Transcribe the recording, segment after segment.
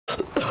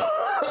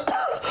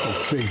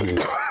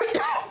figured.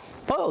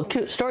 Oh,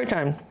 cute story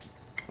time.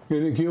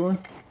 Get a cute one?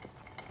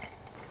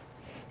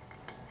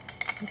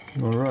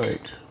 All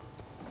right.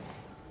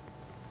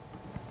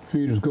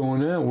 Feed is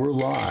going out. We're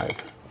live.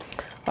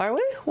 Are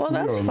we? Well,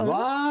 that's We're fun.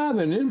 live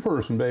and in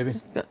person, baby.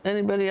 Got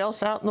anybody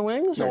else out in the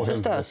wings, or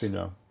just us?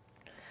 No.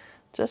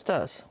 Just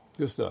us.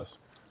 Just us.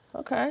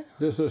 Okay.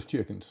 Just us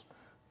chickens.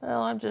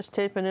 Well, I'm just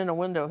taping in a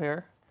window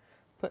here.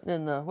 Putting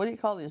in the, what do you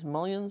call these,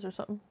 mullions or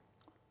something?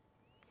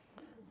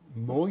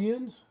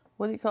 Mullions?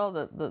 What do you call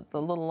the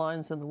little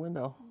lines in the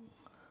window?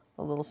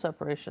 The little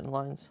separation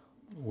lines.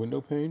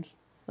 Window panes?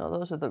 No,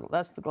 those are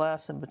that's the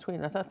glass in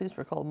between. I thought these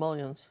were called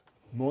mullions.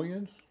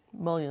 Mullions?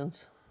 Mullions.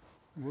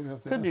 We'll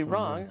have to Could ask be somebody.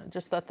 wrong. I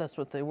just thought that's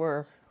what they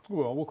were.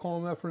 Well, we'll call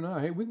them that for now.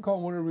 Hey, we can call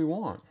them whatever we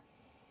want.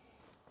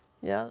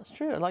 Yeah, that's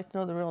true. I'd like to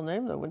know the real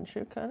name, though, wouldn't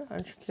you, kind of?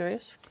 Aren't you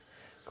curious?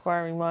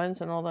 Inquiring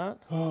minds and all that?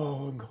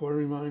 Oh,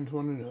 inquiry minds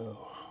want to know.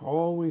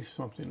 Always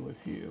something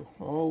with you.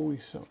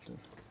 Always something.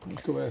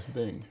 Let's go ask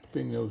Bing.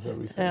 Bing knows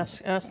everything.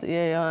 Ask the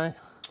AI.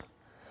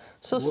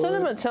 So What?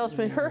 Cinnamon tells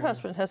me her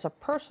husband has a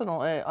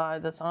personal AI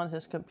that's on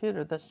his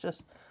computer that's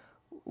just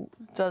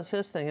does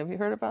his thing. Have you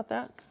heard about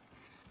that?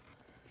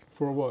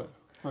 For what?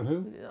 On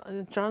who?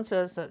 John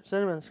says that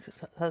Cinnamon's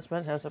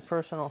husband has a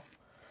personal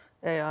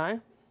AI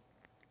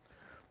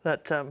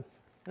that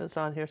is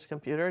on his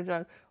computer.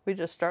 John, we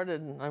just started,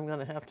 and I'm going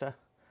to have to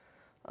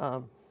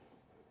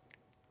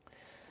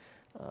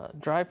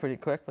drive pretty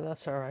quick, but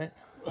that's all right.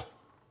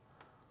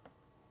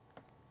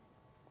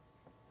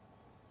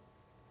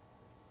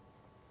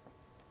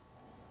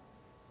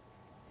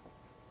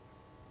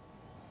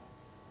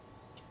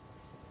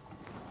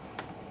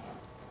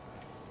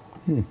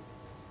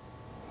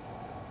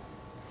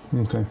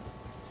 Okay.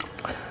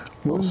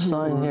 Little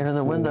sign here in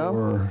the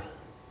window.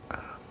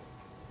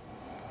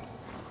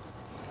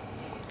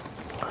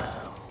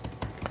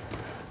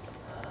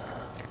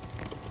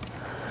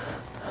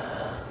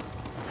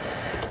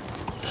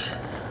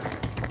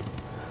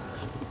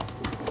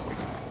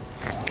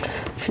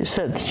 She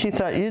said she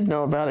thought you'd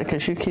know about it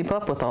because you keep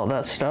up with all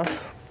that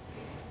stuff.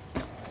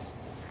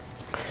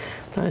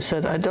 I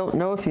said, I don't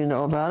know if you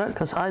know about it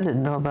because I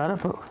didn't know about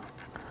it, but...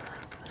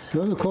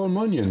 Those are called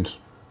mullions.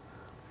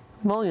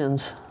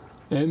 Mullions.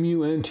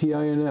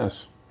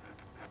 M-U-N-T-I-N-S.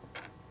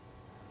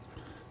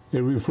 It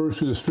refers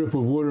to the strip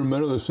of wood or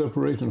metal that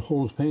separates and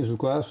holds panes of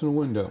glass in a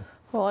window.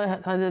 Well, I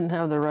didn't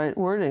have the right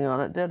wording on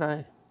it, did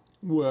I?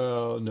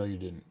 Well, no, you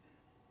didn't.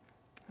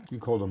 You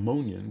called them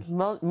mullions.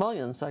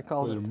 Mullions, I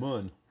called They're it.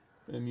 mun.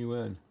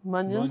 M-U-N.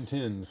 Munions?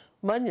 Muntins.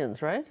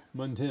 Munions, right?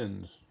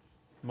 Muntins.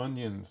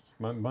 Munions.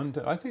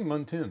 I think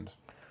muntins.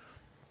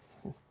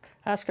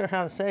 Ask her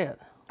how to say it.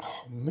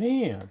 Oh,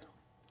 man.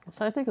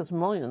 I think it's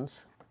mullions.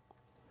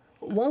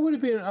 Why would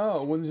it be an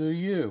O when there's a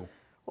U?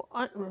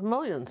 Well,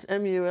 mullions.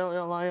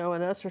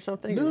 M-U-L-L-I-O-N-S or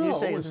something? No,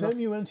 you say it's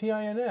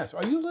M-U-N-T-I-N-S.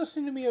 Are you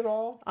listening to me at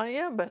all? I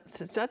am, but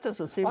that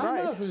doesn't seem I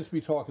right. might as well just be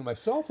talking to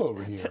myself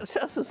over here. It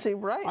doesn't seem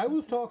right. I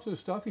was talking to the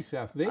stuffy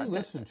staff. They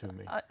listen to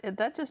me.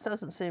 That just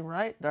doesn't seem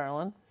right,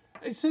 darling.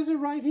 It says it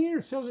right here.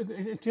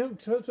 It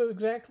tells the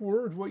exact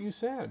words what you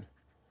said.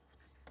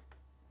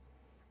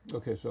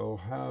 Okay, so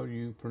how do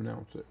you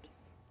pronounce it?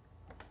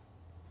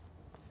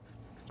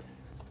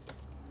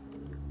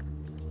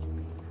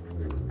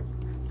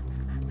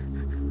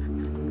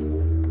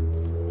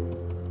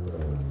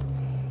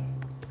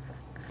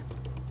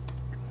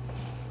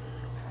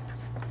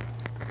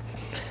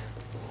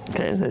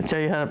 Okay, did they tell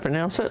you how to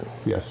pronounce it?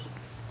 Yes.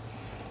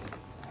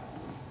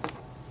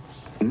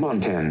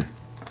 Mountain.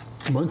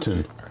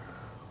 Muntin.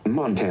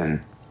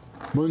 Mountain.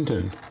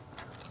 Muntin.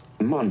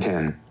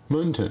 Mountain.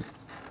 Muntin.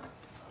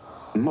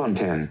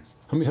 Mountain.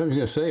 How many times are you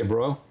going to say it,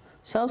 bro?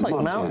 Sounds like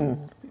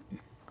mountain.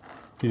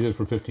 You did it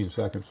for 15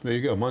 seconds. There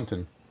you go,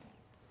 Muntin.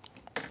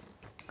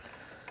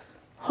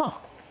 Huh.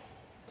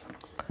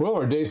 Well,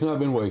 our day's not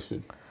been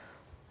wasted.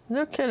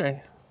 No kidding.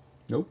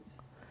 Nope.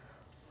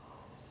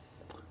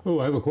 Oh,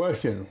 I have a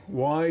question.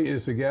 Why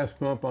is the gas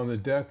pump on the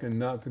deck and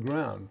not the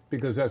ground?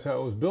 Because that's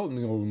how it was built in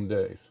the olden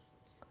days.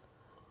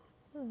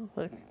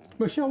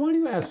 Michelle, why do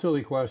you ask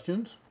silly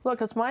questions?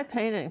 Look, it's my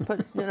painting,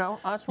 but you know,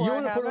 that's where You I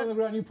want to have put it on the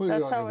ground, you put it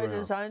That's on the how I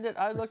ground. designed it.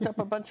 I looked up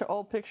a bunch of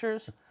old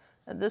pictures,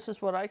 and this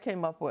is what I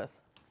came up with.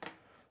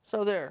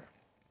 So there.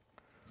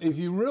 If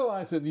you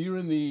realize that you're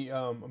in the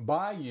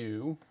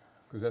Bayou,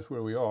 because that's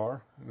where we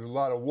are, there's a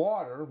lot of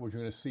water, which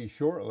you're going to see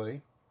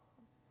shortly,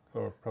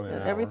 or probably an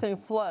And hour. everything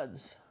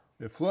floods.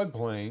 The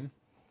floodplain,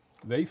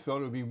 they felt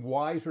it would be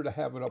wiser to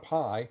have it up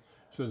high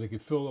so they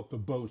could fill up the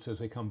boats as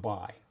they come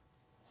by.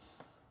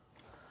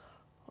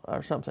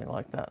 Or something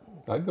like that.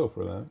 I'd go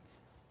for that.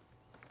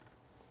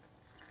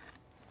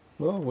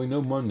 Well, we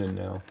know Munden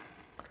now.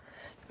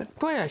 But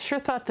boy, I sure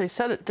thought they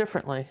said it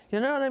differently.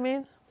 You know what I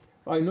mean?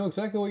 I know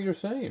exactly what you're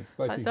saying.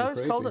 I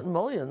always called it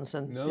mullions,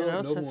 and No, you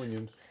know, no so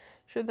mullions.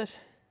 should this?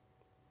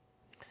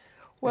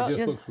 Well, It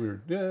just looks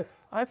weird. Yeah,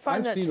 I find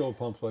I've that seen old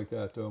pumps like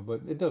that though, but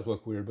it does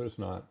look weird, but it's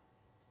not.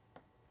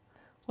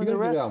 You when the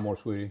gotta get rest out more,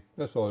 sweetie.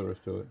 That's all there is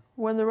to it.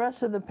 when the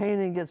rest of the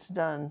painting gets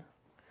done,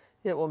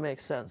 it will make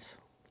sense.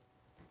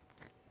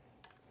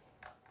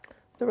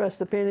 The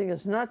rest of the painting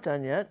is not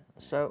done yet,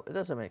 so it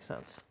doesn't make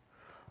sense.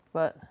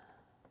 But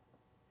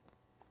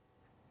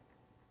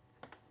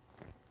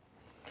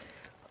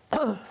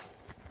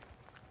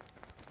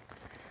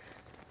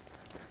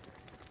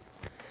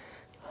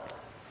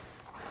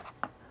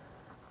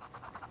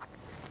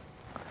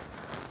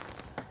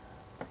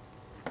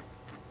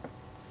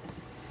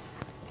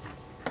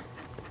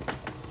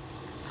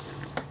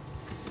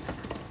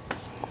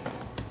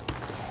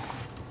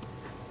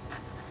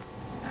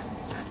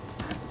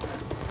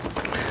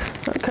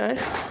okay.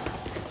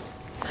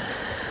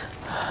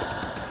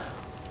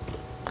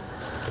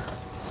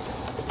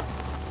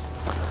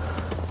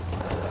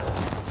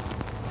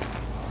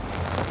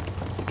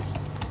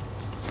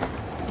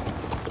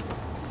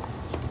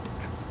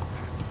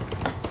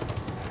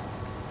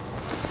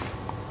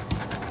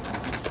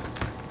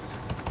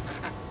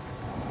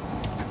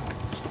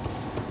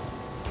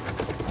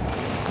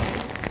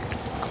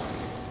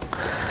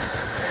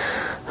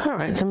 All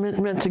right, I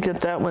meant to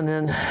get that one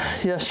in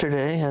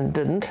yesterday and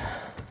didn't.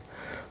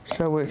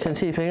 So we're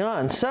continuing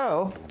on.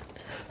 So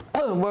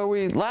where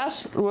we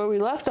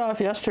left off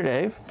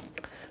yesterday,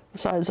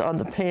 besides on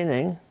the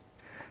painting,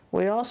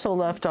 we also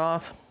left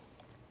off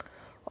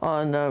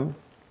on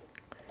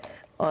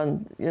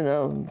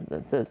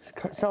the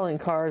selling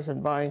cars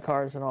and buying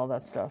cars and all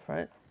that stuff,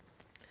 right?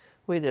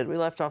 We did. We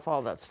left off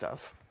all that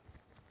stuff.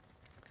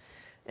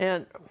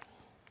 And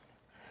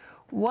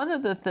one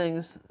of the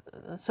things,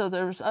 so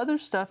there was other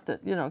stuff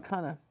that,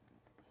 kind of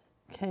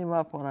came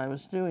up when I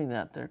was doing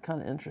that. They're kind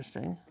of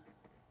interesting.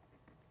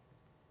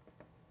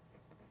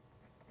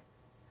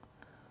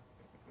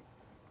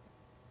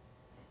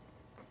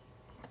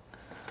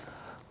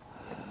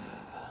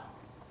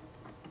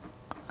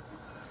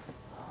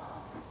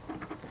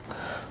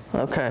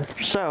 Okay,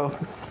 so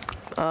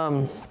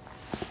I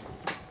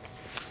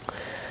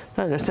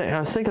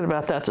was thinking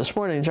about that this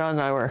morning. John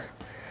and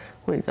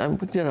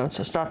I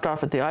stopped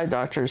off at the eye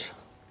doctor's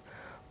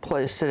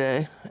place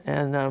today,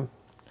 and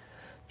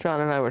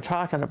John and I were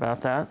talking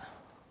about that.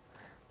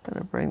 I'm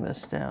going to bring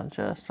this down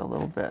just a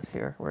little bit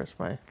here. Where's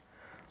my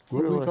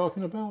What ruler? were we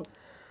talking about?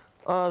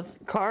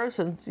 Cars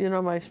and,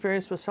 my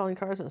experience with selling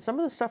cars and some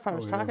of the stuff I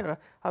was yeah. talking about,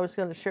 I was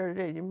going to share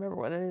today. Do you remember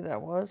what any of that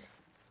was?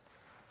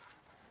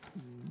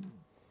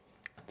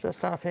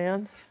 Just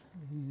offhand?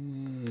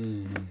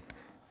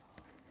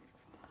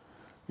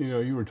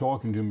 You were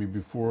talking to me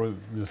before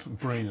this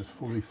brain is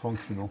fully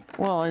functional.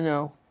 Well, I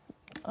know,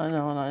 and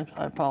I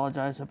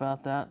apologize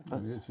about that.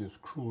 But It's just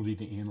cruelty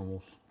to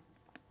animals.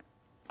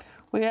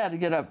 we had to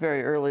get up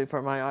very early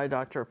for my eye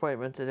doctor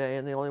appointment today,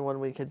 and the only one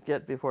we could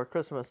get before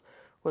Christmas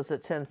was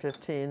at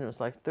 10:15. It was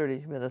like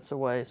 30 minutes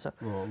away.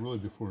 Well, really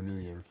before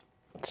New Year's.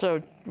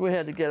 So we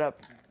had to get up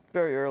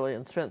very early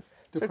and spent.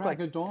 The crack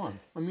of dawn.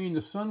 I mean,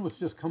 the sun was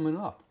just coming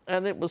up.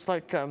 And it was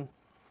like 8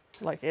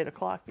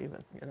 o'clock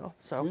even,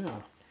 So.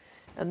 Yeah.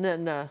 And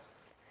then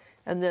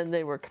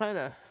they were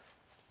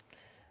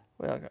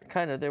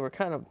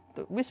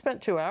we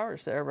spent 2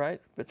 hours there,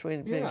 right?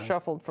 Between being Yeah.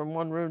 shuffled from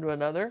one room to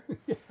another.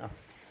 Yeah.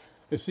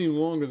 It seemed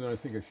longer than I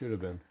think it should have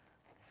been.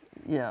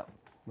 Yeah.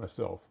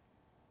 Myself.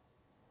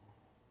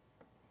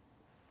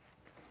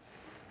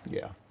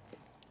 Yeah.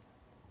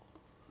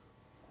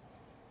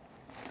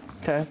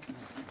 Okay.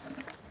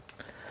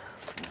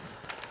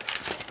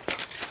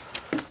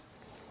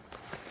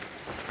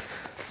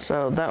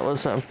 So that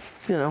was, sort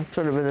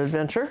of an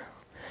adventure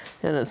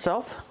in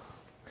itself.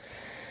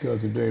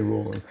 Got the day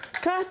rolling.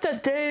 Got the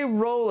day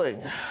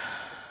rolling.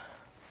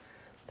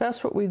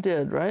 That's what we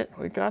did, right?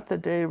 We got the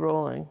day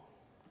rolling.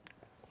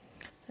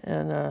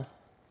 And I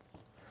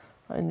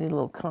need a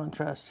little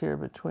contrast here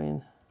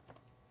between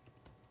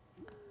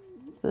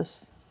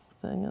this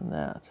thing and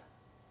that.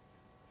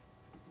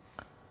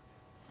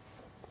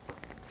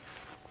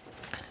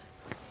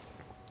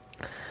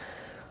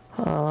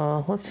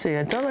 Let's see,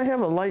 don't I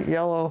have a light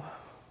yellow?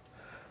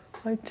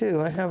 I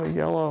do, I have a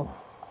yellow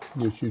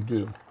Yes, you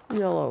do.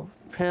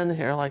 pen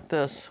here like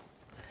this.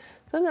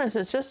 Sometimes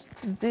it's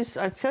just these,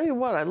 I tell you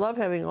what, I love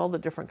having all the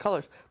different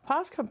colors.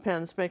 Posca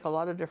pens make a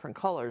lot of different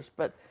colors,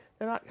 but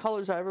they're not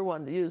colors I ever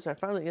wanted to use. I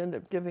finally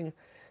ended up giving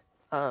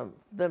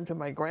them to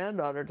my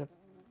granddaughter to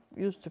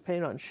use to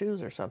paint on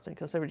shoes or something,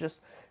 because they were just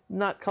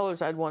not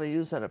colors I'd want to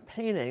use in a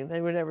painting. They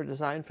were never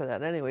designed for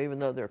that anyway, even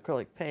though they're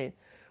acrylic paint.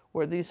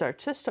 Where these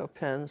Artisto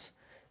pens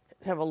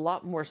have a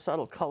lot more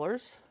subtle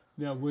colors.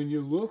 Now, when you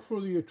look for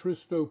the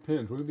Acrylic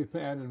pens, we're going to be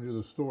adding them to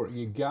the store.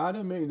 You got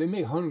to make, they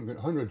make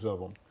hundreds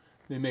of them.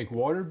 They make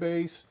water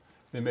base,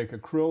 they make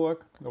acrylic,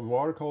 the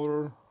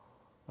watercolor,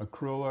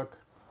 acrylic,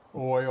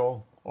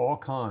 oil, all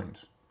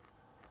kinds.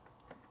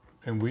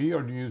 And we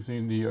are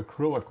using the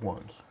acrylic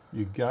ones.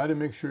 You got to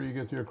make sure you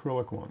get the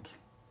acrylic ones,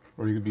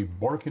 or you could be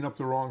barking up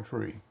the wrong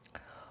tree.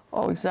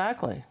 Oh,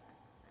 exactly.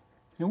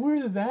 And where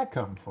did that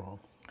come from?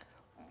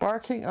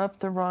 Barking up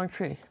the wrong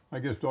tree. I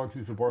guess dogs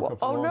used to bark up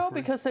the wrong tree. Oh no,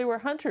 because they were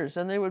hunters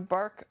and they would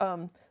bark.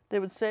 They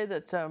would say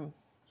that.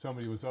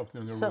 Somebody was up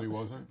there and there really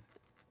wasn't.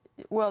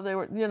 Well, they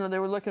were, they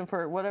were looking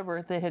for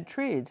whatever they had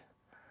treed.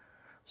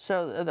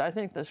 So I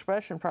think the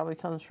expression probably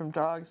comes from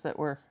dogs that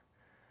were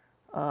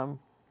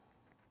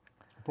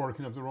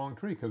barking up the wrong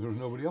tree because there's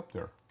nobody up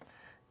there.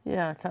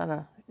 Yeah, kind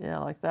of. Yeah,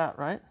 like that,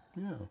 right?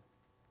 Yeah.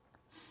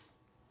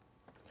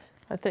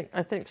 I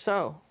think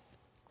so.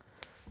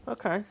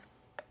 Okay.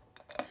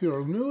 See,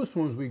 our newest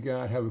ones we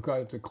have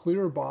got the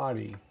clear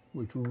body,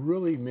 which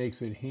really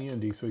makes it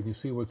handy so you can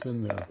see what's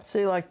in there.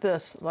 See, like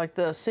this, like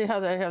this. See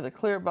how they have the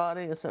clear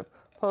body as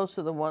opposed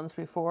to the ones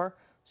before,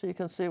 so you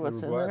can see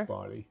what's in black there.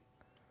 body.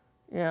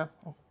 Yeah,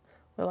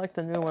 I like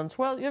the new ones.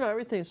 Well, you know,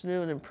 everything's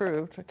new and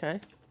improved. Okay.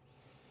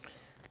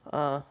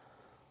 For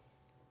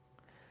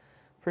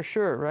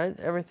sure, right?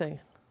 Everything.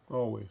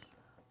 Always.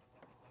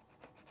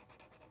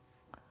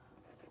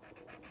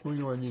 Well,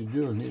 you know what I need to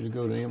do? I need to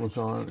go to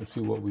Amazon and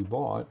see what we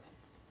bought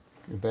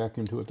and back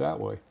into it that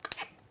way.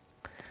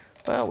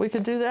 Well, we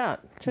could do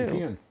that too. You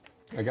can.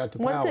 I got the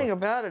One power. thing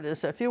about it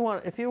is if you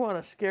want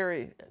a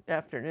scary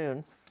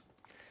afternoon,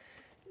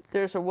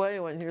 there's a way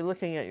when you're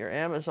looking at your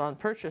Amazon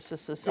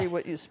purchases to see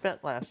what you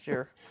spent last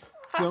year.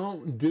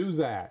 Don't do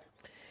that.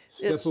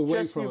 Step It's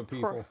away just from you it,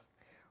 people.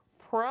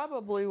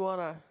 Probably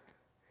want to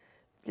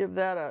give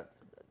that a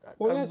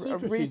Well, that's a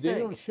interesting. They rethink.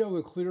 don't show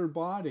a clear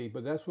body,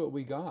 but that's what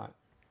we got.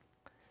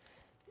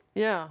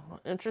 Yeah,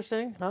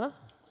 interesting, huh?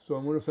 So I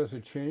wonder if that's a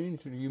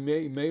change. You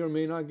may or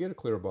may not get a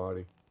clear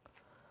body.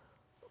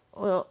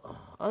 Well,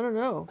 I don't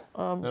know.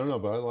 I don't know,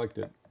 but I liked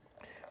it.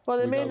 Well,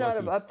 they We may got not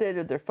have lucky.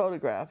 updated their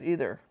photograph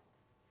either.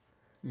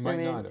 Might I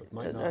mean, not have.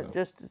 Might not have.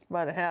 Just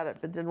might have had it,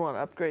 but didn't want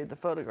to upgrade the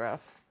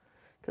photograph,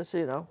 because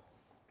you know.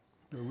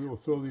 We will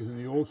throw these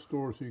in the old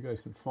store so you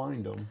guys can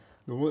find them.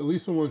 At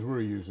least the ones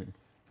we're using.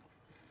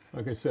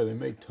 Like I said, they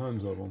make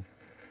tons of them.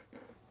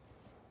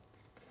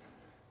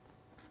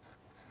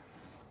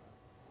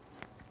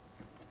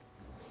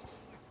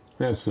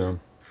 That's them.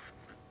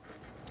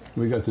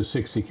 We got the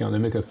 60 count. They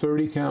make a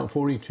 30 count,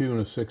 42, and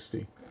a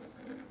 60.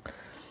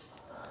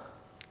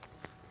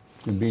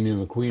 And being in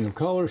the queen of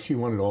colors, she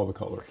wanted all the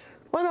colors.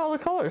 Want all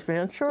the colors,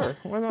 man? Sure,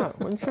 why not?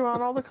 Wouldn't you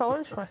want all the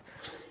colors? Why?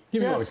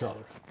 Give me all the Yes.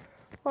 colors.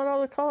 Want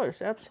all the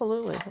colors?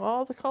 Absolutely,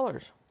 all the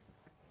colors.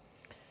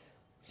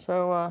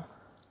 So,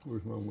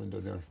 Where's my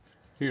window there?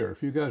 Here,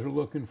 if you guys are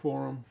looking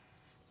for them,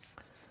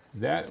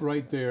 that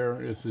right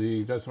there is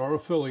that's our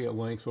affiliate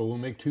link, so we'll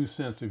make 2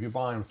 cents if you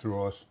buy them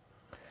through us,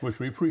 which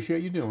we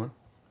appreciate you doing.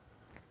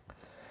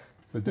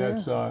 But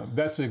that's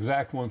the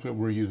exact ones that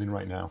we're using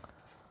right now.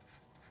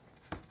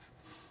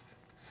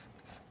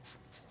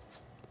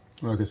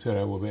 Like I said,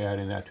 I will be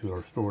adding that to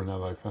our store now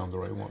that I found the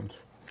right ones.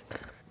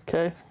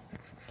 okay.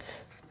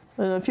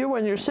 And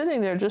when you're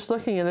sitting there just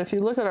looking at, if you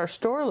look at our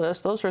store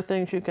list, those are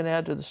things you can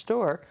add to the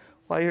store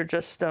while you're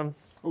just,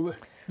 Well,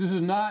 this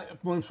is not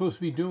what I'm supposed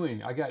to be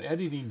doing. I got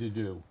editing to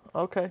do.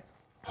 okay.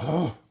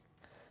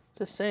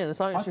 Just saying, as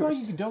long I as thought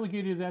you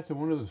delegated that to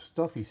one of the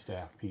stuffy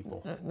staff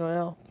people.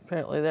 well,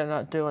 apparently they're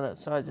not doing it,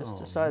 so I just Oh,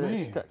 decided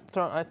man.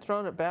 I've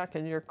thrown it back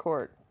in your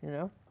court, you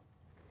know?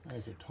 I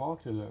had to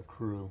talk to that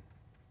crew.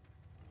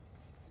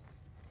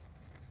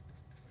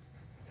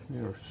 They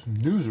are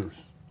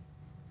snoozers.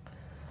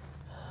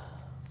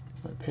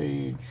 My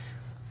page.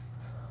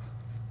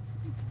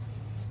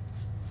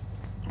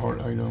 Art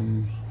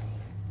items.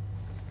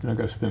 And I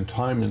got to spend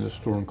time in the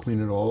store and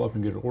clean it all up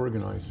and get it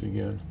organized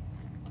again.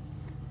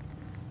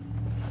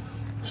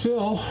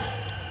 Still,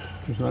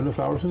 there's not enough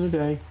hours in the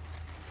day.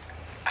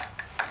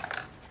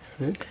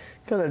 Got it?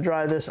 Gonna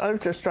dry this. I'll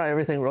just dry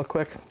everything real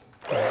quick.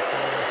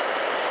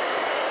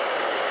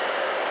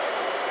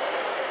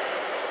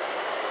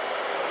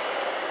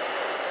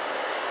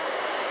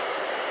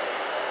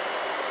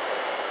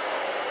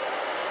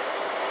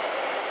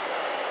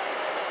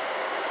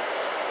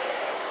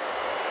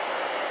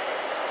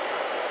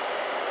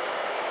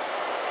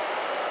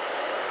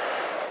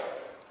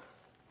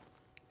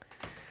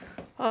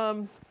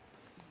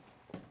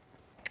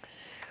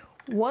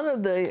 One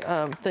of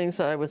the things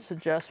that I would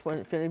suggest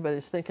if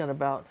anybody's thinking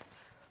about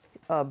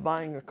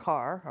buying a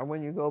car, or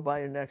when you go buy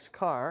your next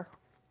car,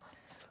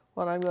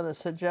 what I'm going to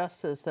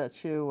suggest is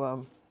that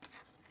you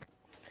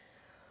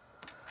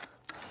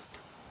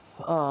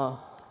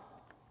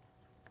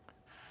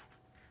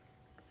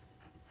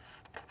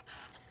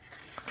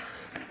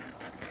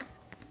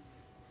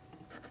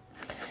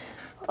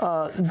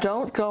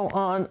don't go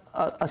on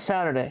a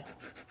Saturday.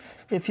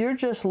 If you're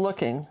just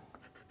looking,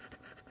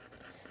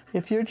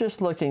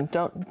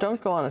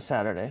 don't go on a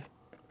Saturday,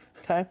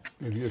 okay?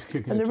 If you're just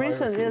kicking And the tire,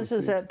 reason so to is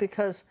speak. that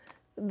because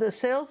the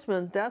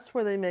salesman, that's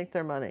where they make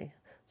their money.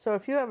 So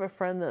if you have a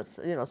friend that's,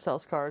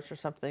 sells cars or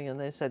something and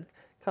they said,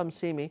 come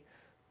see me,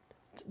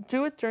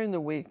 do it during the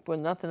week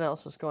when nothing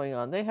else is going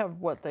on. They have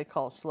what they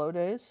call slow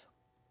days.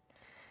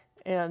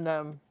 And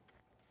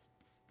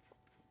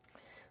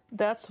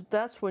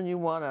that's when you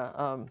want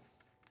to,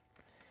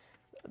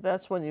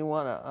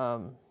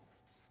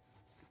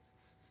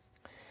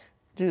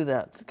 do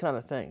that kind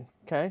of thing,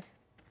 okay?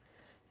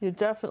 You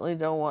definitely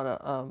don't want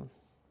to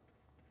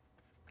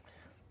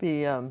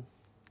be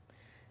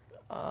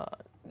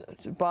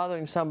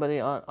bothering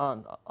somebody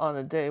on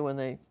a day when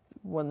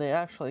they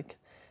actually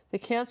they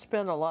can't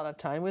spend a lot of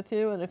time with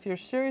you. And if you're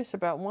serious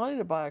about wanting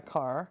to buy a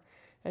car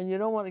And you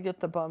don't want to get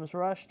the bum's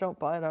rush. Don't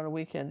buy it on a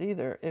weekend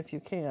either if you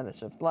can.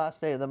 It's the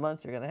last day of the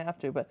month you're going to have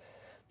to. But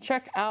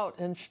check out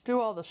and do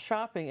all the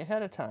shopping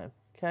ahead of time,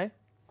 okay?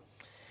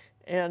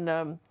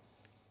 And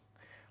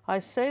I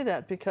say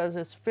that because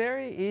it's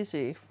very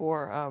easy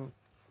for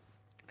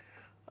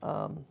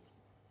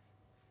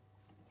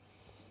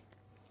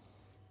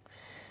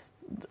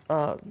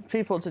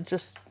people to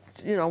just,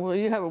 well,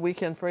 you have a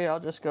weekend free,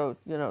 I'll just go,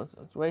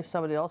 waste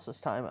somebody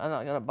else's time. I'm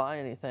not going to buy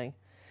anything.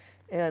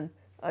 And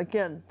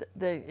again,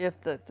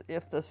 if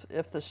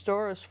the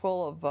store is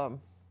full of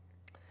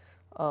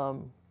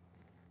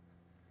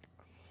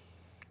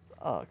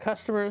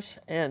customers,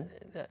 and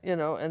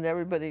and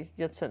everybody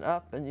gets an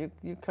up, and you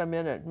come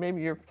in, and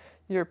maybe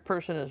your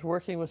person is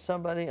working with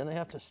somebody and they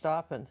have to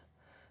stop and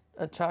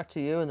talk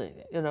to you, and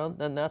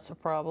then that's a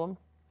problem.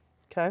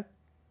 Okay.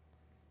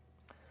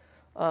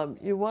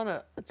 You want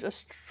to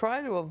just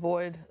try to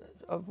avoid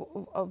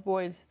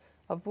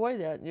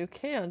that, and you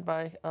can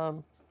by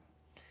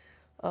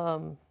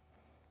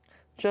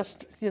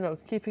just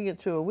keeping it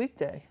to a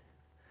weekday.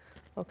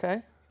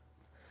 Okay.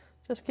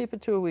 Just keep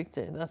it to a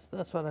weekday.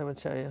 That's what I would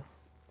tell you.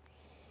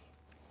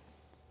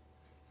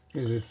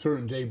 Is a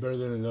certain day better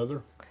than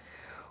another?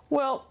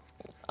 Well,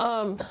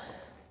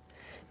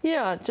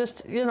 yeah,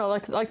 just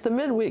like the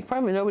midweek.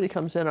 Probably nobody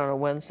comes in on a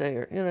Wednesday,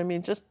 or what I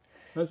mean. Just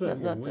that's what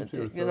Wednesday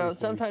or Thursday.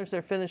 Sometimes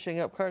they're finishing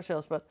up car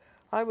sales, but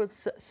I would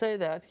say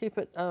that keep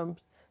it.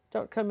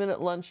 Don't come in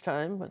at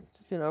lunchtime. But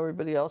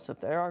everybody else, if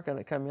they are going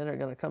to come in, are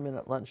going to come in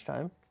at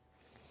lunchtime.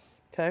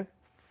 Okay.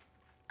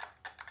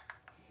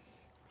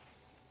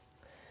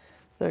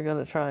 They're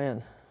going to try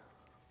and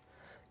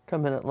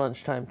come in at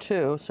lunchtime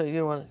too, so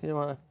you want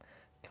to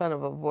kind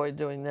of avoid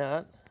doing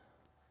that.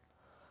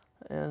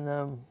 And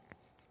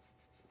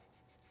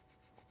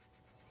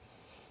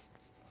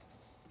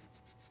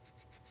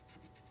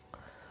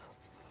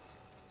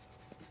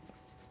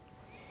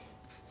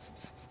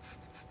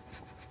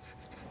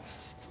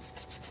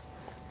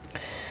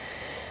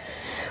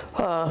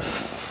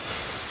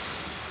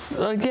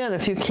again,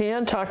 if you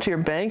can, talk to your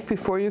bank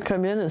before you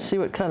come in and see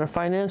what kind of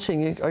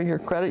financing or your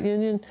credit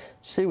union,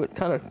 see what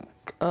kind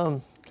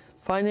of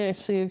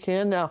financing you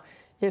can. Now,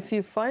 if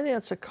you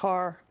finance a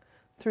car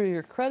through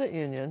your credit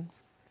union,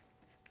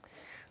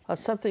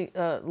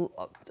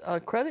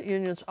 credit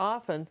unions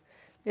often,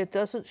 it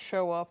doesn't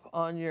show up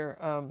on your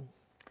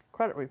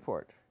credit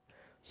report.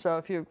 So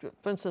if you,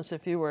 for instance,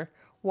 if you were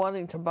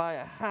wanting to buy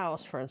a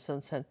house, for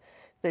instance, and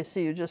they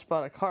see you just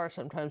bought a car,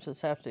 sometimes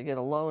it's have to get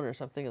a loan or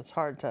something. It's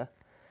hard to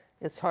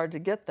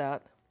get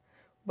that.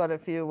 But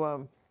if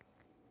you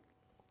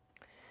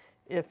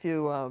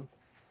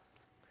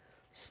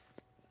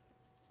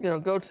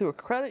go to a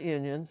credit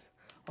union,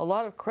 a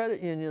lot of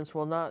credit unions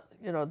will not,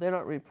 they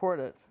don't report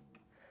it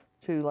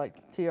to like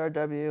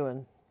TRW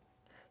and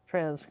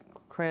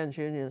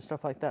TransUnion and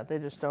stuff like that. They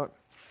just don't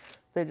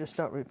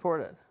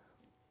report it.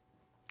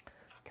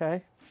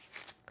 Okay?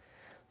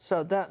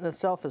 So that in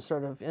itself is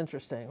sort of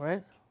interesting,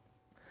 right?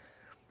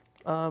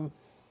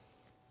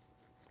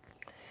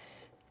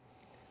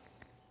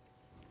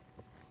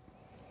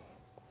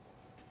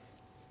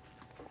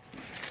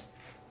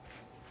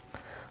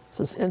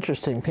 This is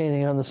interesting,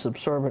 painting on this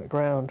absorbent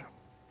ground.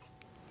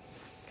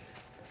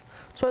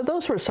 So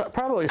those were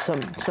probably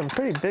some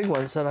pretty big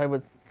ones that I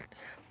would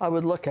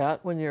look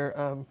at when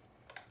you're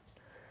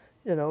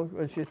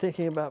as you're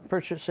thinking about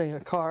purchasing a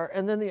car.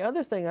 And then the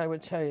other thing I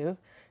would tell you,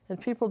 and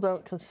people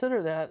don't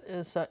consider that,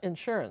 is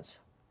insurance.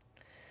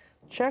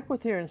 Check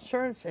with your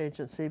insurance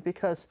agency,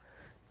 because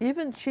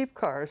even cheap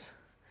cars,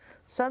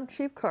 some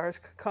cheap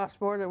cars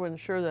cost more to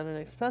insure than an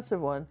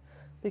expensive one,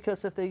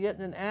 because if they get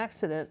in an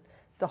accident,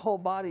 the whole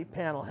body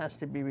panel has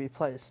to be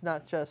replaced,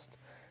 not just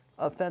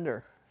a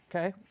fender,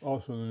 okay?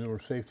 Also the newer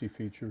safety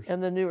features.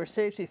 And the newer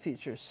safety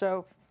features.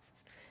 So,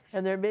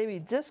 and there may be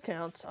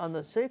discounts on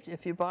the safety.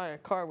 If you buy a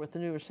car with the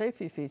newer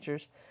safety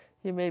features,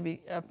 you may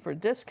be up for a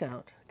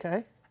discount,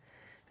 okay?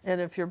 And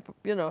if you're,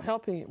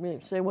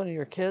 helping, say one of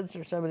your kids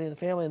or somebody in the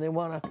family, and they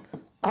want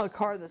a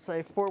car that's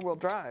a four-wheel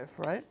drive,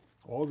 right?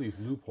 All these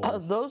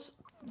loopholes.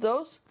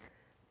 Those,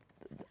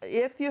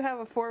 if you have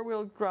a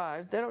four-wheel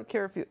drive, they don't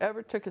care if you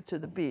ever took it to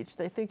the beach.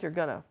 They think you're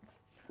gonna.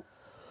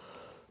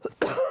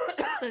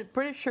 I'm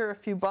pretty sure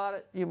if you bought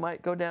it, you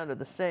might go down to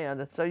the sand,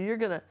 and so you're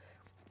gonna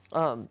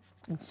in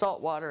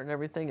salt water and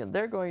everything, and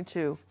they're going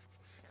to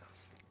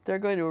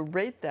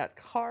rate that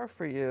car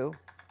for you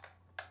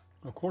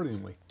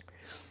accordingly.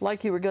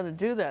 Like you were going to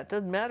do that.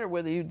 Doesn't matter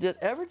whether you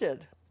ever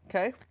did.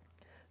 Okay,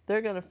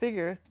 they're going to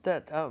figure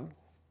that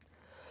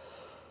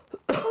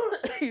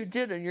you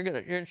did, and your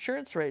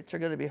insurance rates are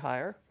going to be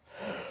higher.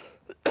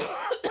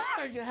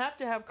 You have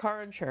to have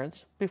car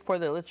insurance before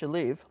they let you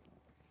leave.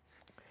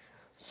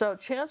 So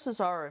chances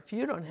are, if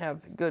you don't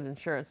have good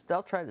insurance,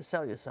 they'll try to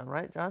sell you some,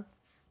 right, John?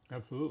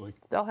 Absolutely.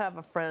 They'll have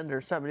a friend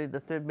or somebody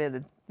that they've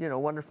made a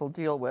wonderful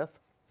deal with,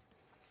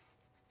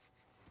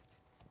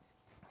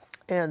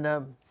 and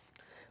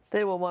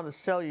they will want to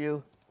sell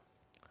you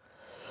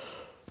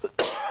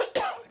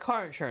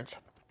car insurance.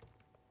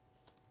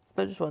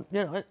 They just want,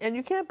 and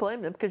you can't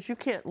blame them, because you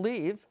can't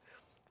leave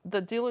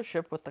the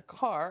dealership with the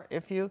car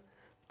if you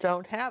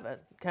don't have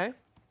it, okay?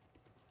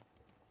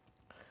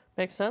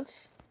 Make sense?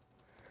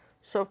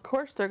 So of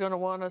course they're going to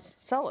want to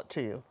sell it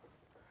to you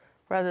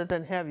rather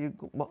than have you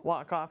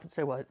walk off and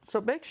say, well,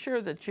 so make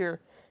sure that your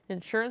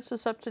insurance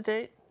is up to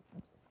date.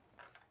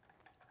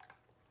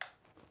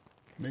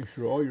 Make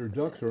sure all your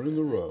ducks are in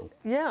the row.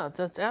 Yeah,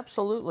 that's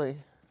absolutely.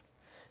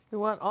 You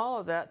want all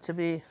of that to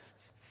be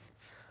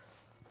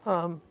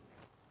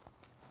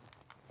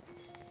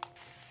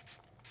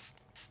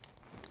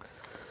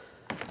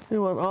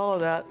you want all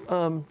of that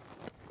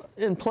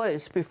in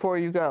place before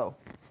you go,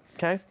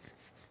 okay?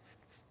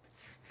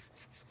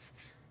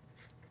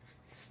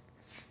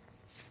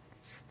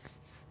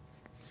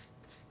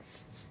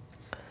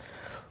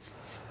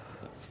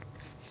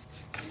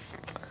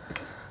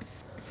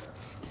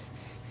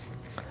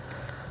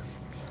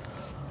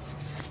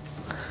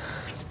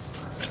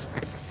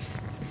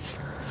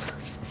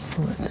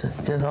 Let's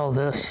just get all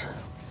this.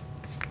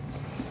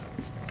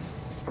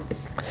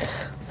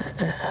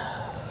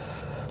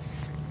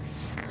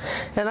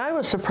 And I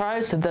was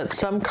surprised that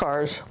some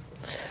cars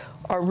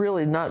are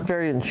really not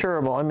very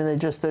insurable. I mean,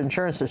 the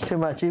insurance is too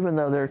much, even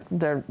though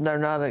they're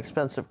not an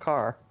expensive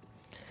car.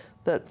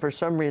 That for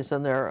some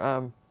reason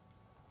they're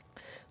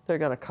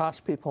going to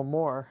cost people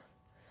more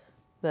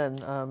than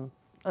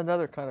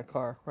another kind of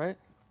car, right?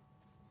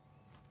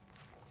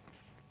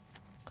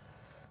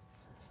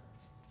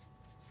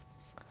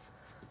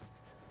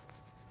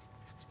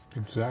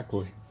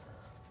 Exactly.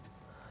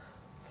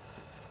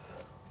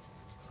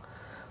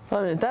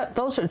 I mean,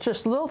 those are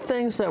just little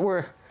things that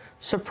were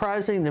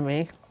surprising to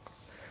me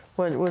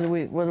when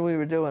we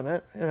were doing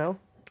it, you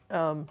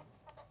know.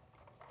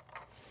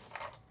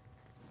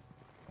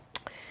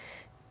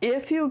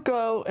 If you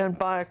go and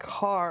buy a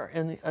car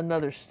in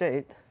another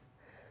state,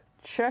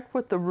 check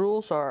what the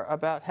rules are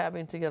about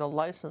having to get a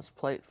license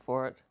plate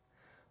for it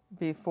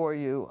before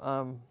you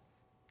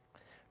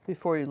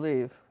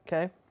leave.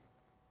 Okay.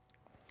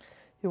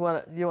 You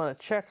want to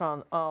check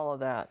on all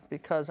of that,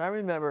 because I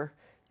remember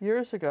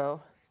years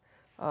ago,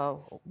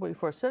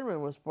 before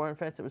Cinnamon was born. In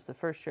fact, it was the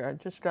first year. I'd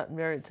just gotten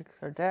married to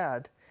her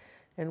dad,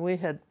 and we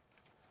had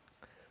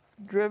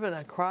driven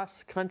across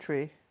the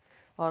country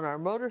on our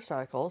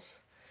motorcycles,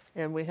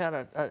 and we had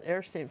an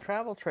Airstream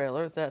travel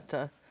trailer that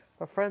a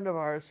friend of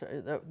ours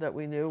that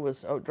we knew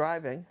was out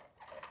driving,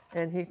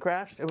 and he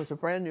crashed. It was a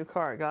brand new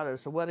car. I got it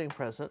as a wedding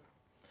present,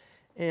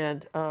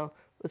 and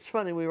it's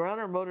funny. We were on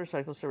our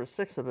motorcycles. There were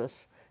 6 of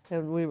us,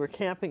 and we were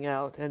camping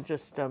out and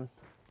just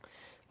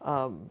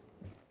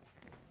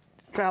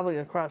traveling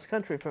across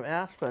country from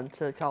Aspen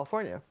to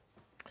California.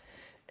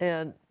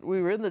 And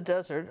we were in the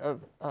desert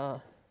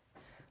of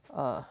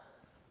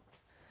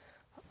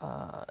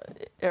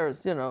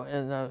Arizona,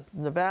 in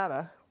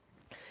Nevada.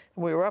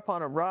 And we were up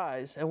on a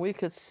rise, and we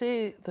could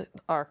see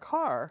our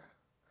car.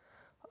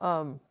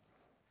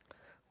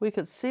 We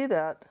could see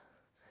that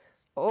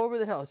over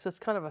the hill. It's just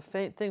kind of a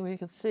faint thing. We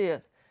could see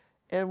it,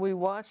 and we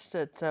watched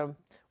it.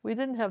 We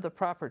didn't have the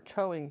proper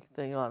towing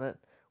thing on it.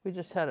 We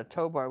just had a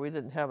tow bar. We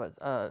didn't have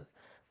a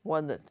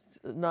one that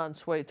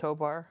non-sway tow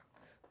bar.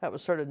 That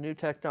was sort of new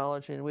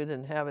technology, and we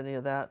didn't have any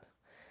of that.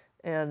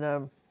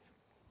 And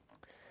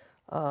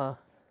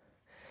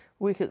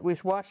we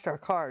watched our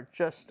car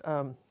just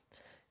get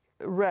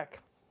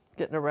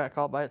in a wreck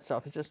all by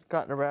itself. He just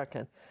got in a wreck,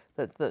 and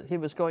that he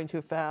was going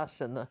too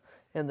fast, and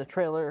the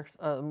trailer,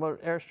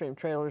 Airstream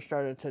trailer,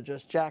 started to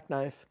just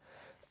jackknife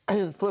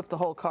and flip the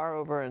whole car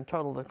over and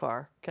total the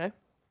car. Okay,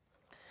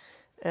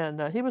 and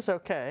he was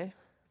okay,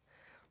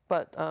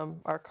 but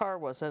our car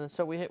wasn't. And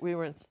so we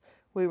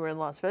were in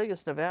Las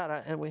Vegas,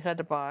 Nevada, and we had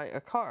to buy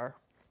a car.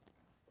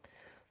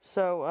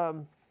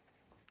 So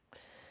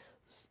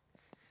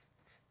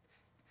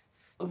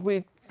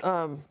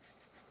I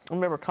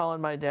remember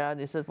calling my dad,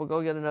 and he said, "Well,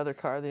 go get another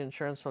car. The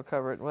insurance will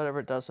cover it. And whatever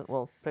it doesn't,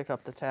 we'll pick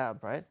up the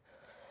tab." Right?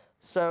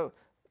 So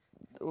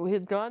we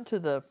had gone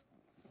to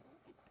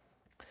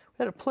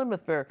we had a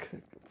Plymouth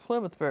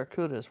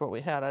Barracuda is what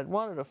we had. I'd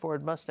wanted a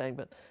Ford Mustang,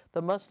 but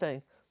the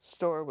Mustang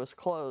store was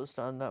closed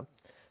on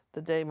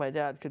the day my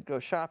dad could go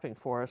shopping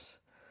for us.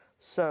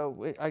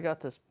 So I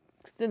got this,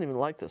 didn't even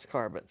like this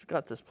car, but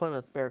got this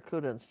Plymouth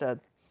Barracuda instead.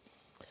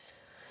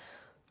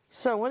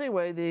 So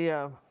anyway,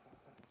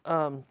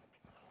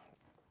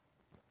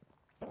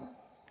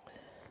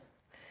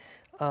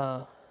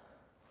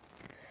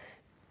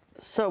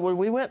 so when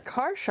we went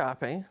car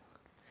shopping,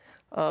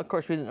 of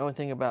course we didn't know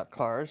anything about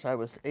cars. I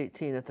was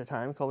 18 at the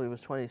time, Colby was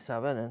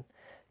 27, and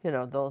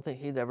the only thing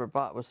he'd ever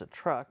bought was a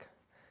truck.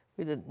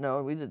 We didn't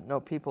know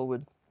people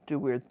would do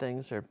weird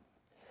things or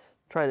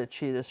try to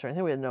cheat us or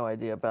anything. We had no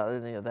idea about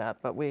any of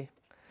that. But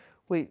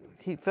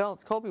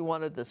Colby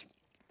wanted this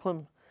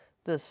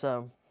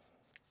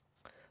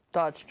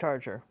Dodge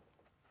Charger,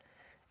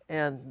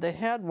 and they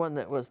had one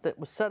that was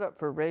set up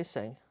for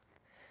racing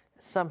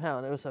somehow,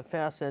 and it was a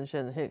fast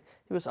engine. He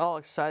was all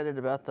excited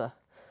about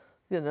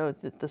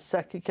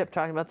he kept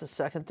talking about the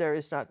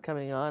secondaries not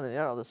coming on, and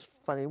all this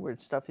funny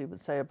weird stuff he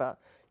would say about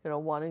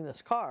wanting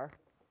this car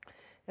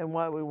and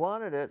why we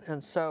wanted it.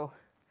 And so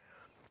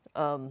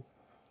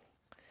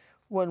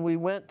when we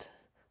went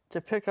to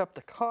pick up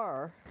the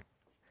car,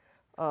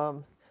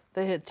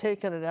 they had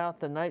taken it out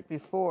the night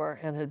before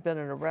and had been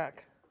in a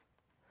wreck.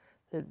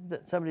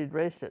 Somebody had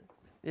raced it,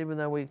 even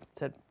though we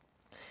had,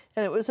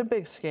 and it was a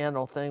big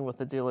scandal thing with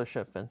the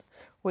dealership. And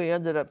we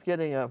ended up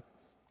getting a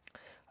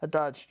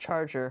Dodge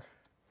Charger,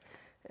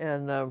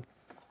 and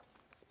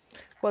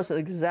wasn't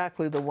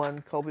exactly the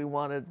one Kobe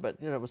wanted, but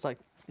it was like,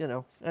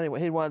 anyway,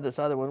 he wanted this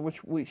other one,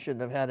 which we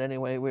shouldn't have had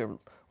anyway. We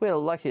had a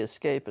lucky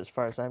escape as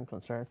far as I'm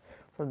concerned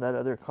from that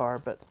other car,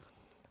 but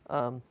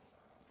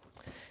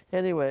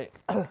anyway,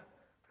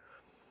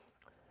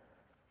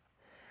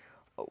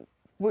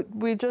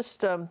 we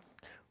just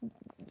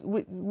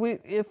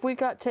if we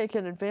got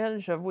taken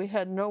advantage of, we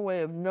had no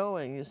way of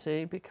knowing, you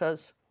see,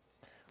 because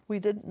we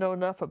didn't know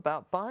enough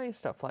about buying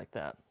stuff like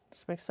that. Does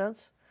this make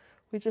sense?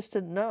 We just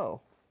didn't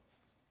know.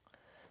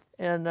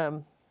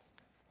 And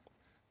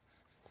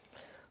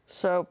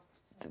so,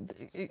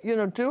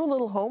 do a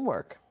little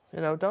homework.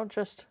 Don't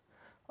just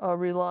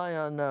rely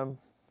on,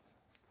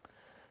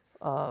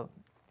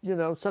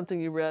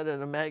 something you read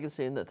in a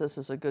magazine that this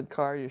is a good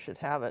car, you should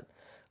have it.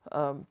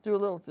 Do a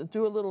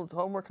little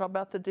homework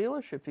about the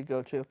dealership you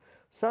go to.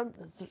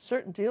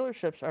 Certain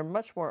dealerships are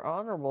much more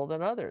honorable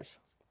than others.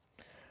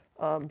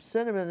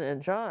 Cinnamon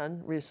and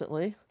John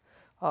recently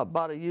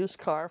bought a used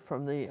car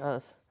from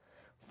the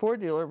Ford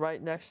dealer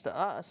right next to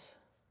us,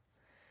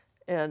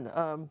 and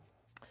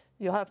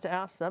you'll have to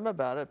ask them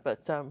about it,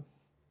 but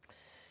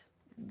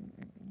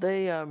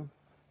they're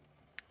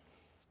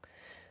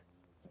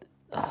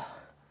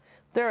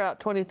out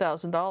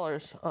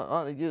 $20,000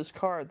 on a used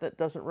car that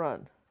doesn't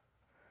run,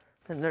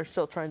 and they're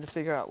still trying to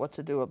figure out what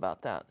to do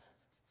about that.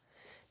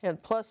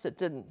 And plus, it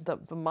didn't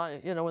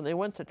when they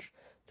went to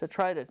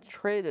try to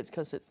trade it,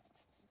 because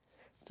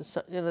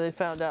they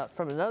found out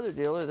from another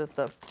dealer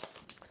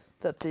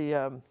that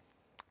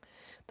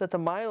the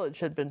mileage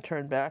had been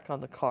turned back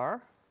on the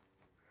car,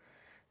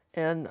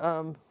 and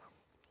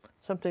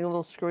something a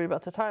little screwy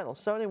about the title.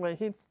 So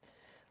anyway,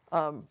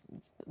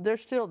 they're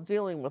still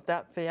dealing with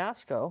that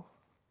fiasco,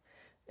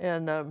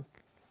 and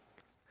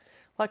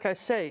like I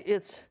say,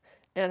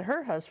 and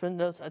her husband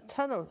knows a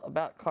ton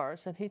about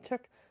cars, and he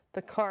took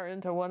the car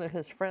into one of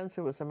his friends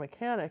who was a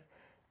mechanic,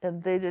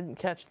 and they didn't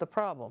catch the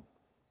problem.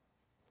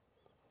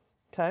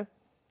 Okay?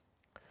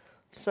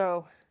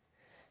 So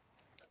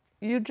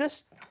you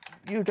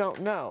don't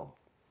know.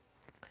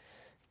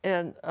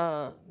 And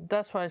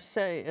that's why I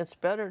say it's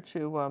better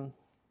to,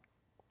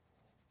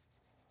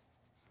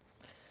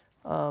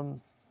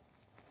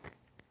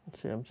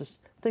 let's see, I'm just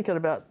thinking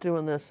about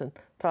doing this and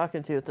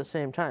talking to you at the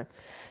same time,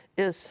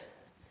 is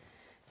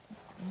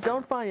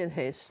don't buy in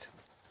haste.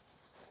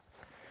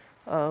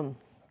 That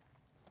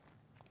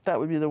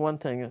would be the one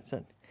thing.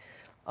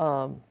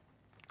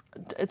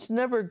 It's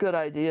never a good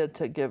idea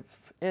to give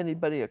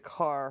anybody a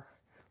car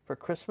for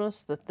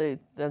Christmas that they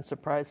then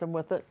surprise them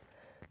with it.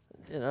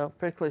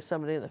 Particularly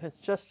somebody that it's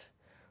just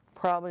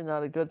probably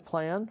not a good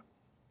plan.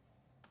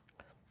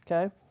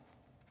 Okay.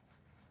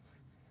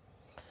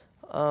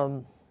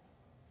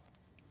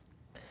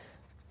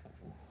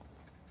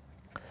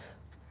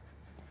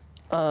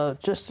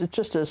 It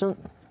just isn't.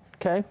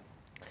 Okay.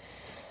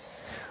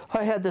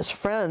 I had this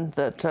friend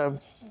that,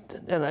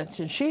 and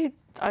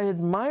I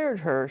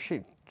admired her.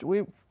 She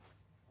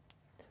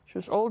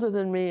was older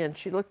than me, and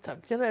she looked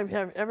up. Have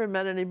you ever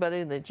met anybody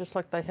and they just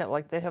look they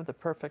have the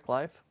perfect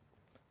life?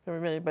 Ever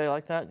met anybody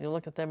like that? And you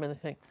look at them and they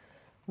think,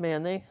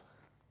 man,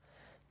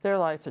 their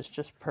life is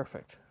just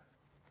perfect.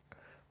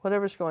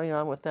 Whatever's going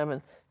on with them,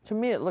 and to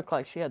me it looked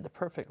like she had the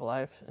perfect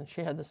life, and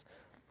she had this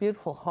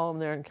beautiful home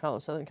there in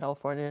Southern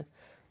California.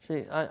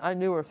 I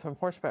knew her from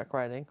horseback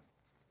riding,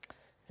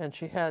 and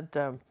she had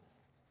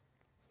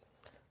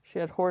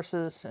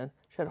horses, and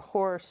she had a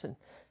horse, and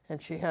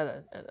she had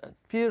a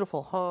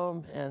beautiful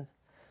home, and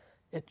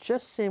it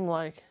just seemed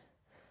like,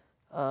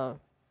 well,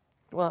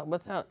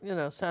 without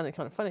sounding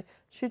kind of funny,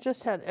 she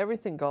just had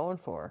everything going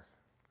for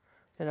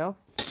her,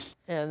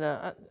 and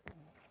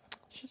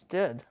she just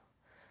did,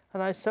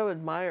 and I so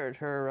admired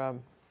her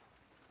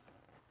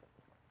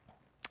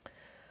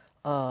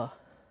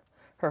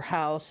her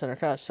house and her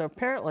car. So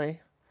apparently,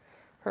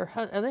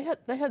 and they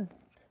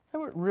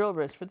weren't real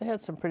rich, but they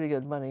had some pretty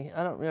good money.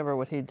 I don't remember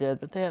what he did,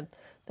 but they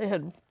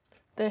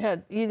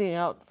had eating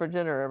out for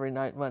dinner every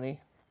night money.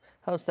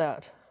 How's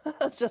that?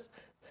 It's just,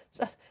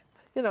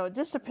 it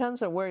just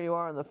depends on where you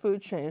are in the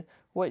food chain,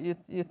 what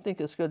you think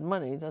is good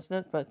money, doesn't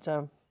it? But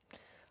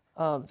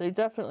they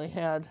definitely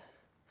had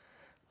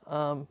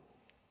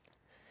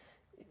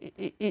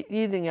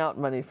eating out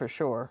money for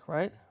sure,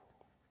 right?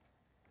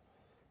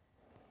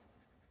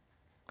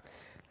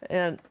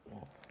 And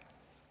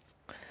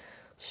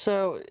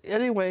so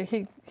anyway,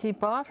 he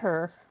bought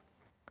her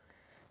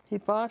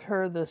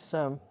this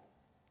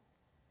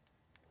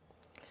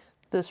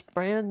this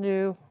brand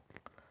new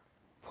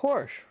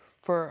Porsche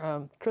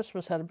for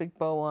Christmas. Had a big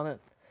bow on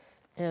it,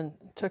 and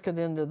took it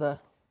into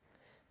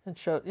and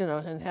showed,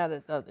 and had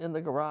it in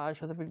the garage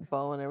with a big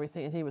bow and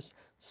everything. And he was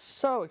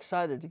so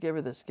excited to give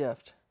her this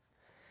gift,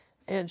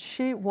 and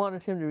she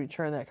wanted him to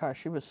return that car.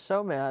 She was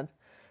so mad.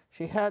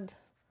 She had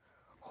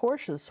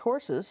horses.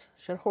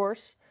 She had a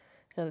horse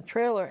and a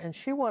trailer, and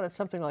she wanted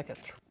something like a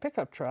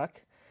pickup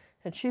truck,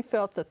 and she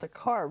felt that the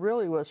car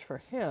really was for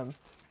him.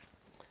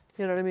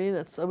 You know what I mean?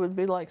 It would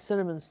be like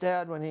Cinnamon's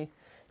dad when he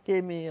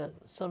gave me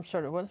some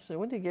sort of, what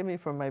did he give me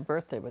for my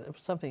birthday? But it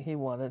was something he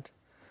wanted,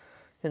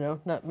 you know,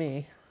 not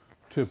me.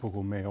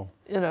 Typical male.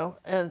 You know,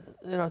 and,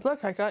 you know,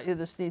 look, I got you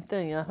this neat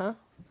thing, uh-huh.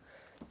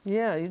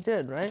 Yeah, you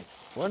did, right?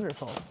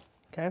 Wonderful,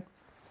 okay?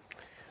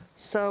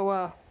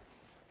 So,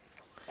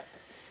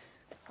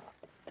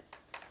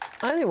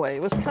 anyway,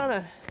 it was kind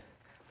of,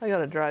 I got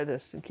to dry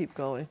this and keep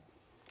going.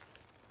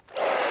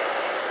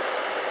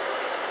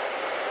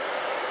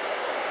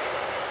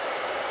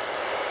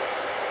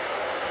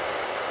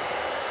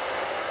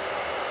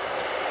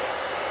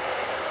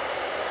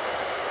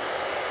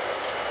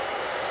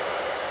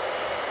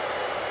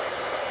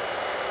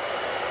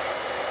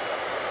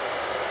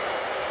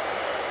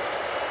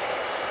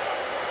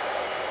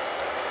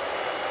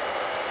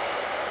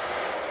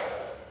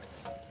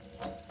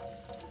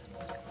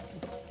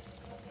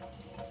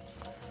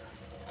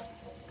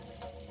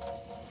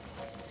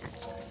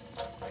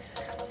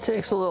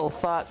 Takes a little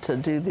thought to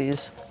do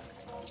these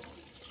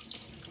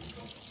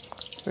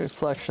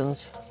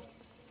reflections.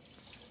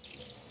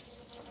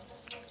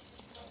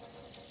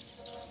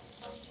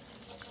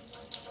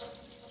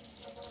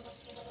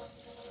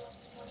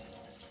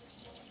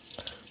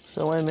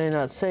 So I may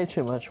not say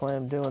too much while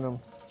I'm doing them.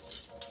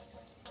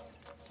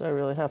 So I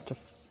really have to,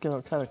 you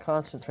know, kind of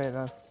concentrate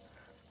on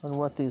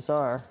what these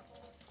are.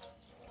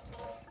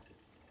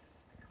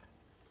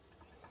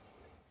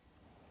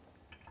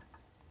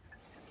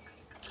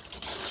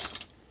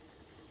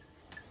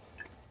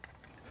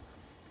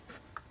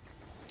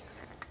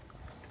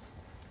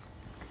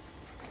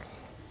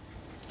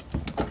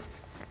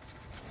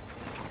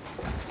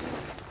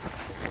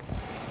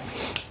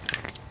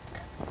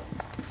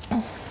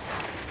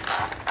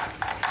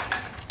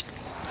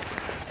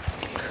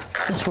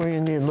 That's where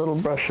you need little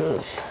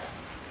brushes.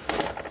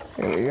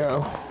 There you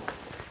go.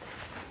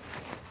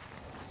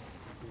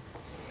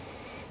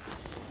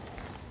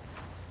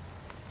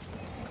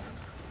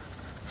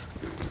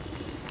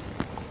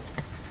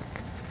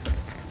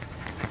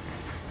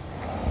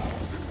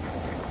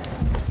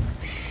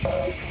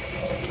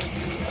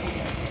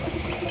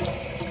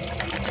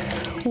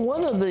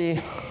 One of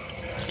the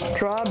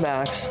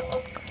drawbacks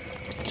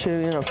to,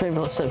 you know,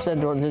 people have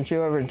said, well, did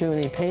you ever do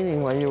any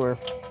painting while you were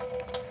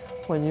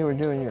when you were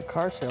doing your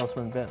car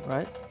salesman bit,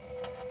 right?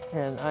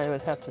 And I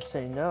would have to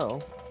say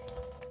no,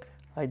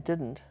 I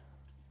didn't.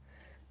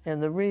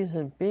 And the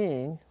reason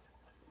being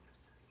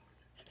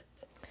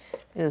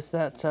is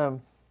that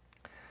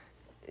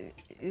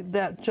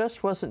that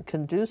just wasn't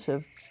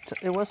conducive.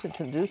 It wasn't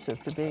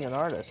conducive to being an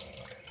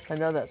artist. I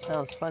know that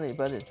sounds funny,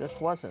 but it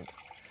just wasn't.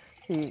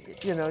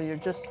 You know,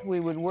 we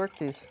would work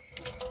these.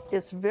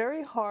 It's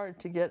very hard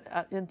to get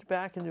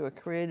back into a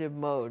creative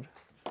mode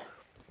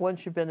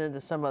once you've been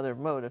into some other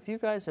mode. If you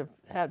guys have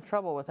had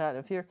trouble with that,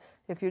 if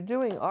you're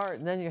doing art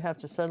and then you have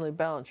to suddenly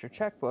balance your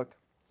checkbook,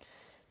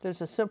 there's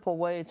a simple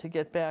way to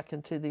get back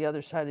into the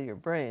other side of your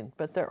brain.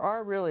 But there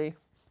are really,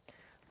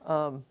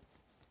 you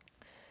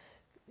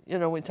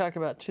know, we talk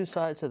about two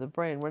sides of the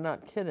brain. We're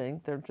not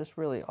kidding. There just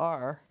really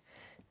are.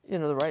 You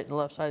know, the right and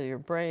left side of your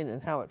brain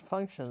and how it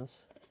functions.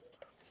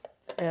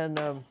 And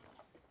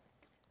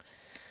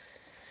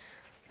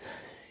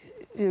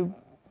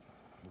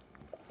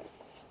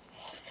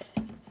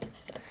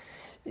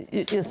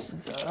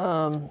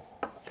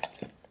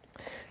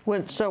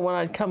when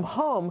I'd come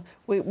home,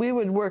 we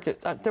would work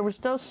it. There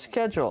was no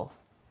schedule.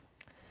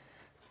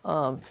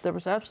 There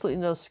was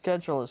absolutely no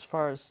schedule as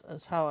far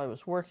as how I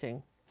was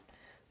working.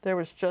 There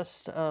was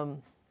just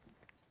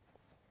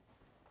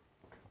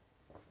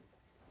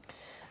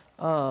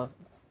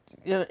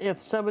you know, if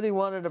somebody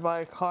wanted to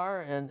buy a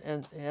car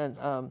and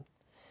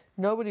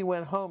nobody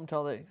went home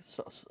till it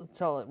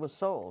was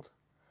sold.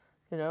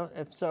 You know,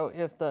 if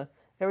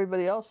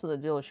everybody else in the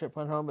dealership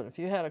went home, but if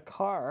you had a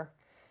car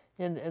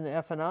in the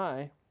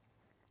F&I,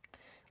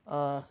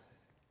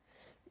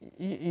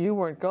 you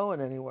weren't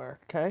going anywhere,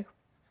 okay?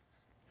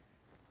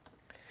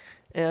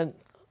 And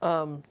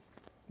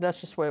that's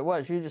just the way it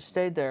was. You just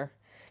stayed there,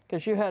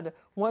 because you had to,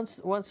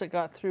 once it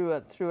got through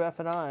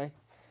F&I,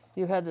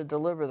 you had to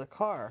deliver the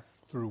car.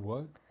 Through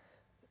what?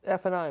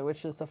 F&I,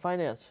 which is the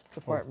finance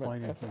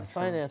department.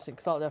 Financing,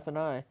 called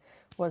F&I.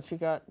 Once you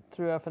got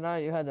through F&I,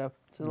 you had to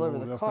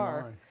deliver the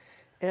car.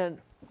 And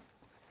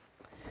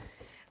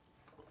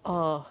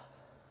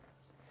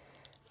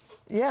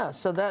yeah,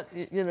 so that,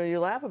 you know, you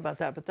laugh about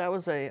that, but that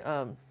was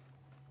a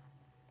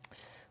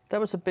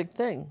big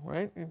thing,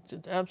 right? You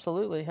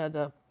absolutely had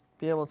to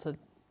be able to.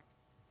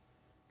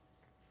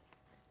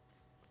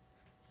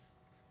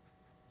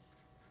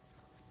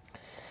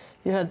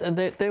 You had, and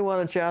they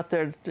wanted you out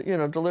there, you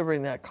know,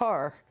 delivering that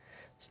car,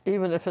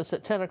 even if it's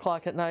at 10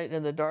 o'clock at night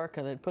in the dark,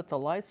 and they'd put the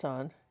lights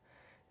on.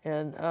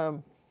 And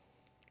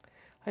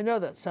I know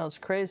that sounds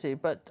crazy,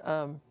 but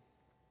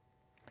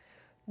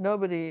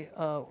nobody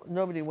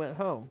went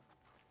home.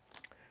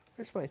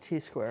 Where's my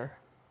T-square?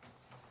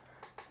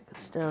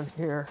 It's down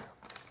here.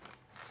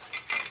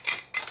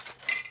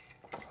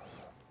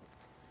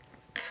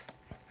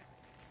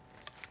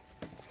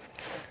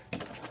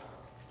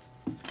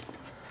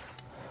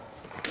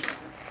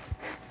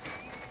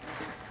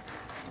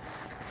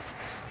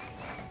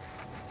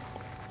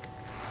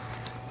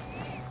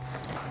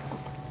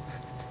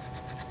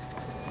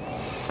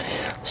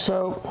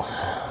 So,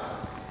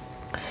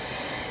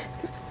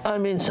 I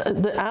mean,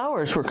 the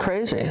hours were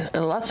crazy, and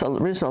that's the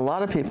reason a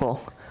lot of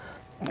people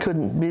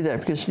couldn't be there,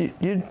 because for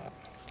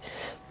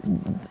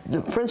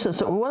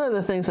instance, one of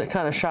the things that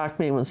kind of shocked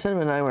me when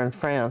Cinnamon and I were in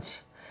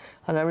France,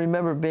 and I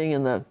remember being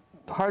in the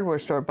hardware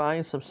store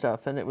buying some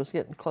stuff, and it was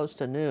getting close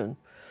to noon,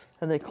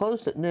 and they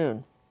closed at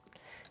noon,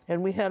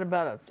 and we had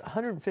about a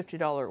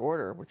 $150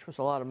 order, which was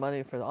a lot of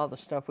money for all the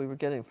stuff we were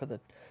getting for the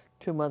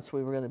 2 months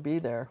we were going to be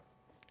there,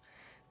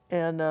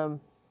 and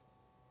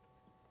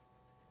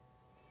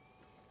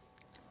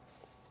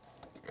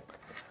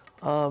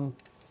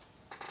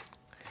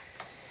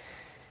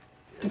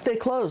they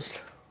closed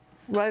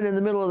right in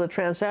the middle of the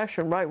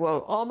transaction. Right,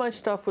 well, all my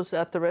stuff was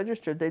at the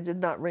register. They did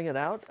not ring it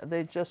out.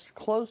 They just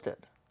closed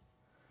it.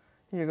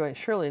 And you're going,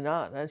 surely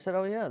not. And I said,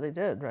 oh yeah, they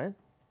did, right?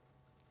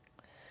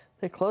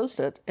 They closed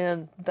it,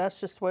 and that's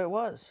just the way it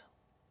was.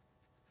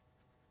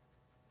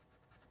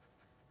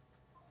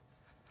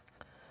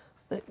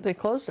 They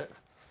closed it.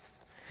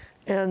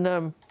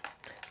 And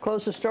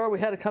closed the store. We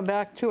had to come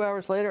back 2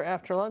 hours later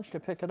after lunch to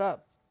pick it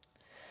up.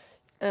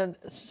 And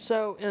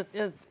so,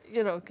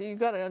 you know, you've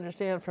got to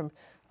understand, from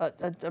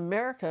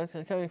America,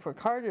 coming from a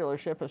car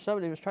dealership, if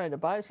somebody was trying to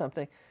buy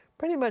something,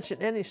 pretty much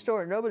in any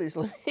store, nobody's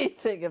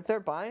anything. If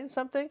they're buying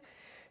something,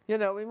 you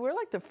know, I mean, we're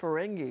like the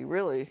Ferengi,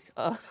 really,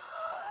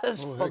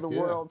 for the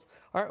world.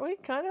 Aren't we,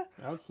 kind of?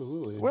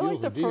 Absolutely. We're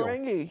like the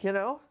Ferengi, you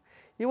know?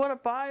 You want to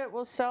buy it,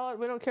 we'll sell it.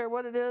 We don't care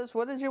what it is.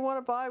 What did you want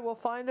to buy? We'll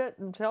find it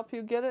and help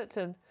you get it.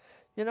 And,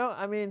 you know,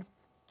 I mean...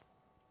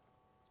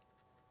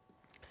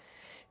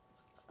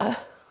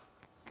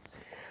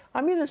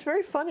 it's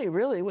very funny,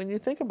 really, when you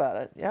think about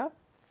it, yeah?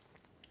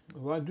 A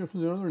lot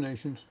different than other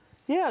nations.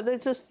 Yeah, they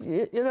just,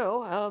 you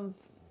know,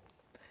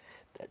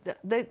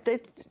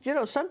 you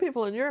know, some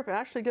people in Europe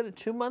actually get a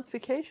 2-month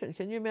vacation.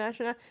 Can you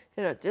imagine that?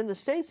 You know, in the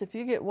States, if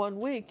you get 1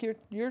 week,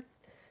 you're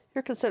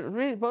considered,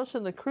 really, most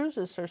of the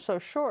cruises are so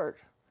short,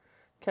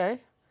 okay,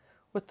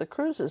 with the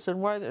cruises.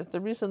 And why the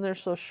reason they're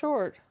so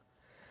short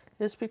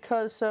is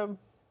because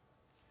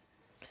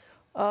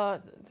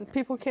the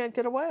people can't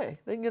get away.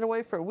 They can get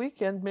away for a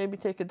weekend, maybe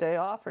take a day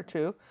off or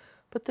two,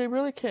 but they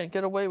really can't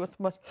get away with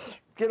much.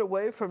 Get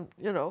away from,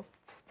 you know,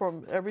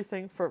 from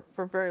everything for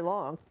very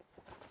long.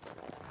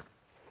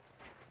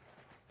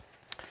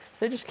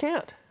 They just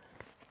can't.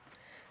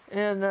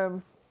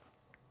 And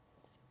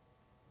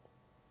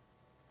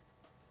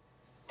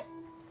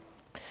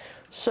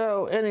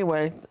so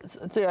anyway,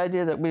 the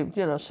idea that we,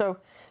 you know, so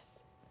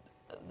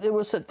it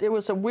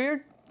was a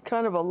weird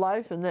kind of a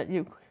life, in that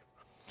you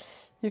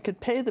could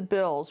pay the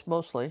bills,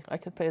 mostly. I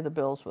could pay the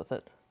bills with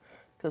it,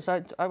 because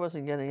I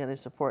wasn't getting any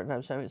support, and I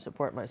was having to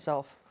support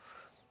myself.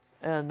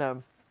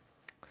 And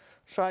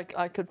so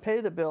I could pay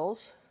the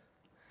bills,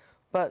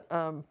 but,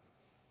 and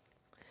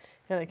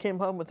I came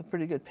home with a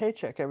pretty good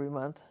paycheck every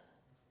month.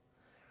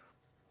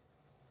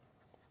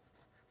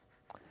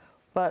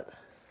 But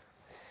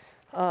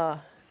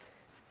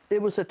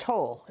it was a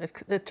toll.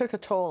 It took a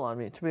toll on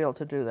me to be able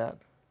to do that.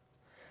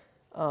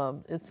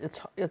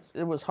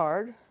 It was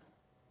hard.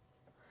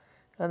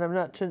 And I'm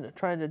not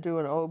trying to do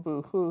an oh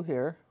boo-hoo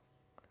here.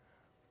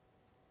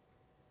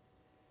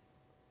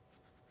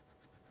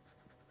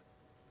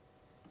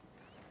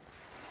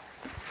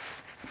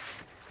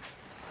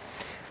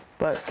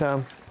 But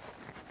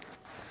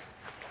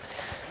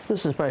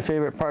this is my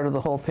favorite part of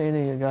the whole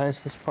painting, you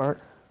guys, this part.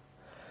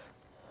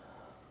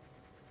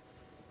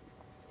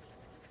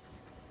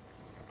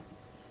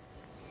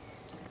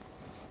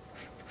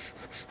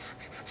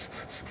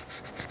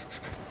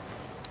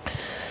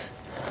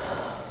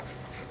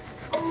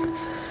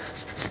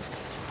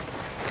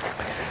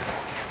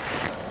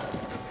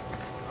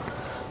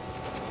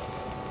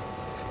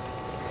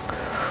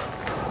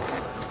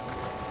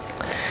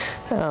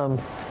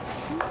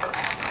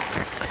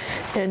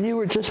 And you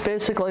were just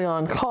basically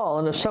on call,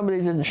 and if somebody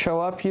didn't show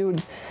up, you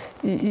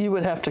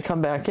would have to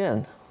come back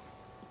in.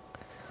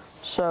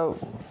 So,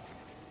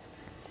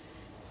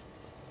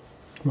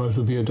 Might as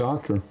well be a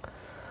doctor.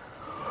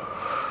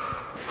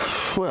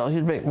 well,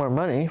 you'd make more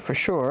money for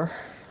sure.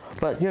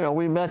 But you know,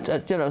 we met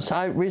at, you know, so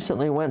I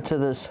recently went to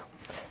this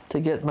to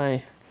get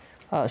my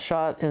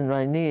shot in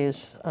my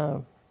knees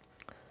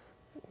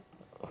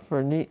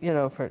for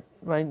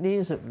my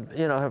knees,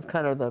 you know, have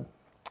kind of the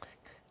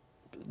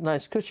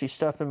nice cushy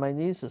stuff, and my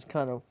knees has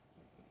kind of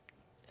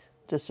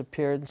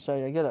disappeared,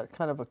 so I get a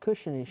kind of a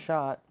cushiony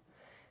shot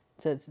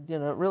that, you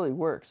know, it really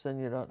works, and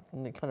you don't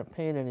any kind of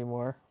pain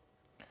anymore.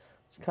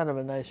 It's kind of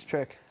a nice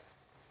trick.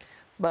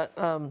 But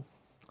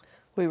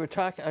we were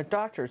talking, our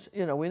doctors,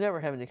 you know, we never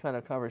have any kind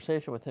of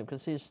conversation with him,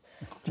 because he's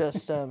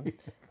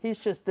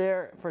just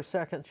there for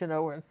seconds, you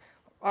know.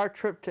 our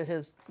trip to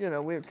his, we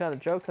were kind of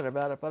joking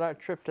about it, but our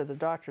trip to the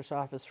doctor's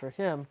office for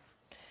him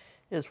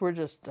is we're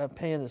just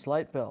paying his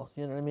light bill,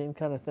 you know what I mean,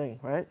 kind of thing,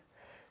 right?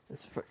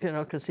 It's for,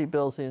 because he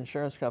bills the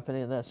insurance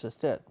company and that's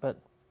just it. But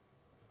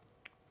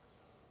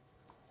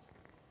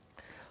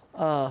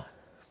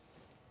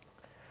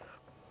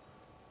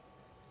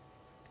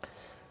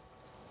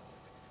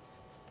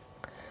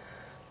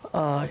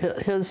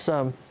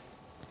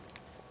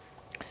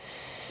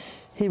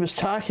he was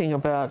talking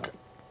about,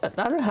 I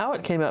don't know how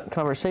it came up in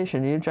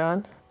conversation, you,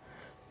 John?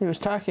 He was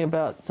talking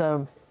about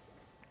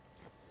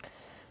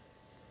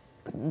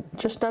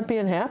just not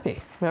being happy,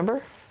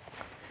 remember?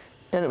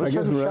 And it was I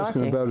guess sort of we're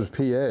shocking. asking about his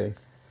PA.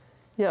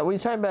 Yeah, we were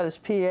talking about his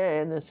PA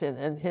and this,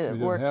 and He his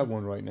doesn't work. have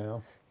one right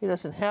now. He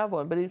doesn't have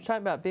one, but he was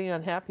talking about being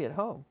unhappy at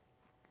home.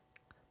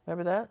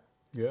 Remember that?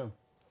 Yeah.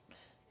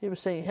 He was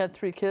saying he had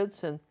 3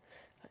 kids, and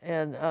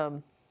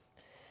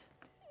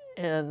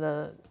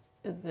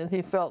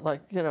he felt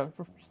like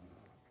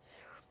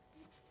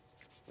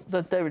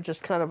that they were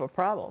just kind of a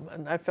problem,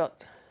 and I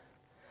felt,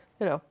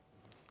 kind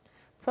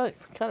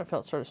of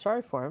felt sort of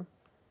sorry for him.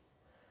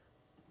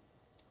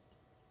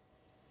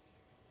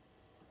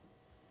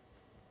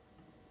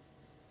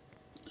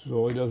 So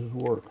all he does is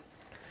work.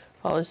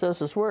 All he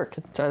does is work.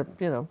 Try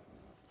to,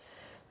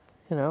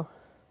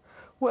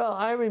 Well,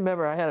 I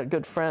remember I had a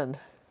good friend.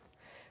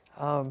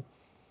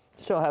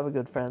 Still have a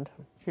good friend.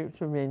 She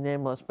remained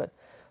nameless, but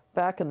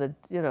back in the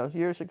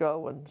years ago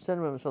when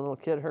Cinnamon was a little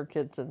kid, her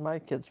kids and my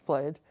kids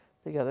played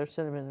together.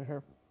 Cinnamon and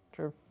her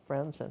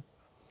friends, and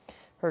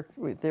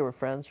they were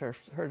friends. Her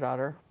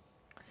daughter,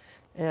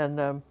 and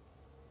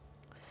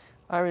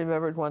I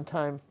remembered one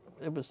time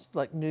it was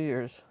like New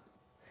Year's,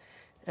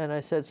 and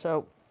I said,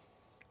 "So,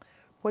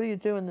 what are you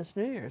doing this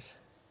New Year's?"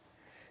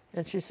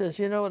 And she says,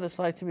 "You know what it's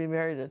like to be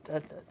married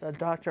at a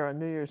doctor on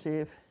New Year's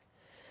Eve?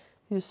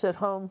 You sit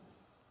home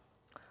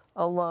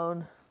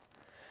alone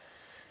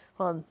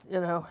on,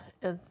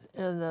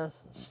 and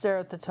stare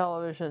at the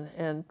television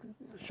and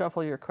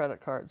shuffle your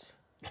credit cards."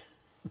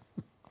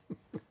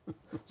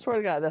 Swear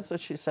to God, that's what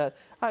she said.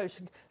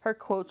 Her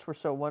quotes were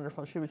so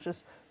wonderful. She was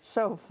just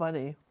so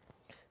funny.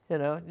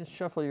 You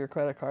shuffle your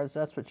credit cards,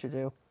 that's what you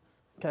do.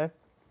 Okay?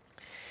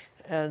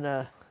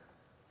 And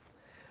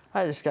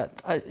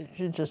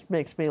she just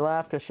makes me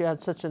laugh because she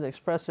had such an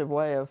expressive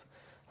way of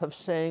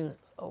saying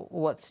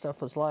what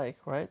stuff was like,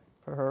 right,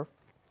 for her.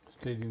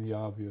 Stating the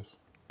obvious.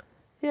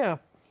 Yeah.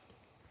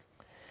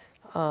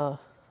 But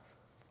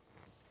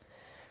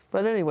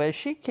anyway,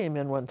 she came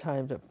in one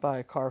time to buy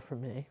a car for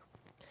me.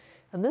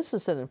 And this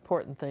is an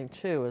important thing,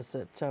 too, is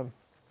that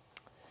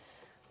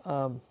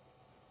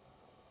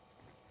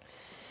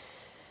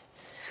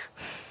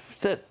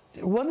that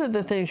one of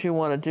the things you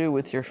want to do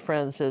with your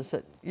friends is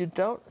that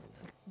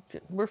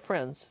we're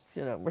friends,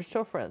 we're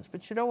still friends,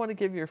 but you don't want to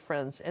give your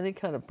friends any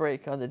kind of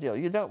break on the deal.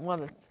 You don't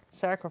want to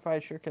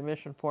sacrifice your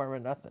commission for them or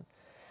nothing.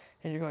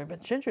 And you're going,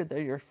 "But Ginger,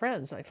 they're your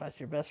friends. I thought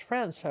you're best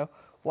friends, so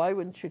why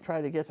wouldn't you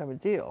try to get them a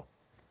deal?"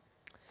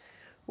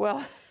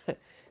 Well,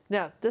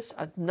 now this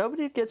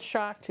nobody gets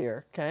shocked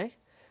here, okay?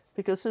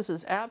 Because this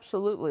is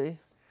absolutely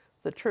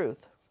the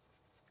truth.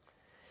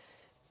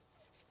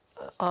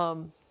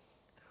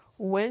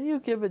 When you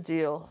give a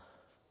deal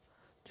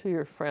to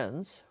your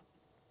friends,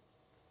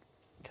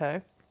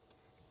 okay?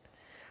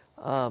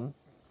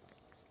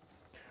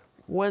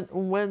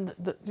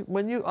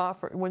 When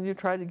you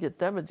try to get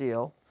them a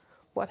deal,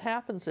 what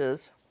happens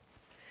is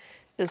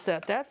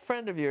that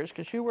friend of yours,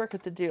 because you work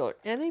at the dealer,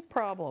 any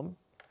problem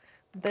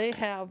they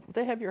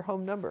have your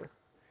home number.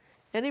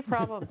 Any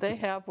problem they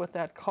have with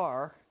that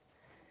car,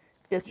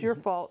 it's your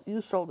fault.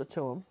 You sold it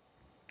to them,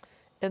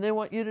 and they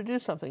want you to do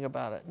something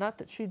about it. Not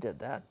that she did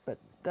that, but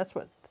that's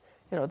what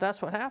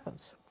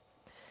happens.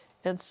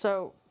 And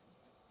so,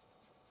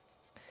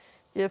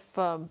 if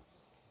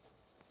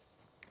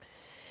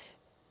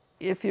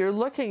you're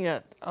looking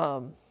at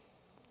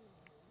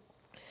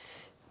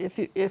if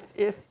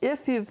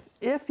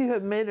you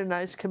have made a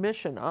nice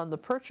commission on the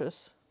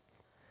purchase,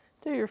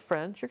 they're your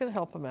friends. You're going to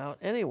help them out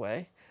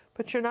anyway,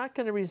 but you're not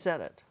going to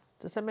resent it.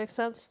 Does that make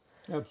sense?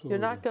 Absolutely. You're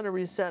not going to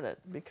resent it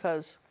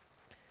because,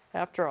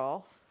 after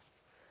all,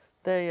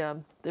 they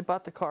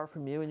bought the car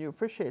from you, and you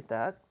appreciate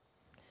that,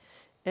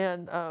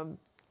 and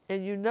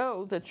you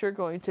know that you're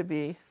going to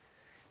be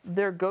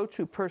their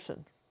go-to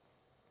person.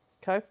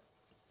 Okay.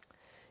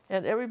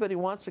 And everybody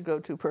wants a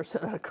go-to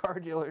person at a car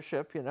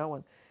dealership,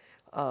 when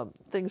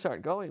things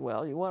aren't going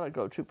well. You want a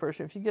go-to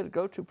person. If you get a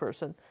go-to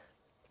person,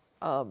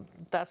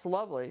 that's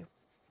lovely.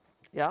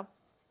 Yeah?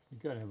 You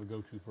got to have a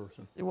go-to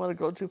person. You want a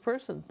go-to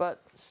person,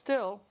 but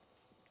still,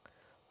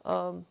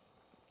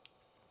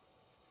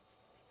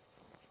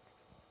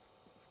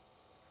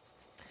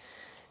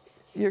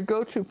 your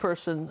go-to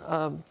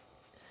person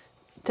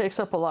takes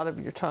up a lot of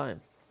your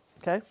time,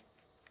 okay?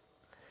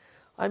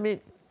 I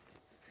mean,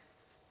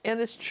 and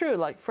it's true.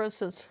 Like, for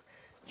instance,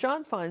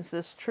 John finds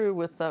this true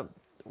with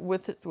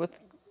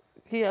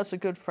he has a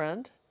good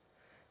friend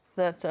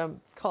that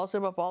calls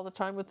him up all the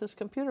time with his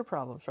computer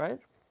problems, right?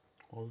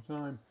 All the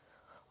time.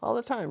 All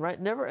the time, right?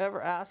 Never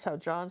ever asks how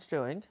John's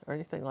doing or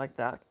anything like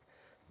that.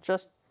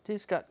 just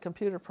he's got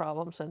computer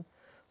problems, and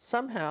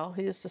somehow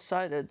he has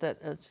decided that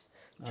it's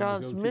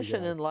John's go-to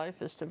mission guy. in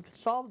life is to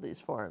solve these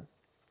for him.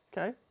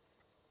 Okay?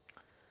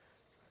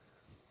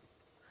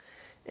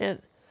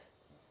 And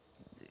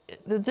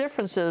the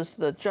difference is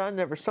that John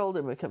never sold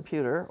him a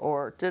computer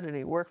or did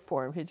any work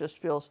for him. He just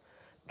feels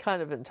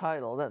kind of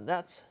entitled, and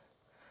that's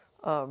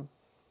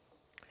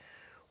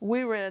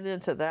we ran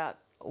into that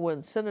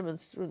when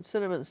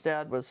Cinnamon's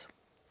dad was.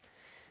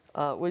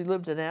 We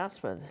lived in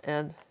Aspen,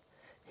 and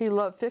he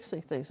loved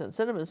fixing things. And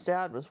Cinnamon's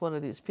dad was one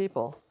of these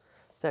people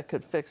that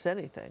could fix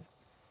anything,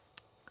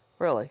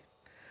 really.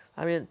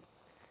 I mean,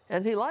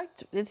 and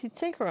he'd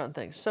tinker on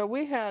things. So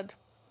we had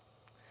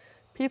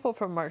people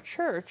from our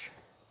church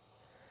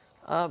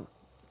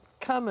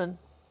coming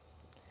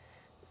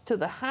to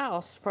the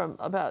house from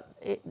about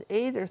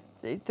 8 or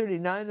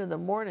 8:39 in the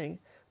morning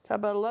to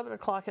about 11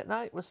 o'clock at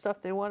night with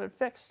stuff they wanted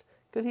fixed.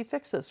 Could he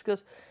fix this?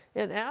 Because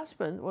in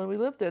Aspen, when we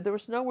lived there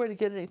was nowhere to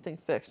get anything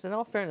fixed. In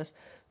all fairness,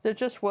 there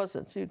just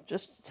wasn't. You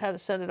just had to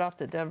send it off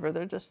to Denver.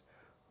 There just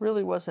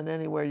really wasn't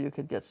anywhere you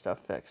could get stuff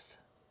fixed.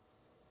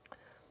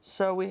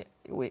 So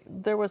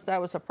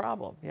that was a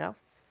problem, yeah.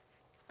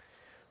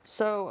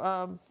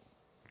 So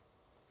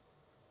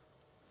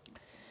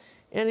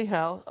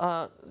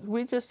anyhow,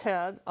 we just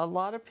had a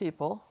lot of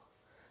people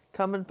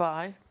coming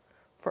by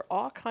for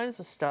all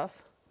kinds of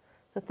stuff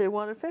that they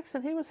wanted fixed,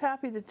 and he was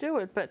happy to do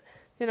it. But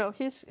you know,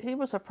 he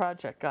was a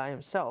project guy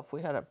himself.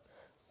 We had a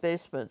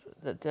basement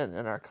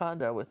in our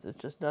condo with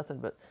just nothing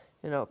but,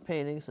 you know,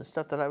 paintings and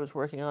stuff that I was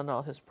working on,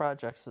 all his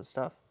projects and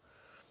stuff.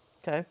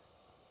 Okay.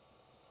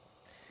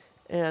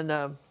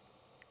 And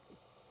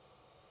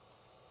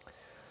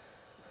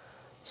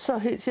so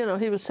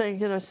he was saying,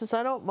 he says,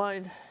 I don't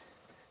mind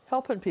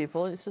helping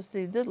people. And he says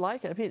he did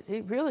like it.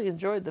 He really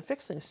enjoyed the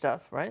fixing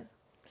stuff, right?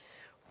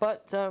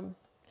 But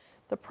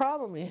the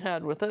problem he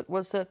had with it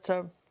was that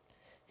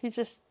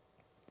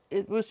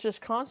it was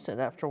just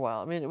constant after a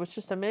while. I mean, it was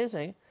just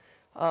amazing.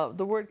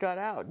 The word got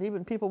out, and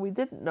even people we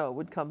didn't know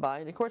would come by.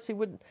 And of course, he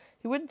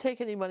wouldn't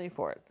take any money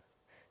for it.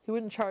 He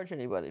wouldn't charge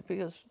anybody,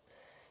 because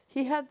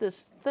he had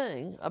this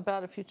thing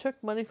about if you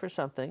took money for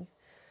something,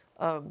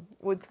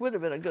 which would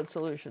have been a good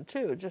solution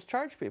too, just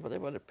charge people. They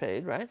would have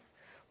paid, right?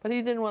 But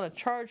he didn't want to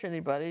charge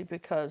anybody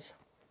because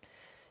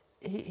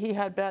he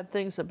had bad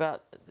things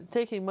about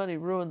taking money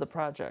ruined the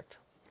project.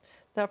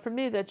 Now, for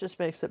me, that just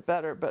makes it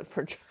better, but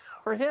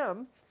for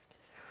him,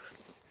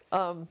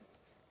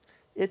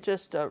 it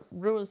just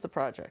ruins the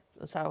project.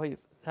 That's how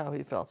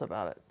he felt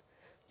about it.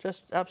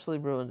 Just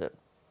absolutely ruined it.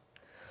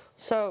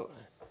 So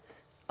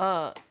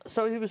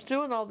he was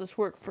doing all this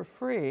work for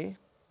free.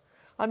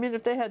 I mean,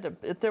 if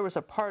there was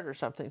a part or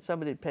something,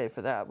 somebody'd pay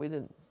for that. We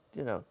didn't,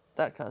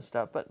 that kind of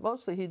stuff. But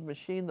mostly he'd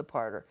machine the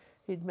part, or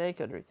he'd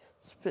make it, or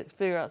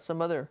figure out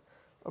some other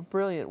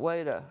brilliant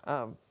way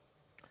to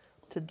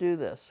do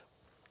this.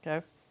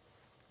 Okay.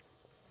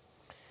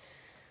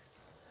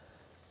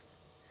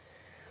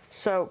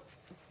 So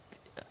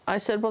I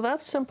said, well,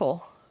 that's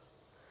simple.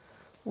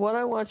 What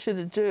I want you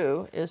to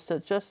do is to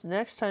just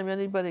next time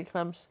anybody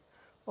comes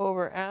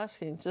over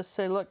asking, just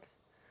say, look,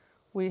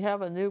 we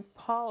have a new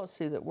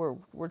policy that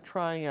we're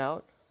trying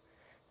out.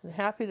 I'm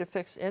happy to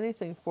fix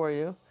anything for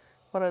you.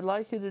 What I'd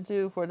like you to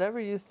do, whatever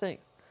you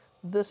think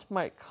this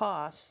might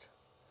cost,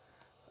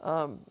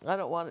 I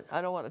don't want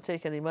to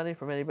take any money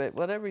from anybody.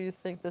 Whatever you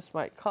think this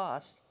might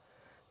cost,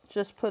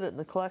 just put it in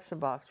the collection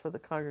box for the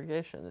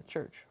congregation, the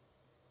church.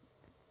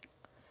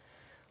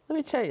 Let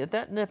me tell you,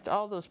 that nipped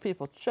all those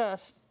people,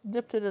 just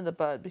nipped it in the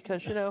bud,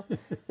 because,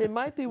 they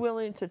might be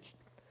willing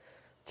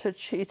to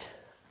cheat.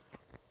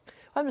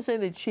 I'm not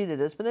saying they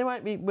cheated us, but they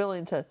might be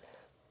willing to,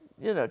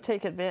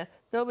 take advantage.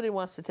 Nobody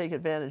wants to take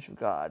advantage of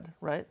God,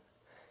 right?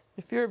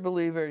 If you're a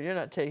believer, you're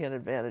not taking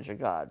advantage of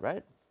God,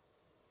 right?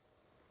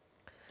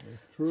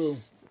 That's true.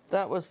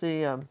 That was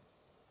the...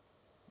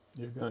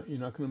 You're not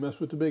going to mess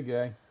with the big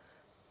guy.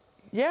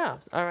 Yeah,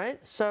 all right.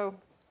 So...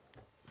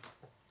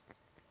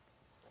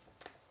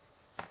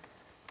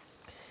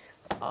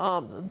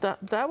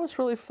 that was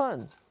really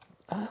fun,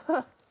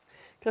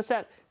 because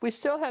we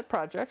still had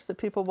projects that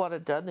people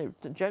wanted done.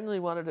 They generally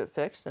wanted it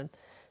fixed, and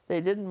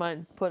they didn't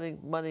mind putting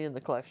money in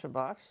the collection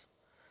box.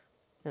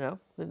 They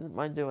didn't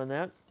mind doing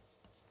that,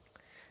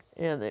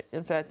 and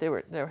in fact they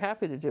were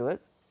happy to do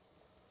it.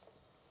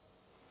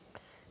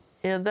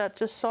 And that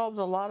just solved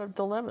a lot of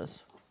dilemmas.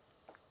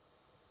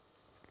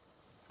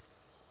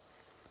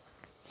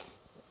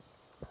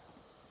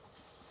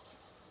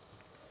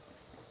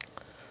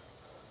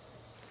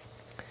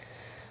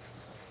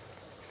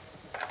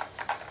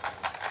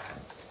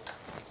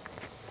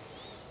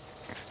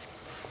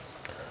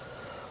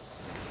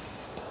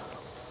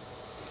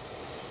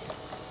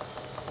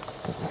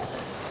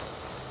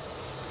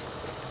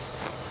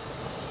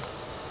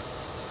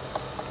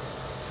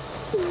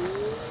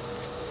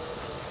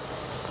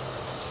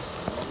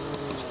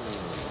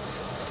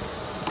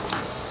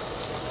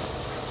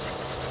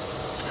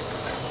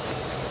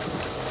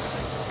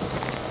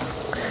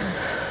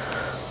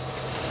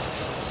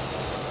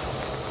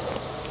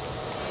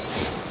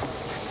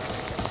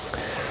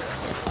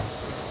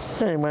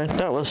 Anyway,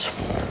 that was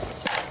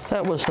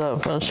let's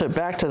get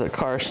back to the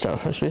car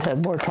stuff, as we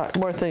had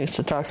more things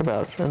to talk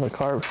about in the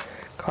car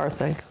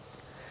thing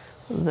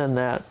than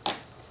that.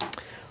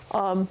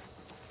 I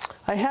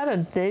had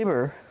a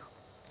neighbor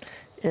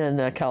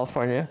in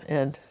California,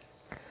 and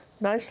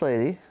nice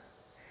lady,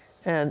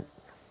 and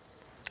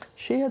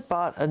she had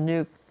bought a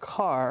new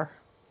car.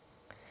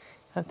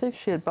 I think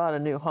she had bought a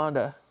new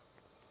Honda,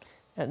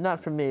 and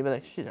not from me,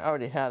 but she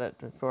already had it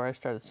before I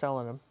started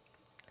selling them.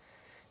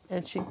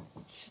 And she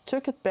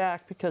took it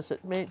back because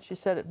she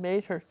said it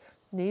made her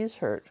knees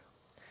hurt.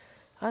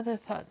 And I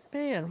thought,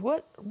 man,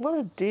 what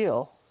a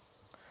deal.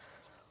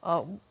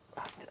 I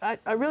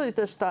really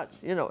just thought,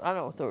 I don't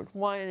know if they were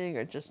whining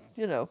or just,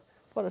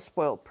 what a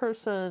spoiled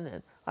person.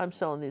 And I'm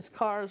selling these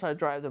cars, I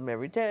drive them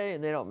every day,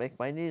 and they don't make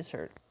my knees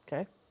hurt,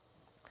 okay?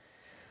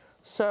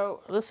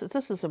 So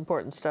this is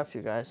important stuff,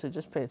 you guys, so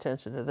just pay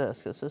attention to this,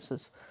 because this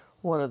is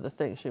one of the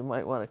things you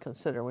might want to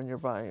consider when you're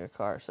buying a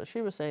car. So she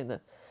was saying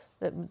that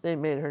they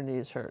made her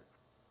knees hurt,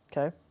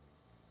 okay?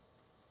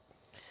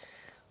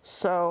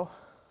 So,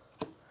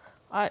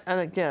 and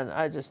again,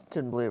 I just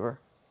didn't believe her,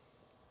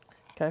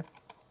 okay?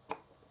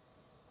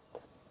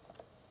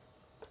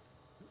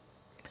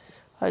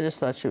 I just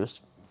thought she was,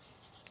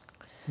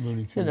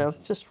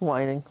 just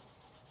whining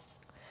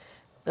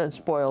and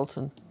spoiled,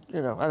 and,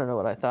 I don't know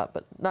what I thought,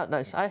 but not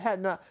nice. I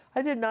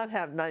did not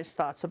have nice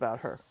thoughts about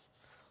her,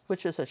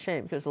 which is a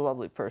shame, because a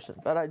lovely person,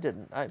 but I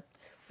didn't. I'm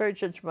very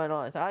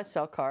judgmental. I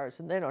sell cars,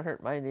 and they don't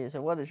hurt my knees,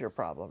 and what is your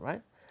problem,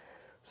 right?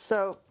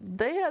 So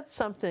they had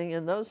something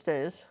in those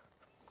days,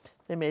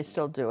 they may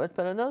still do it,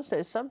 but in those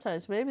days,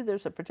 sometimes maybe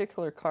there's a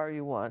particular car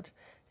you want,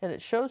 and it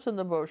shows in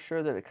the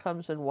brochure that it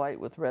comes in white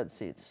with red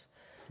seats.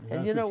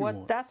 And you know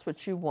what? That's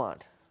what you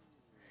want.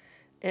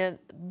 And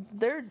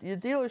your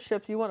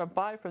dealership, you want to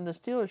buy from this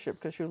dealership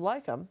because you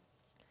like them.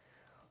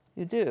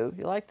 You do.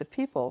 You like the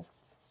people.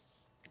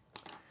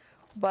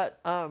 But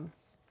they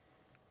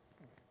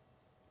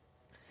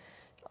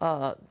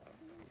don't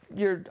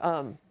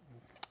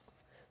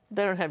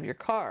have your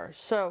car.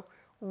 So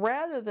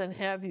rather than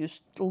have you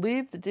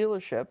leave the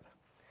dealership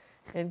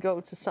and go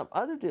to some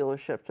other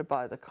dealership to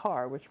buy the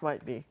car, which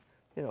might be,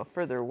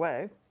 further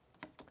away,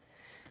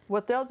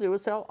 what they'll do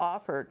is they'll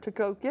offer to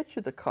go get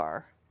you the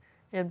car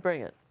and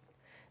bring it.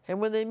 And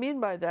what they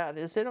mean by that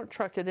is they don't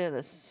truck it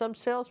in. Some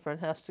salesman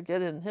has to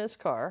get in his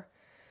car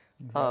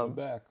Drive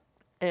back.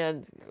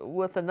 and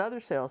with another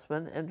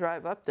salesman and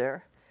drive up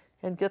there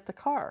and get the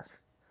car.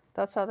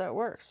 That's how that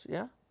works,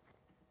 yeah?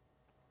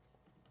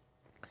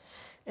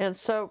 And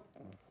so,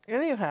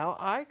 anyhow,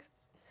 I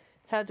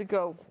had to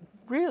go,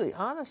 really,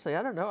 honestly,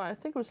 I don't know, I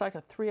think it was like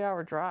a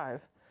 3-hour drive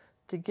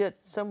to get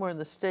somewhere in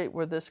the state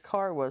where this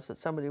car was that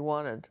somebody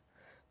wanted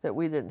that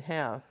we didn't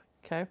have,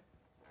 okay?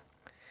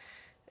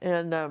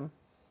 And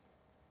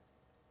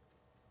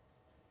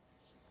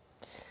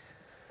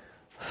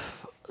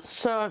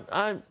so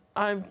oh,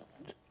 I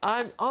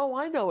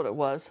know what it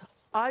was.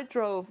 I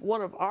drove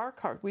one of our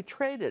cars, we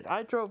traded.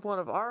 I drove one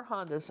of our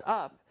Hondas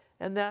up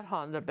and that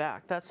Honda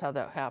back. That's how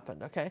that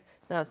happened, okay?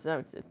 Now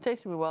it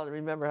takes me a while to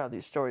remember how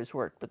these stories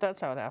work, but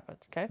that's how it happened,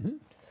 okay? Mm-hmm.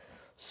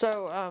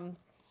 So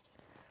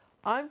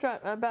I'm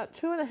driving about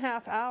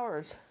 2.5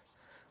 hours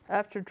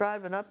after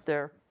driving up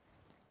there.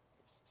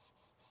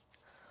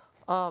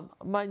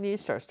 My knee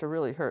starts to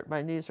really hurt.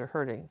 My knees are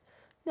hurting.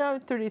 Now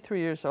I'm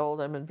 33 years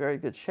old. I'm in very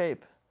good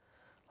shape.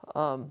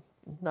 Not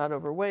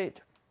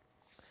overweight.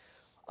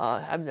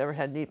 I've never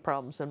had knee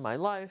problems in my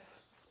life.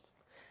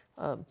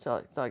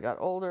 So I got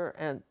older,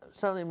 and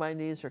suddenly my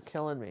knees are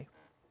killing me.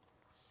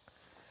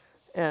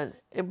 And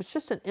it was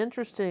just an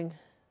interesting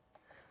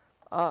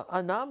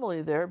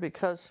anomaly there,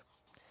 because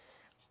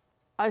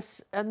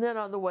and then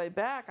on the way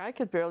back, I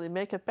could barely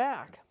make it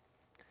back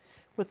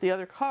with the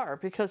other car,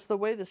 because the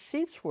way the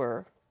seats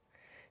were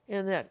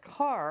in that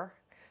car,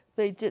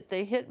 they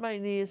hit my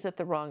knees at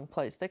the wrong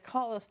place. They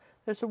call us,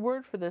 there's a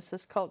word for this,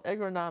 it's called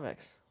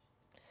ergonomics.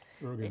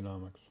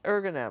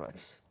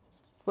 Ergonomics,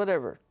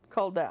 whatever,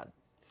 called that.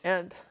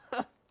 And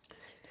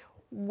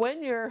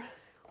when you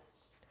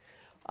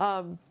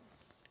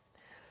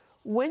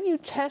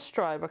test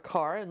drive a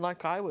car, and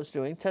like I was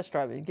doing, test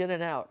driving, get in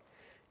and out,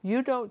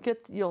 you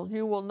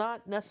will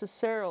not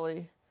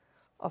necessarily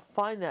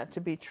find that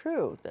to be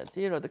true. That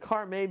the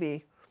car may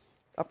be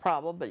a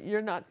problem, but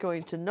you're not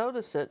going to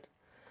notice it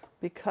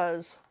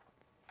because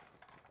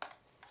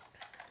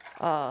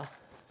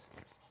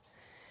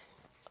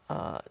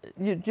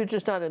you're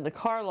just not in the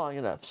car long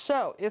enough.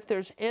 So if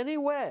there's any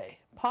way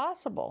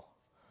possible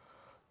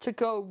to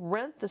go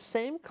rent the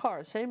same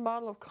car, same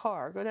model of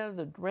car, go down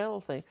to the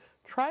rental thing,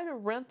 try to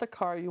rent the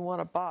car you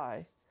want to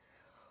buy,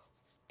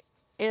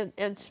 and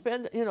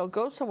spend,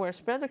 go somewhere,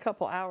 spend a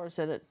couple hours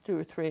in it, 2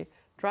 or 3,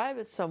 drive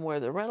it somewhere,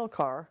 the rental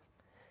car,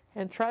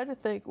 and try to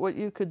think what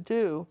you could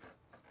do,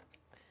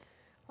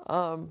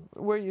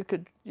 where you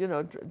could,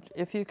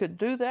 if you could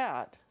do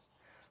that,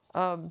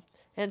 and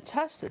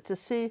test it to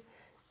see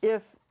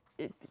if,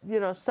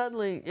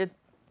 suddenly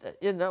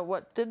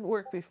what didn't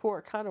work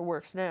before kind of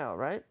works now,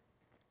 right?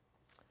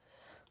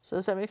 So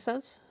does that make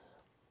sense?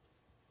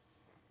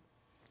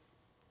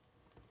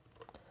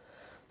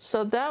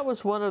 So that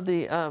was one of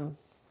the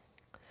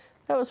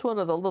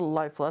little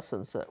life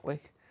lessons that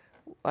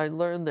I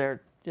learned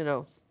there. You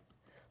know,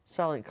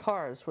 selling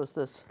cars was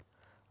this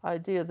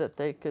idea that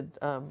they could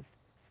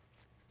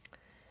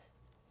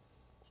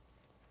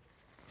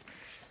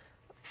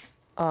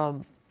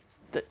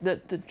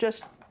that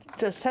just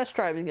test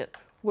driving it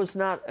was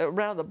not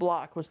around the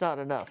block was not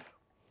enough.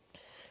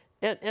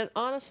 And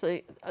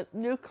honestly,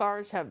 new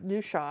cars have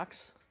new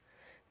shocks,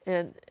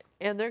 and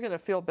they're going to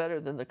feel better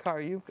than the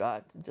car you've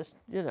got. Just,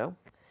 you know,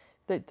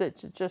 they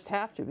just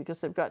have to, because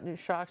they've got new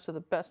shocks. So the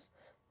best,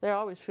 they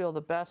always feel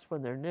the best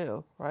when they're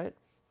new, right?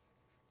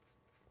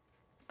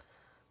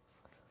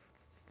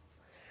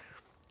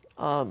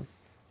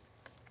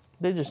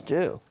 They just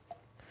do,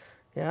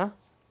 yeah.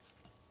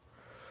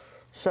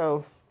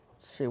 So,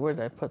 let's see, where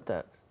did I put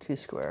that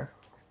T-square?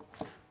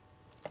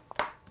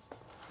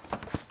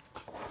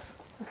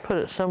 Put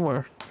it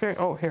somewhere. Here,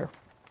 oh, here.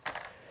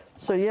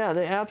 So yeah,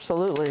 they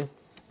absolutely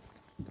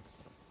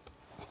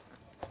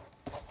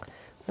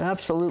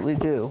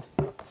do.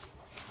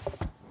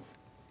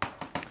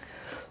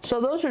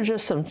 So those are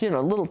just some, you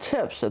know, little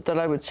tips that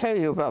I would tell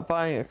you about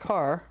buying a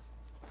car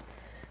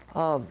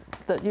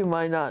that you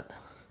might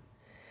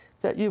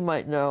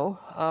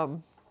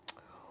know.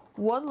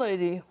 One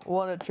lady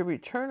wanted to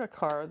return a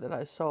car that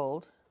I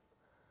sold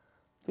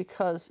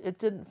because it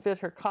didn't fit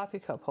her coffee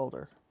cup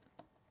holder.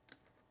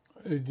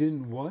 It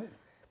didn't what?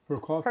 Her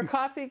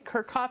coffee?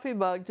 Her coffee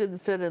mug didn't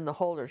fit in the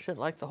holder. She didn't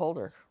like the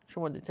holder. She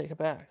wanted to take it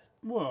back.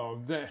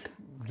 Well,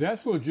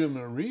 that's a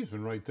legitimate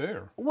reason right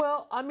there.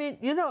 Well, I mean,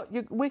 you know,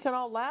 we can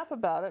all laugh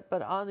about it,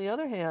 but on the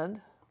other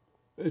hand,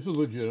 it's a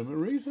legitimate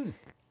reason.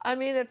 I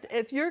mean,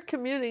 if you're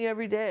commuting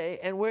every day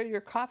and where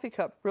your coffee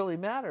cup really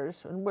matters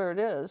and where it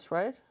is,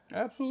 right?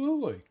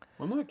 Absolutely.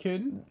 I'm not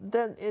kidding.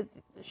 Then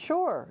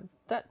sure,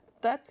 that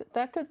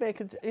could make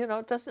it, you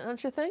know,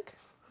 don't you think?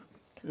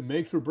 It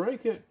makes or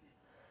break it.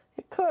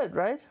 It could,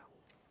 right?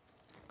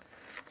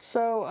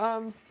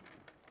 So,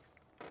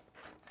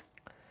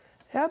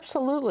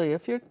 absolutely.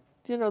 If you're,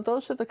 you know,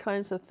 those are the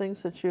kinds of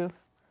things that you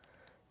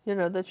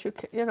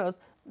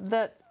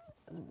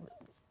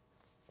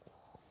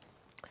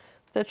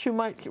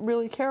might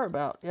really care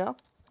about, yeah?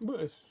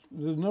 But it's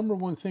the number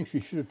one thing she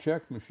should have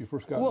checked when she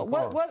first got in the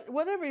car.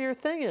 Whatever your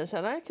thing is,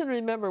 and I can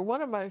remember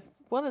one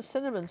of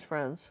Cinnamon's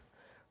friends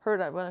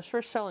heard when I was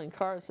first selling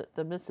cars at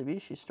the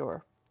Mitsubishi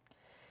store,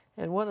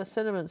 and one of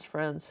Cinnamon's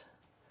friends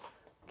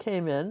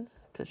came in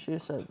because she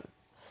said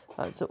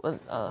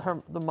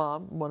the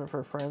mom, one of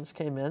her friends,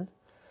 came in,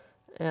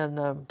 and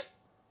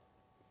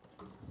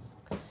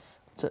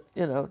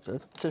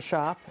to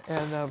shop,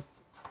 and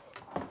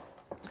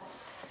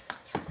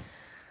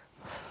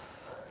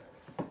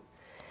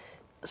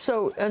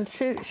so, and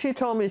she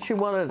told me she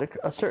wanted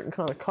a certain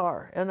kind of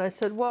car, and I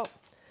said, well,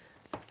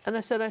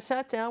 I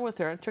sat down with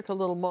her and took a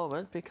little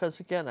moment because,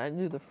 again, I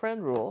knew the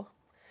friend rule,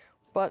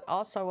 but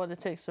also I wanted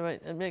to take some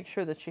and make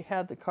sure that she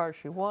had the car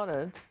she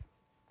wanted.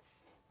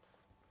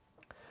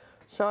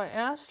 So I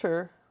asked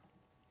her,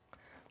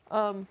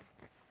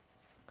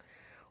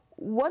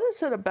 what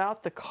is it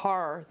about the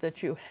car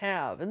that you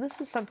have? And this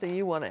is something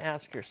you want to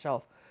ask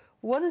yourself.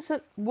 What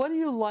do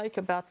you like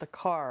about the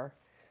car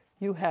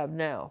you have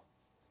now?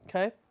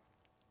 Okay?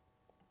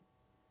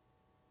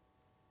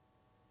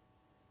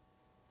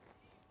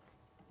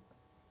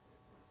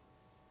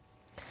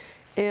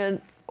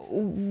 And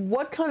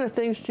what kind of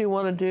things do you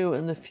want to do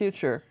in the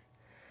future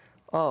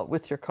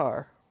with your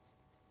car?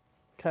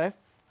 Okay?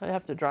 I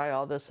have to dry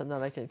all this and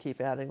then I can keep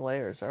adding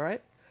layers, all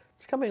right?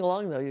 It's coming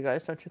along though, you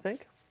guys, don't you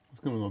think?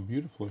 It's coming along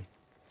beautifully.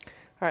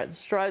 All right,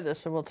 let's try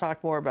this and we'll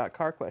talk more about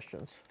car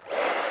questions.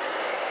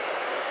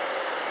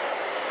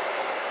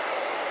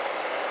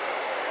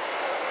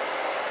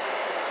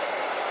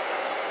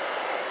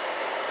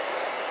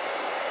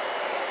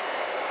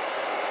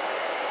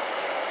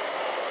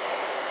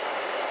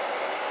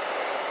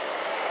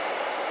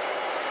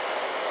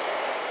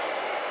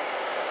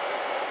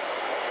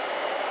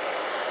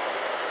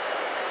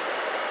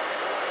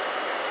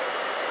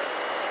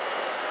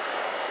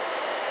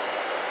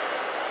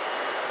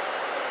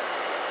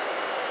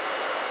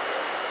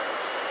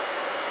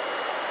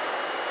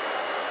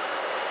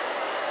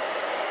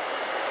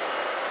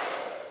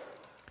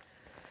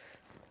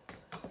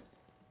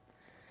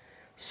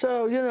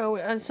 So, you know,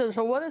 and so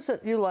what is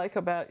it you like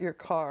about your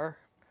car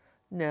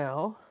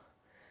now?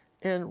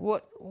 And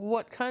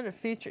what kind of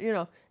feature, you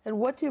know, and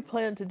what do you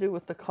plan to do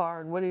with the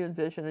car, and what do you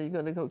envision? Are you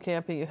going to go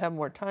camping? You have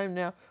more time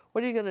now.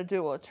 What are you going to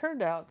do? Well, it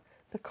turned out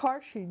the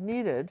car she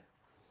needed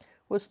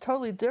was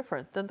totally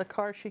different than the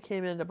car she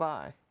came in to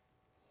buy.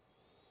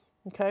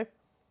 Okay?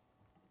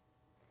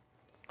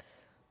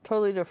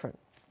 Totally different.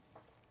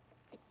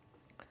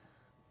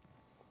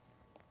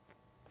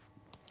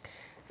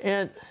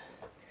 And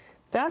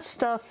that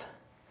stuff,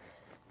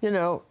 you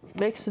know,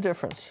 makes a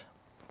difference.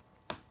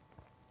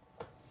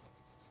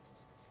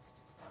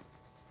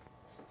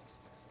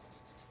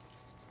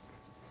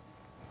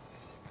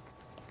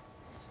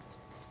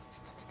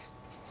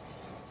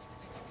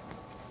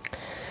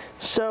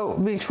 So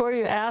before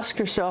you ask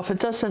yourself, it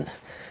doesn't,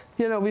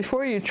 you know,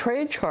 before you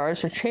trade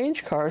cars or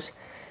change cars,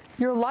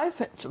 your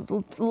life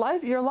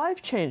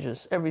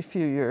changes every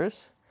few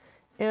years,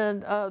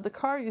 and the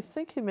car you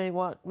think you may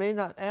want may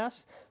not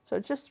ask. So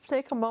just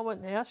take a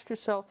moment and ask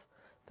yourself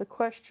the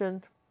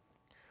question,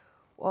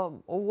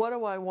 what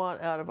do I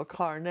want out of a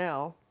car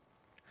now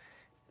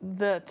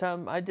that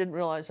I didn't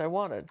realize I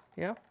wanted?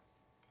 Yeah?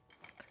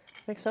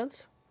 Make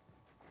sense?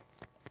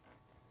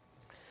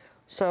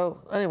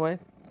 So anyway,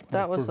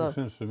 that was perfect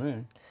sense to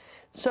me.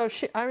 So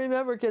I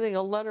remember getting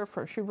a letter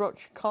from, she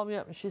called me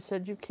up and she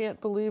said, "You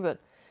can't believe it.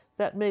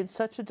 That made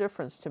such a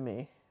difference to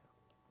me.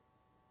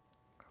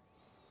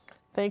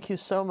 Thank you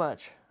so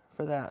much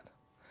for that."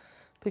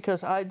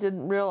 Because I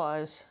didn't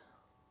realize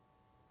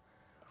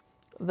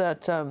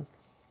that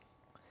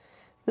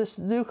this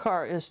new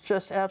car is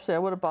just absolutely, I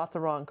would have bought the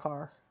wrong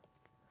car.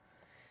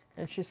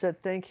 And she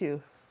said, "Thank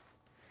you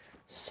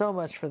so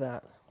much for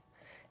that."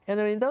 And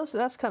I mean,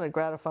 that's kind of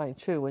gratifying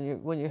too,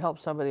 when you help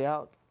somebody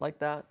out like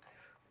that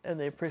and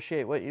they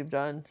appreciate what you've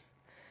done.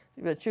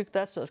 But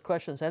that's those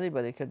questions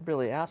anybody could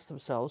really ask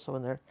themselves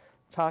when they're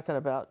talking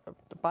about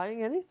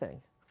buying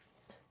anything.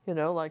 You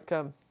know, like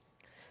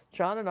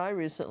John and I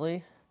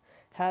recently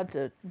had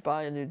to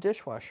buy a new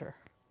dishwasher.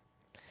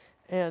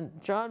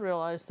 And John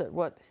realized that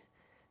what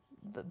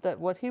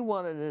he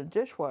wanted in a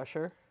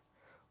dishwasher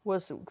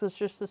was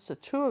just the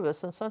two of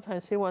us, and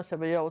sometimes he wants to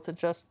be able to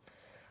just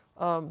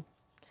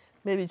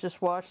maybe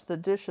just wash the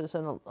dishes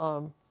in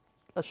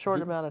a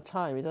short amount of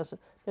time. He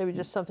doesn't, maybe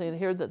just something in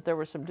here, that there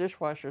were some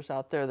dishwashers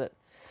out there that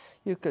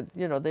you could,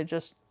 you know, they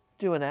just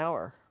do an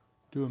hour.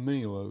 Do a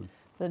mini load.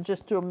 Then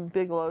just do a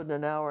big load in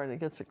an hour and it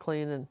gets it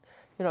clean. And,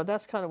 you know,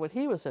 that's kind of what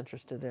he was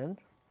interested in.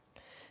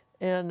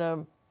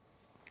 And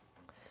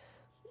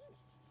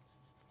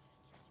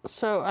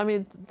so, I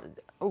mean,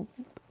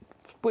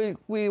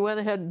 we went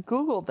ahead and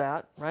Googled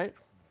that, right?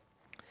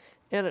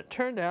 And it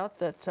turned out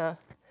that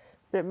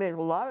that made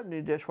a lot of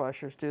new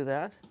dishwashers do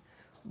that.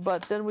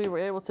 But then we were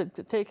able to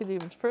take it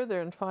even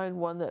further and find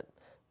one that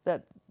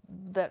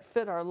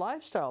fit our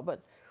lifestyle.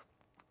 But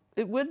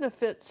it wouldn't have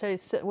fit, say,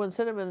 when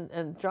Cinnamon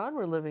and John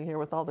were living here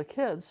with all the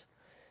kids,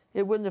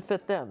 it wouldn't have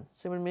fit them.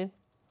 See what I mean?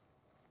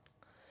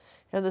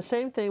 And the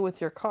same thing with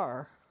your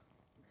car.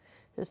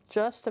 It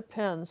just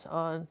depends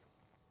on,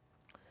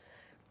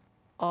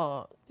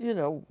 you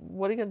know,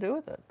 what are you going to do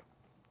with it?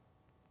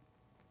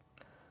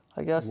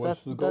 I guess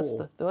what's the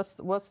goal?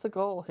 What's the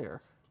goal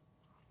here?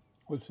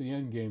 What's the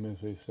end game, as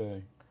they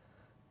say?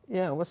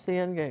 Yeah, what's the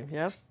end game?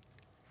 Yeah.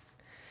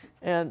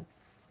 And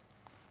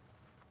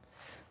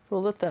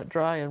we'll let that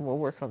dry and we'll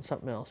work on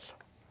something else.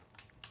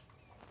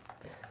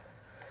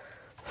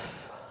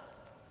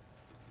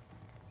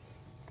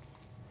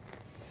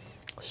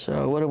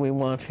 So what do we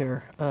want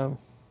here?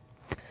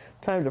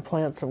 Time to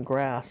plant some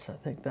grass. I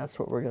think that's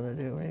what we're going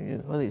to do. Maybe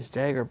one of these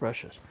dagger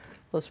brushes.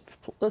 Let's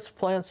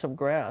plant some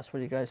grass. What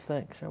do you guys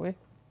think? Shall we?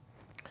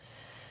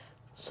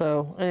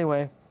 So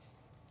anyway,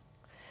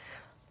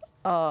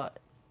 I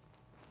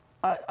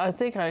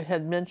think I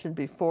had mentioned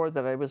before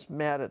that I was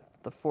mad at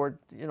the Ford,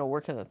 you know,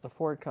 working at the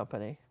Ford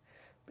company,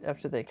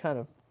 after they kind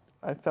of,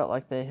 I felt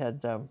like they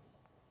had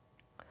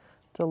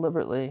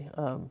deliberately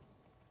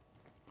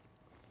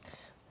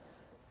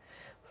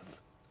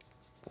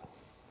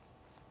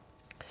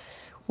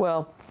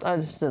well, I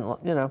just didn't,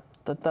 you know,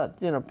 that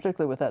you know,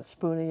 particularly with that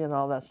spoonie and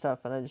all that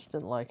stuff, and I just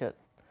didn't like it.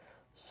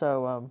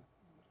 So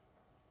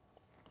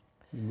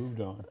you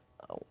moved on.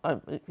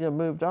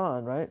 Moved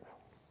on, right?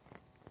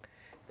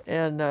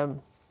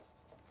 And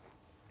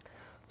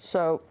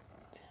so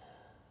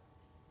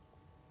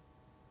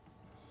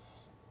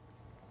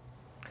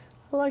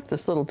I like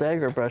this little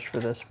dagger brush for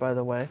this, by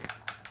the way.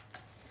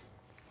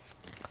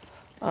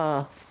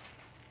 I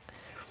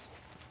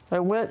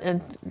went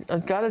and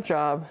got a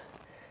job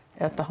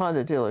at the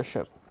Honda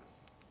dealership.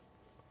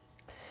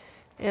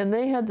 And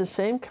they had the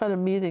same kind of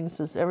meetings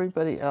as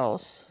everybody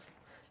else.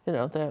 You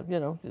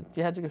know,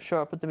 you had to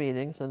show up at the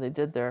meetings, and they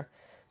did their,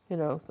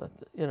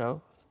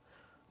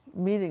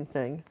 meeting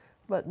thing.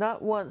 But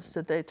not once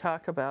did they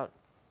talk about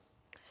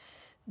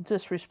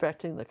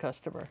disrespecting the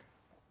customer.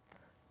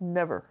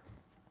 Never.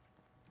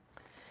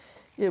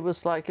 It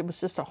was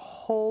just a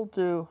whole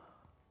new,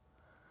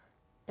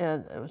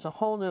 and it was a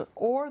whole new,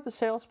 or the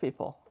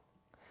salespeople.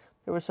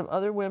 There were some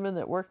other women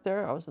that worked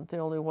there. I wasn't the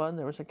only one.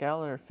 There was a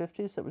gal in her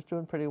 50s that was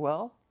doing pretty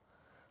well.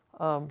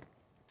 As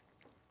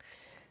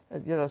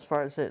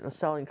far as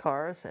selling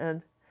cars,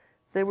 and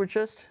they were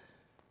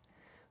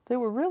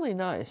really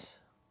nice.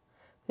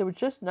 They were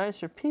just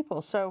nicer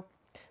people. So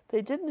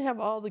they didn't have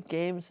all the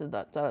games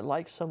that I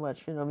like so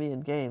much, me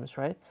and games,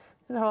 right?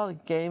 They didn't have all the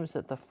games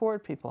that the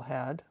Ford people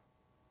had.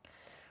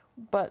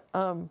 But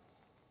what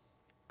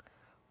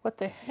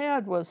they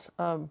had was,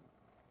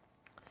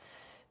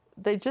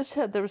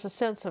 there was a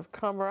sense of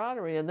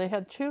camaraderie, and they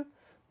had two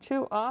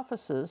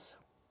offices.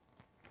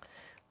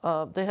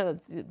 They had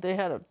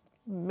a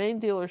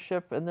main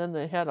dealership, and then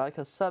they had like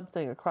a sub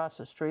thing across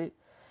the street,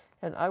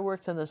 and I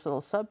worked in this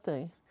little sub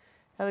thing,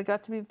 and I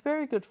got to be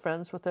very good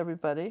friends with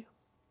everybody.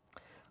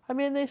 I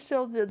mean, they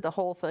still did the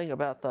whole thing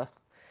about the,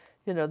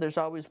 you know, there's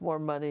always more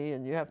money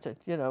and you have to,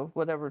 you know,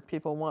 whatever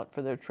people want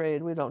for their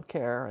trade, we don't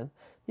care. And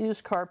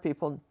used car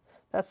people,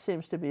 that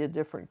seems to be a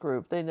different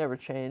group. They never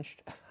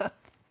changed.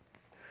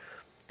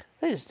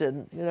 They just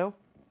didn't, you know.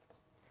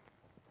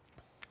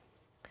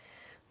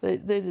 They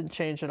didn't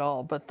change at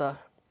all, but the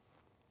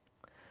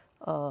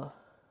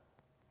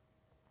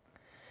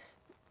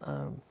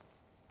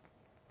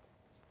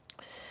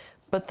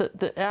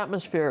the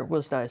atmosphere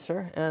was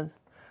nicer. And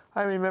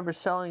I remember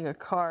selling a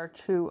car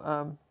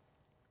to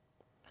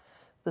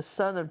the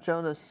son of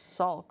Jonas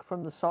Salk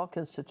from the Salk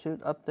Institute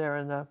up there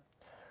in La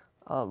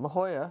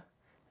Jolla,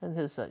 and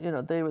his, you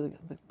know, they were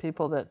the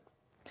people that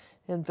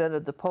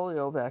invented the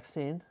polio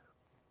vaccine.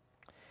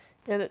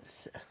 And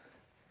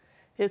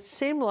it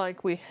seemed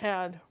like we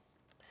had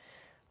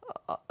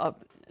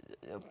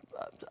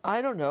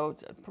I don't know,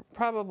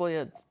 probably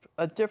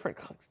a different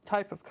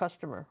type of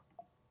customer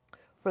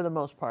for the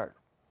most part.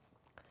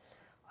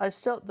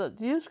 The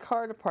used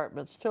car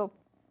department still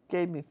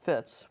gave me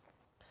fits.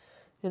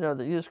 You know,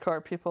 the used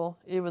car people,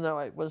 even though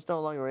I was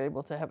no longer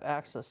able to have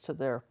access to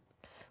their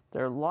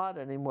lot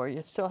anymore,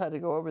 you still had to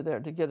go over there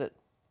to get it.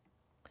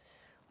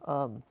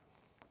 So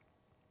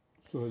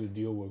had to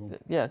deal with them.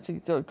 Yeah, to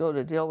go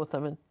to deal with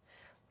them. And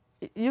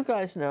you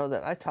guys know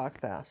that I talk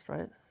fast,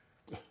 right?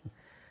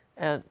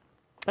 And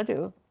I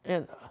do.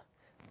 And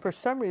for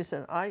some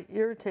reason, I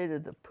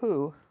irritated the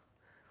poo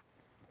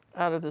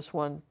out of this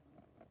one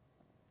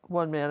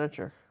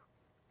manager.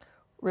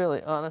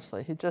 Really,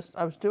 honestly.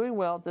 I was doing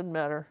well, didn't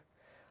matter.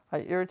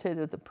 I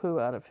irritated the poo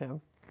out of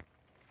him.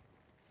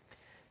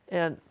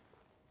 And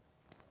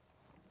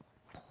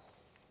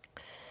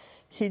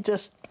he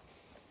just,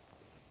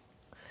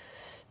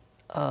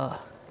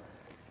 well,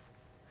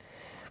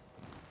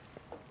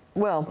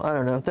 I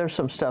don't know. There's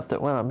some stuff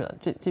that went on.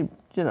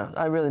 You know,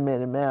 I really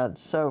made him mad.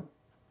 So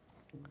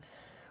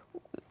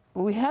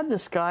we had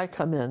this guy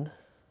come in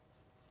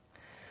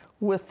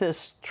with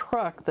this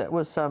truck that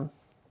was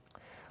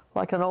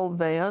like an old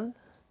van,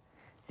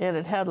 and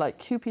it had like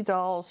Cupid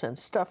dolls and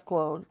stuff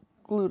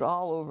glued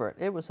all over it.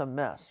 It was a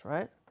mess,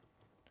 right?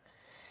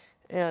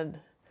 And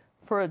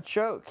for a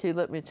joke, he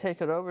let me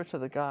take it over to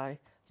the guy.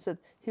 Said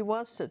he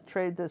wants to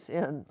trade this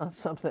in on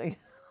something.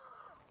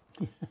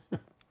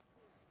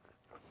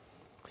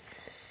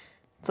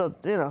 So,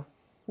 you know,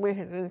 we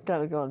kind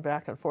of going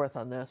back and forth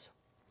on this.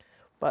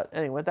 But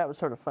anyway, that was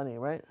sort of funny,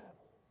 right?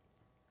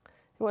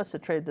 He wants to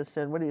trade this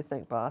in. What do you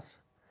think, boss?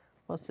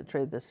 Wants to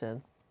trade this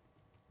in.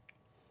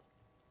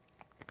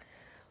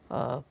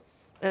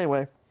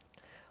 Anyway,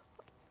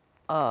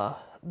 that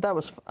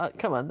was,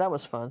 come on, that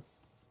was fun.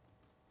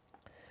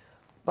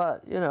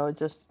 But, you know, it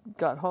just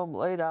got home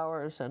late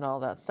hours and all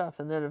that stuff.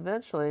 And then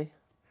eventually,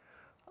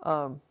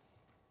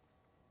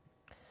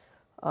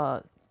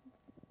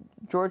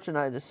 George and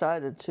I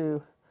decided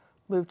to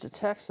move to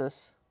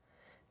Texas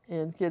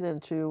and get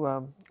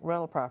into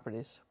rental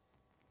properties.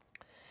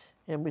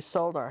 And I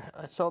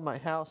sold my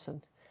house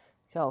in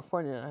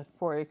California. I had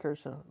 4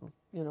 acres of,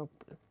 you know,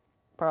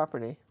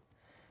 property.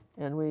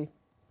 And we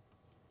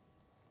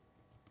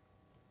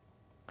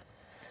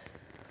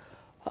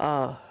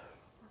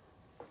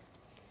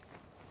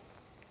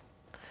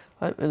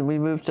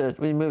moved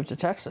to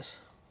Texas.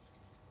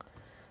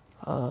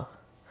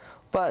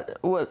 But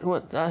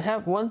what I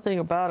have one thing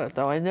about it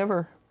though, I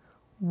never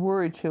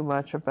worried too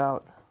much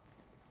about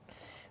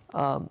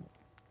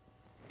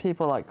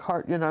people like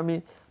car. You know, I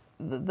mean,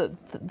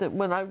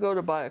 when I go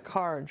to buy a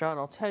car, and John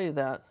will tell you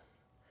that.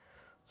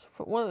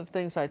 One of the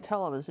things I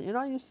tell him is, you know,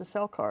 I used to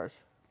sell cars.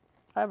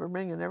 I have a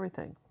ring and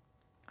everything.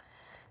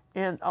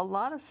 And a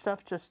lot of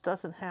stuff just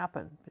doesn't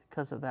happen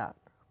because of that.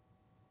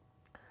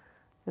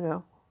 You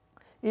know,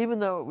 even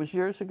though it was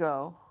years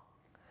ago,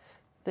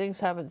 things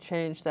haven't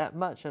changed that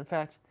much. In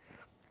fact,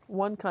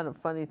 one kind of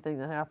funny thing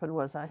that happened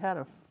was I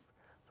had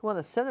one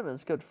of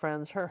Cinnamon's good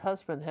friends, her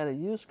husband had a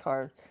used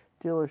car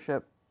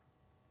dealership,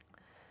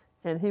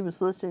 and he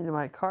was listening to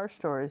my car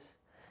stories,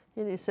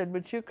 and he said,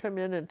 would you come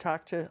in and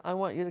I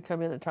want you to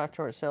come in and talk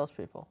to our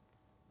salespeople.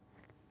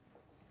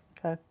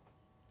 Okay?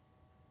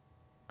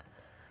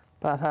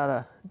 About how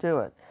to do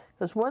it.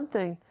 Because one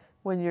thing,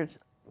 when you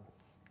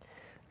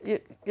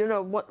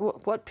know,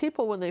 what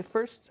people, when they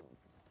first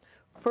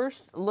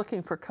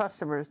looking for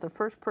customers, the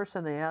first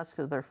person they ask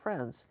is their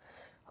friends.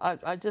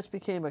 I just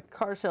became a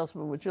car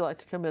salesman. Would you like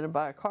to come in and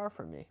buy a car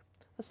from me?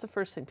 That's the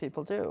first thing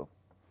people do.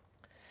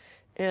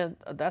 And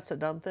that's a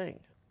dumb thing.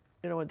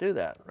 You don't want to do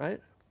that,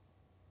 right?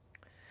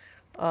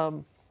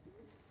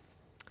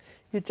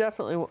 You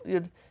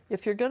definitely,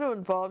 if you're going to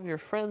involve your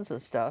friends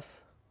and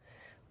stuff,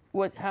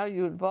 how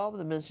you involve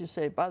them is you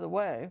say, by the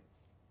way,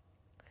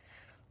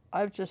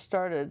 I've just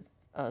started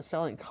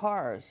selling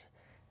cars,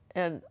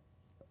 and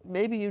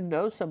maybe you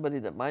know somebody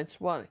that might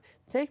want it.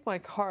 Take my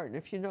card, and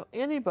if you know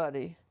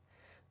anybody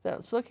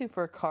that's looking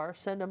for a car,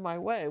 send them my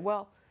way.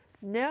 Well,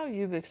 now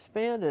you've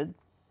expanded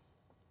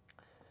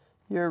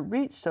your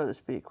reach, so to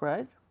speak,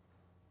 right?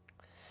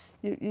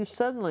 You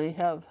suddenly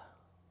have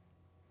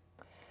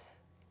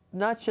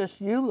not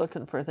just you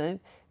looking for things.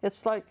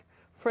 It's like,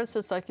 for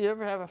instance, like you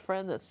ever have a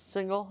friend that's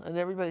single and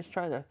everybody's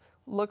trying to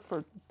look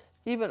for,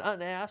 even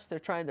unasked, they're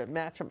trying to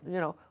match them. You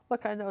know,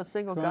 look, I know a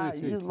single Trying guy,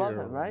 to take you love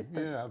care him, of right?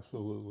 them. Yeah,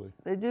 absolutely.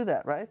 They do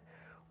that, right?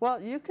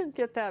 Well, you can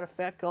get that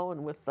effect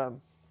going with the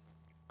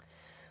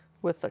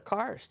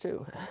cars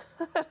too.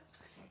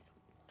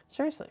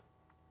 Seriously,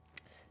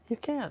 you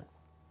can.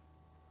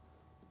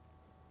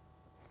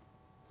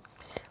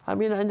 I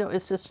mean, I know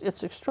it's just,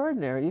 it's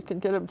extraordinary. You can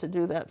get them to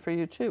do that for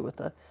you too with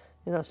the,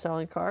 you know,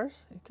 selling cars.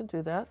 You can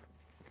do that.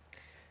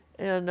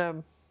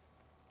 And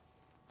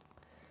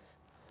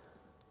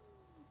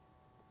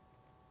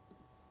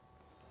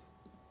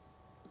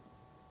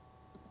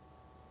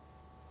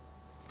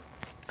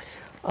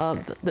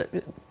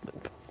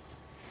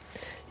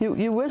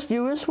you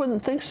wish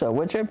wouldn't think so,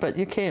 would you? But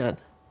you can.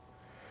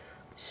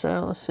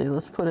 So let's see.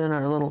 Let's put in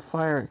our little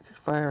fire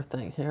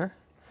thing here.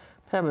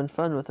 Having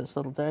fun with this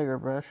little dagger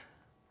brush.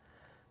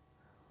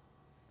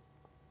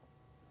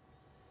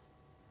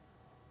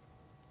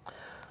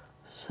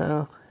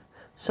 So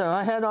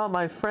I had all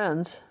my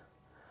friends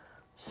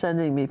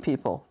sending me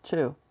people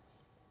too.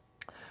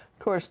 Of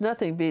course,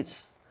 nothing beats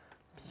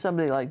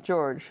somebody like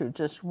George who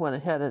just went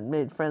ahead and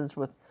made friends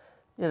with,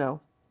 you know,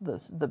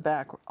 the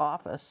back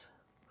office.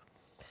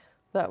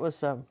 That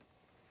was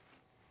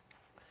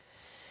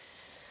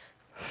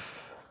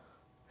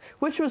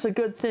which was a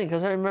good thing,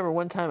 because I remember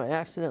one time I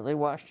accidentally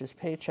washed his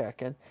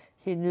paycheck, and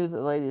he knew the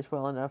ladies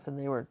well enough, and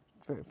they were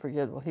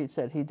forgettable. He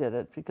said he did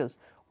it because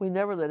we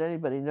never let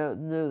anybody know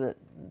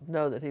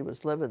that he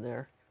was living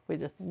there. We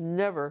just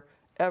never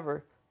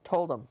ever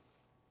told him,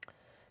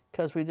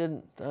 because we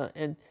didn't.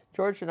 And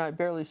George and I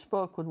barely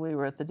spoke when we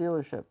were at the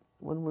dealership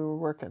when we were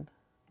working,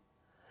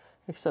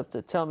 except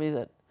to tell me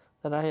that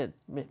I had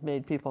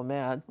made people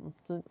mad.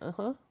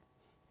 Uh-huh.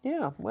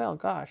 Yeah. Well,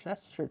 gosh,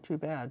 that's sure too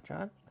bad,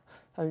 John.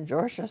 I mean,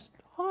 George just,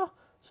 oh,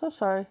 so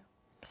sorry.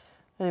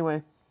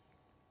 Anyway,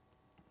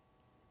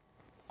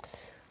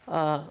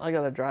 I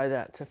got to dry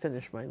that to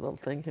finish my little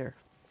thing here.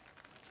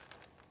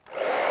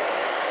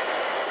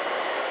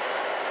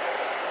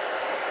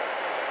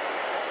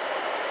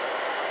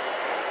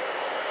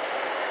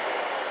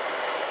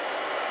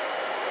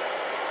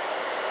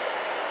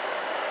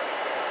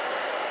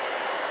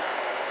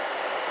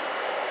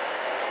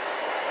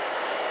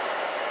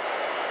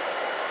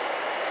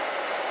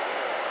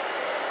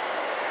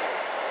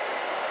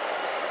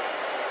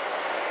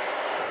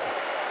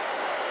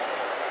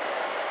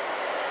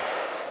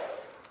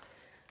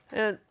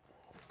 And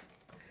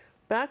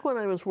back when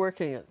I was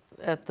working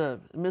at the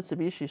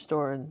Mitsubishi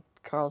store in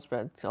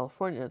Carlsbad,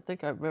 California, I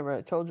think I remember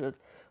I told you,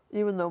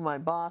 even though my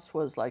boss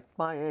was like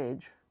my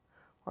age,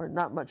 or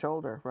not much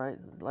older, right?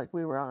 Like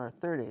we were on our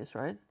 30s,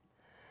 right?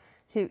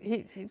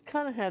 He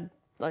kind of had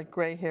like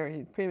gray hair, he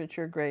had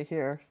premature gray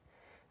hair,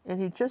 and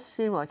he just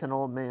seemed like an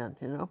old man,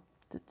 you know?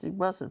 He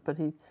wasn't, but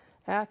he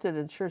acted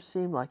and sure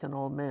seemed like an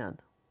old man.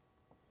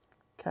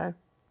 Okay?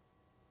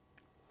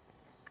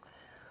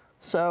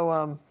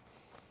 So,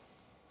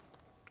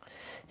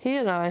 he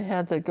and I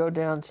had to go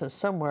down to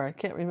somewhere. I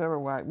can't remember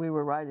why we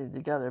were riding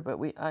together, but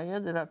I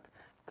ended up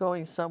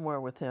going somewhere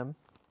with him,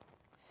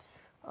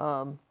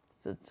 to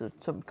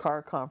some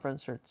car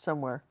conference or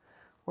somewhere.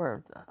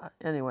 Where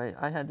anyway,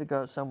 I had to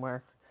go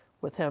somewhere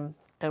with him,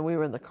 and we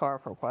were in the car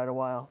for quite a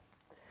while.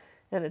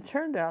 And it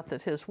turned out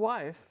that his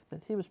wife,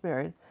 that he was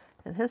married,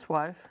 and his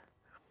wife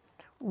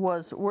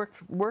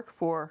worked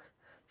for.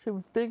 She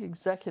was a big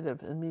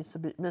executive in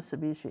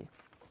Mitsubishi,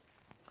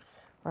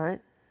 right?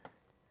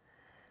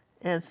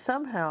 And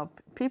somehow,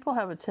 people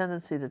have a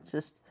tendency to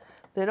just,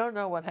 they don't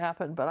know what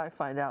happened, but I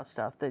find out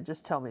stuff. They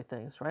just tell me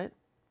things, right?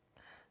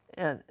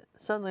 And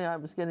suddenly I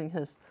was getting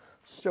his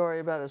story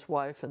about his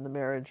wife and the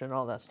marriage and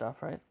all that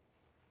stuff, right?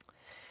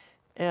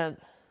 And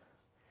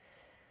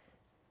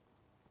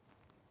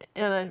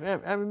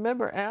I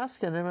remember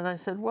asking him, and I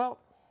said, well,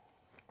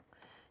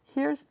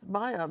 here's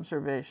my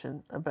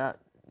observation about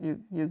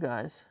you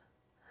guys,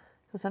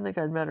 because I think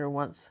I'd met her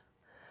once.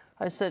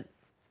 I said,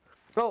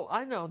 oh,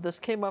 I know, this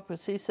came up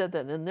because he said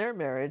that in their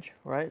marriage,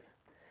 right,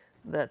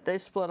 that they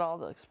split all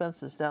the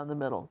expenses down the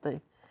middle.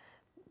 They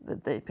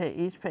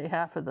each pay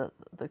half of the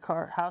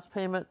house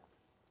payment,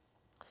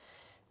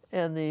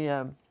 and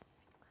the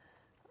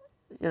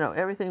you know,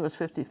 everything was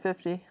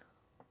 50-50.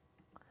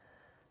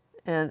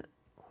 And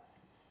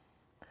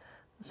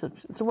it's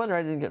a wonder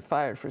I didn't get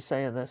fired for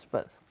saying this,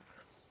 but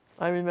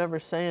I remember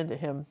saying to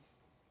him,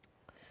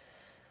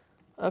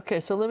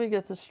 okay, so let me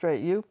get this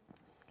straight. You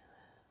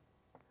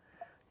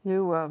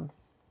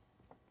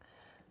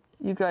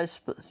guys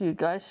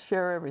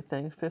share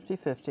everything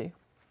 50-50,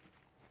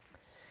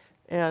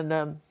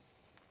 and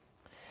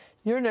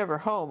you're never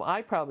home.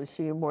 I probably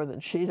see you more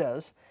than she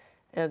does,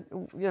 and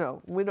you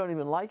know, we don't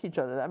even like each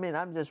other. I mean,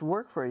 I'm just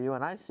work for you,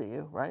 and I see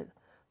you, right?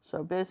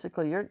 So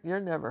basically, you're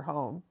never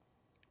home.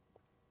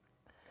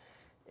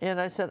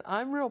 And I said,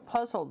 I'm real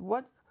puzzled.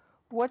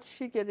 What's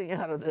she getting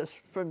out of this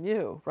from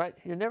you, right?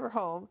 You're never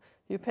home.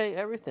 You pay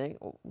everything.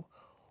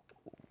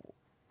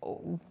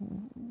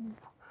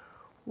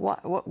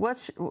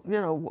 What's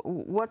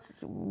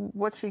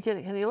she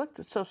getting? And he looked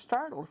so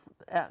startled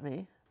at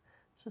me.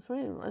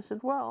 I said,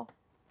 well,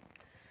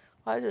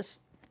 I just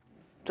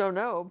don't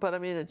know, but I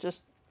mean,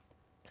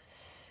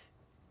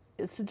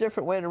 it's a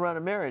different way to run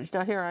a marriage.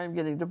 Now here I am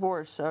getting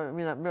divorced, so I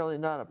mean, I'm really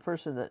not a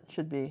person that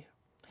should be,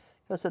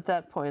 because at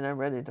that point I'm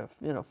ready to,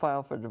 you know,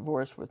 file for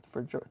divorce with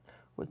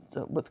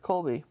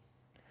Colby.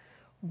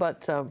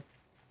 But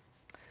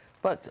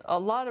a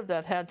lot of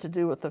that had to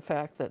do with the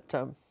fact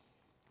that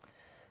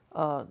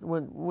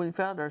when we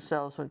found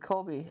ourselves, when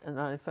Colby and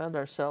I found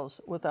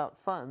ourselves without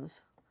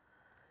funds,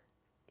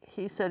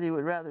 he said he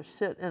would rather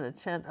sit in a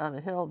tent on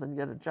a hill than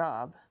get a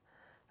job.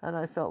 And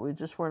I felt we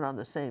just weren't on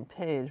the same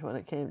page when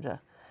it came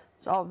to,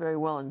 it's all very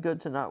well and good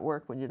to not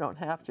work when you don't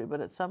have to, but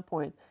at some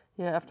point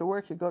you have to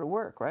work, you go to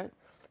work, right?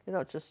 You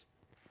don't just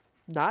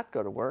not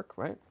go to work,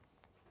 right?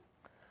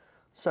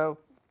 So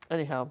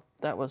anyhow,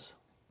 that was,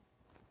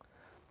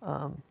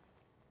 so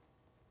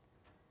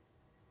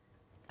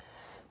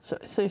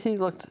he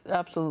looked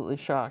absolutely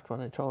shocked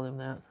when I told him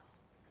that.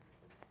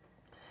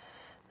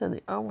 Then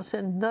almost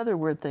another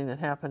weird thing that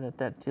happened at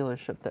that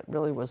dealership that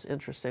really was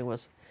interesting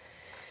was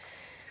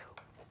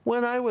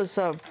when I was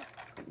in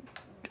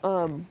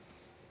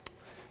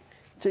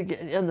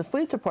the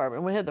fleet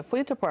department, we had the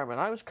fleet department,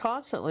 I was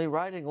constantly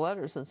writing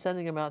letters and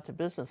sending them out to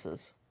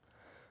businesses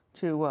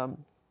to, you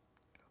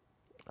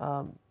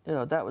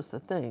know, that was the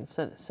thing,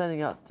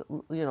 sending out,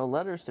 you know,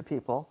 letters to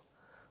people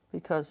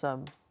because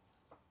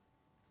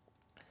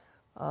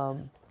Because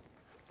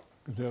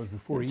that was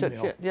before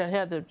email. yeah,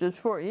 had to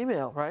before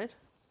email, right?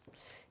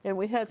 And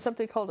we had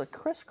something called a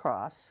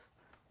crisscross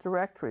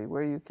directory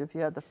where you, if you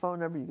had the phone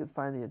number, you could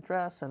find the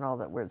address and all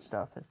that weird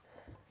stuff, and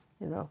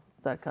you know,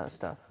 that kind of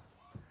stuff.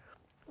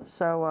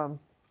 So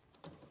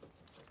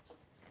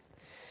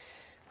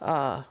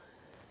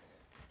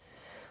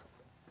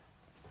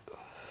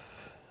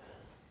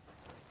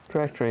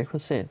directory.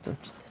 Let's see.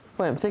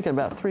 Boy, I'm thinking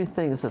about three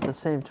things at the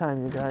same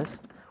time, you guys.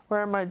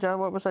 Where am I, John?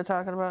 What was I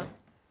talking about?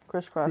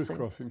 Crisscrossing.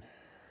 Crisscrossing.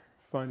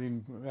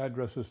 Finding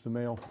addresses to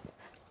mail.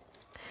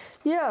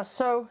 Yeah,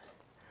 so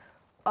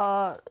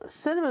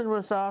Cinnamon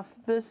was off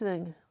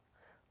visiting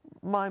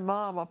my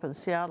mom up in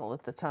Seattle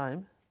at the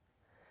time,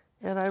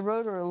 and I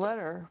wrote her a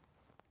letter,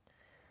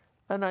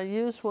 and I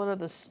used one of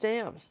the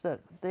stamps that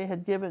they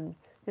had given.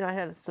 You know, I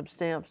had some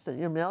stamps that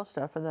you mail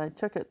stuff, and I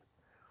took it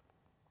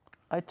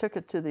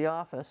to the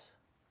office,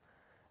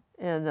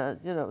 and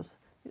you know, it was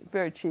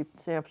very cheap.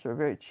 Stamps were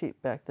very cheap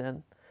back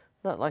then,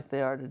 not like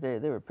they are today.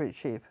 They were pretty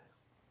cheap.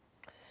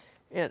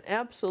 And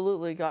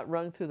absolutely got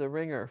rung through the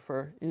ringer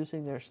for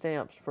using their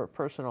stamps for a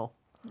personal,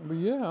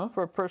 Yeah.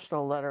 for a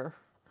personal letter.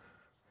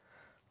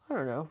 I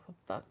don't know,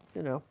 thought,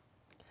 you know,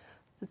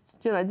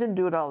 I didn't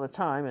do it all the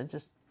time, and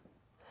just,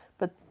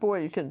 but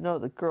boy, you can know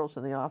the girls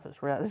in the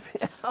office ratted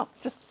me out.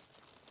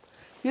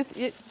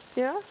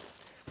 Yeah,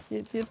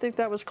 you think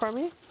that was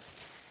crummy?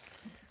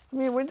 I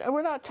mean,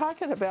 we're not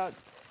talking about,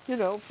 you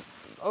know,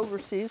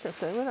 overseas or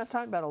something. We're not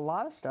talking about a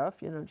lot of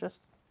stuff, you know, just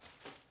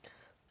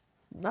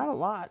not a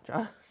lot,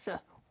 John.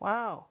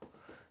 Wow.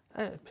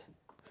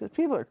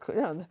 People are,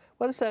 you know,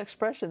 what is that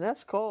expression?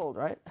 That's cold,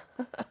 right?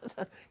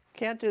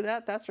 Can't do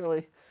that. That's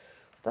really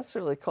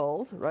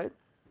cold, right?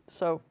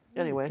 So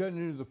anyway. Cutting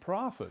into the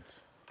profits.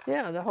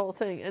 Yeah, the whole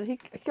thing. And he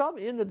got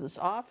me into this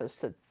office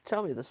to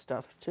tell me this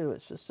stuff too.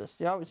 It's just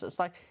you always, it's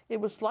like, it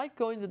was like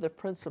going to the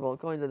principal,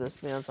 going to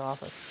this man's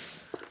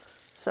office.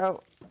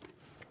 So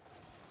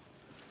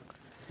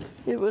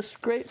it was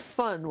great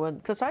fun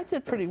because I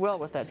did pretty well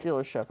with that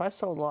dealership. I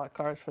sold a lot of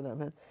cars for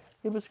them, and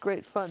it was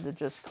great fun to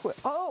just quit.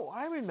 Oh,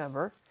 I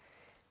remember.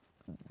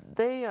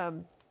 They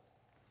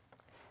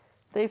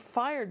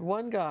fired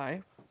one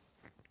guy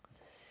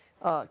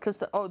because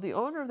the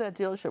owner of that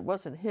dealership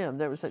wasn't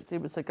him. It was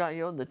the guy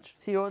he owned the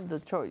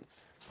Toyota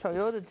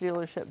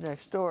dealership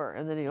next door,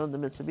 and then he owned the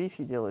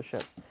Mitsubishi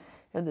dealership.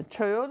 And the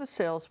Toyota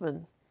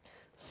salesman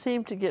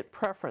seemed to get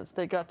preference.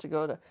 They got to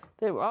go to.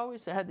 They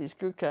always had these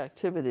group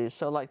activities,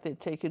 so like they'd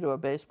take you to a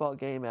baseball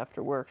game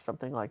after work,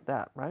 something like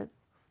that, right?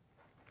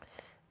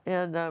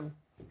 And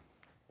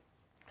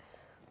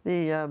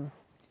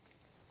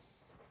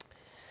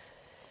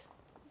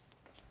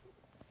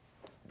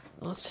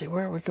let's see,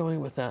 where are we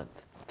going with that?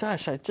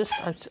 Gosh,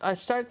 I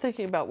start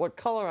thinking about what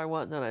color I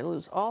want, and then I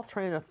lose all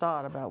train of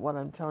thought about what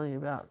I'm telling you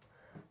about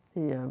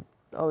the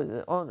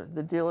owner,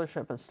 the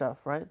dealership and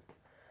stuff, right?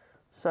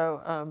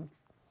 So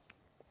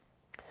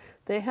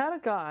they had a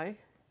guy,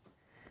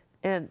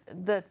 and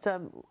that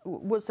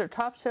was their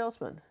top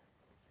salesman,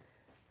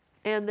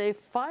 and they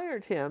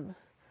fired him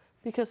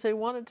because they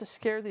wanted to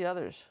scare the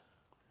others.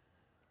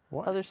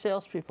 What? Other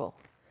salespeople.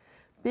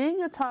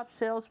 Being a top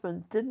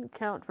salesman didn't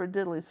count for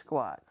diddly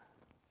squat.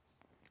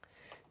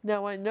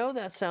 Now, I know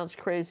that sounds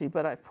crazy,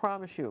 but I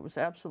promise you it was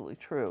absolutely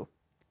true.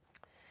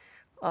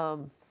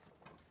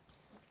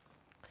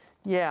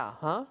 Yeah,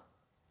 huh?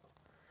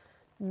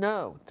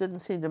 No,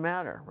 didn't seem to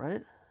matter,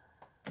 right?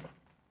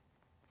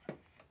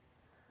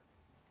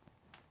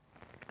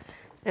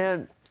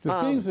 And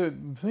The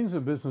things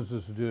that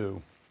businesses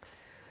do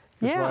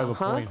to yeah, drive a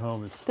point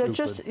home is they're stupid.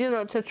 just, you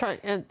know, to try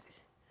and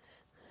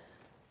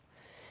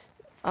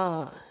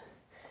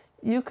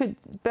you could,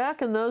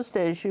 back in those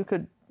days, you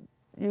could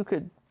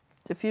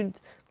if you,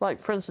 like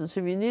for instance,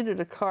 if you needed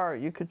a car,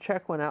 you could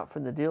check one out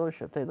from the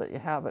dealership. They let you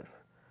have it,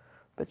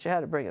 but you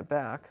had to bring it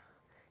back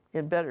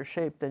in better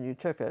shape than you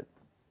took it.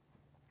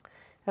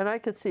 And I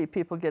could see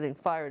people getting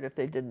fired if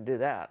they didn't do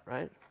that,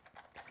 right?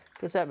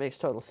 Because that makes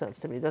total sense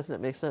to me. Doesn't it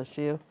make sense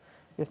to you?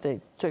 If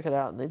they took it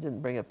out and they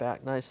didn't bring it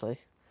back nicely.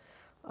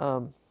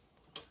 You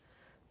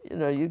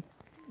know, you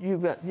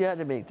had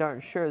to make darn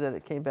sure that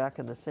it came back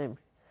in the same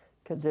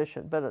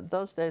condition. But in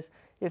those days,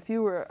 if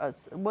you were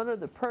one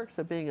of the perks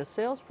of being a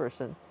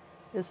salesperson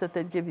is that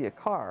they'd give you a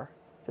car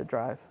to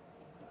drive.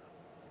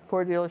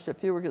 For a dealership,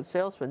 if you were a good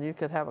salesman, you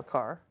could have a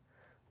car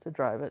to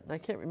drive it. And I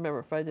can't remember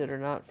if I did or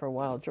not for a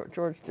while.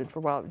 George did for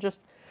a while. Just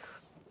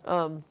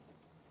it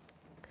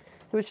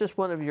was just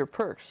one of your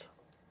perks.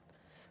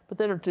 But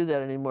they don't do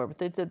that anymore. But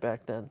they did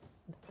back then.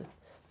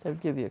 They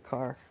would give you a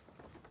car.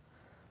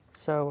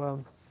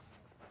 So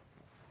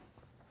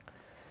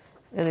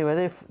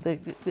anyway,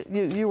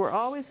 you were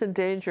always in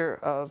danger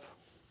of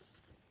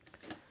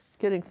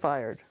getting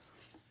fired.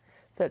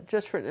 That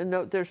just for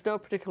there's no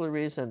particular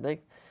reason. They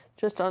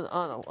just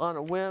on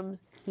a whim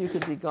you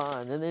could be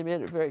gone, and they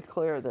made it very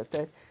clear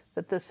that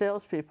the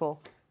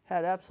salespeople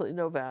had absolutely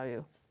no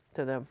value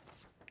to them,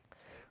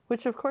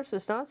 which of course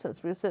is nonsense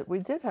because we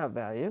did have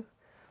value,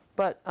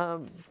 but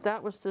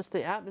that was just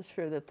the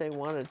atmosphere that they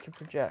wanted to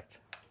project.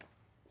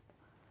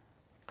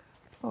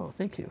 Oh,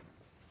 thank you.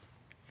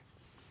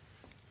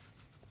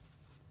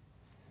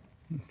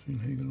 Let's see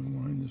how you're going to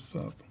line this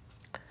up.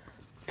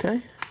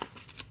 Okay.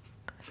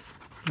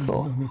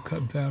 Cool. I'm going to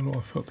cut that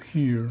off up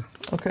here.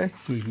 Okay.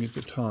 So you can get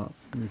the top.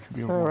 You should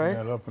be able to All line right.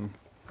 that up and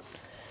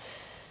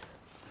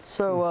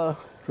So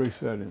trace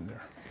that in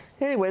there.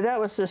 anyway, that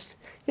was just,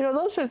 you know,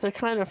 those are the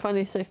kind of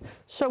funny things.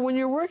 So when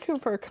you're working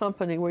for a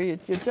company where you're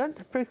not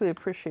particularly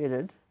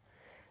appreciated,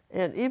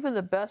 and even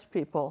the best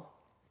people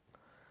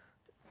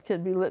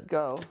can be let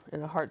go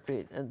in a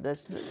heartbeat, and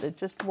they're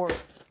just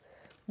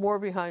more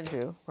behind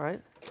you,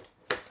 right?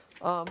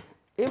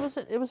 It was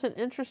an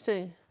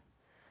interesting,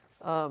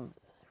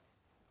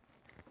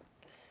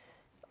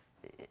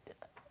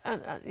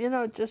 you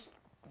know, just,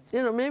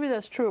 you know, maybe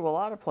that's true of a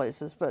lot of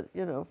places, but,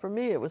 you know, for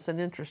me, it was an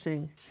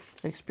interesting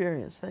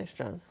experience. Thanks,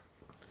 John.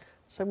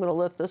 So I'm going to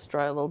let this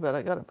dry a little bit.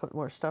 I got to put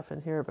more stuff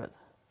in here, but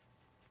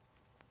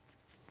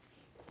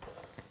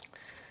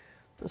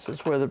this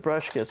is where the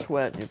brush gets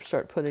wet. You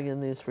start putting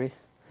in these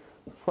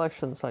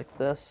reflections like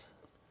this.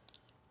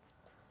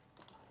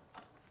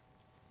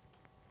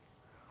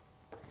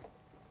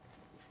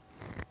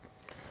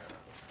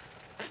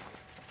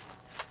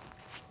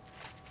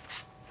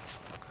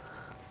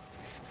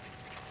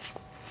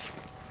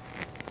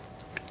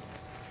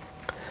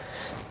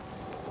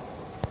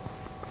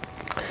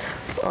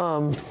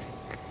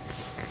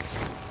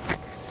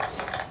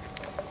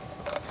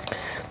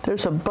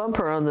 There's a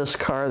bumper on this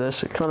car.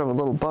 There's kind of a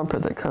little bumper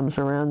that comes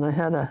around.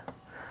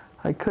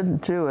 I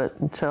couldn't do it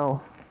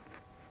until,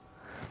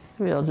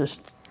 maybe I'll do it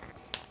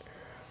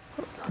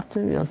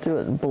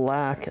in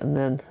black and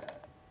then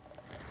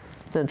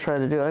try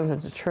to do it. I'm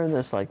going to turn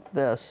this like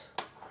this.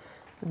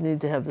 I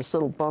need to have this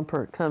little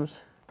bumper. It comes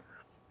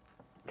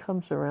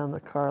around the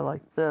car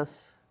like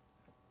this.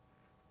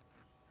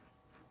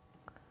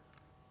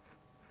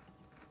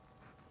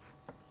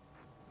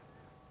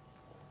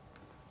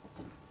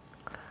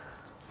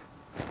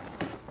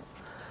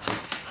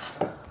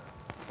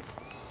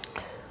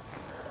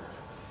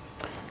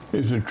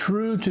 Is it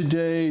true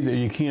today that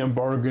you can't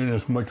bargain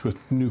as much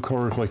with new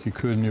cars like you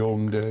could in the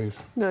olden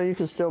days? No, you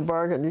can still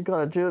bargain. You've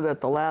got to do it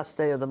at the last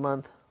day of the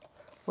month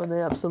when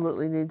they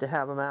absolutely need to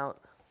have them out.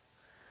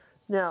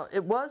 Now,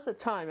 it was a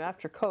time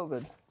after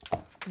COVID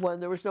when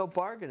there was no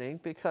bargaining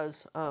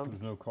because There's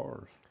no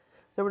cars.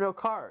 there were no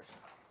cars.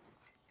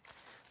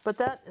 But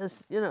that is,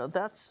 you know,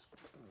 that's,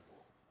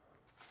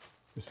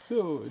 It's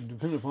still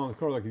dependent upon the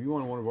car. Like if you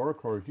want one of our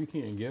cars, you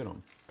can't get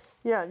them.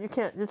 yeah, you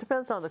can't, it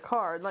depends on the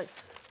car. Like,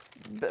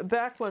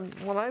 back when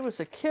I was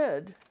a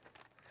kid,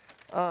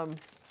 well,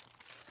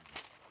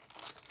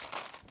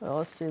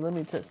 let's see, let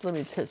me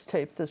just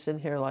tape this in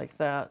here like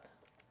that.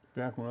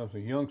 Back when I was a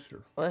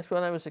youngster. Well, that's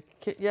when I was a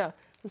kid. Yeah, I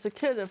was a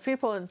kid, and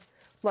people in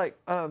like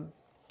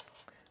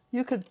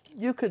you could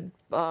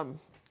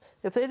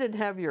if they didn't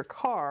have your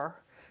car,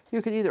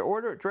 you could either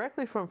order it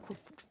directly from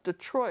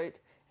Detroit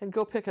and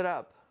go pick it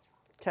up.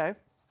 Okay.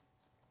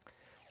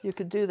 You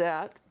could do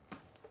that,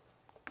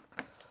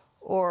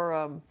 or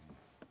I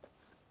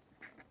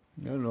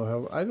don't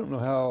know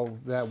how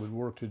that would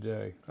work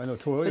today. I know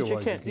Toyota but wise you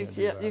can't do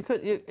yeah, that. you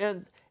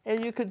could,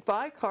 and you could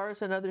buy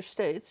cars in other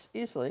states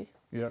easily.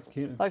 Yeah,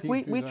 can't. Like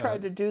can't do we that.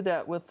 tried to do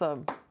that with our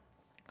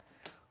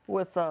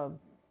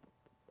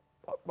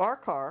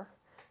car,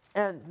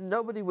 and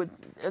nobody would,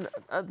 and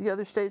the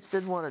other states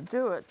didn't want to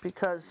do it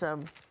because, You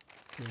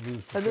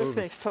lose the and this service.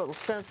 makes total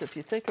sense if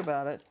you think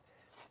about it.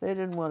 They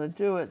didn't want to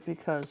do it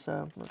because,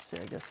 let's see,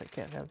 I guess I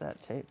can't have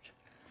that taped.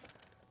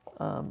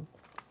 Well,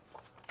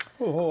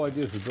 the whole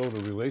idea is to build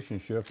a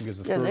relationship and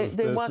get the Yeah, service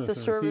they want the business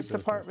and service repeat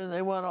department,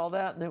 they want all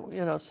that, and they,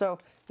 you know, so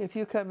if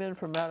you come in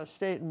from out of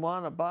state and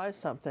want to buy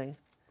something,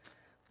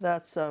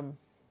 that's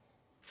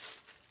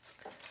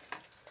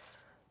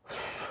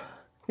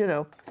you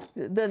know,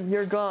 then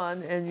you're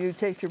gone and you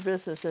take your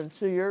business, and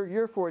so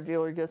your Ford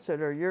dealer gets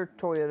it or your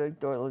Toyota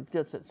dealer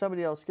gets it.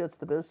 Somebody else gets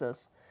the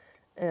business,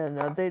 and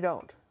they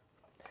don't.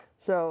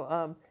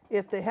 So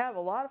if they have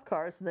a lot of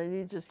cars and they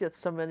need to just get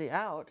somebody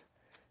out,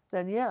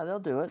 then yeah, they'll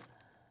do it.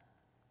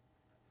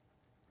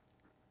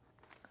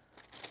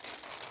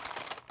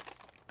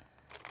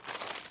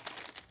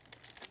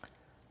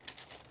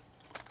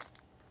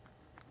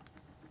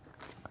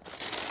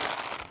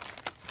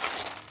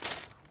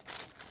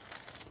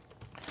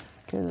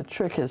 Okay, the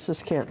trick is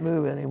this can't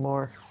move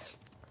anymore.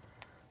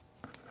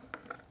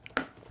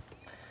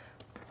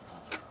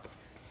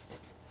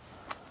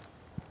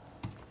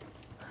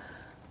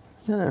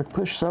 I'm gonna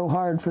push so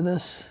hard for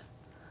this.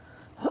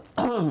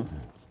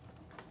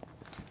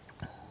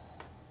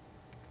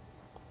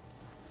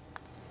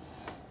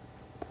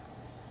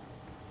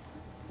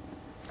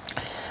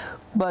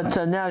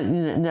 But now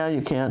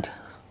you can't.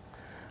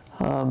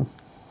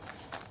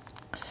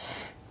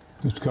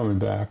 It's coming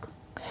back.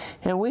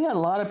 And we had a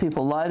lot of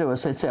people lie to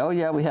us. They'd say, "Oh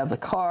yeah, we have the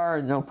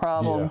car, no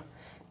problem,"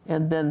 Yeah.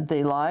 and then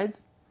they lied.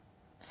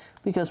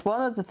 Because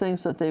one of the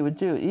things that they would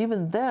do,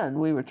 even then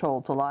we were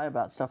told to lie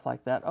about stuff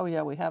like that. Oh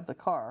yeah, we have the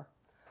car.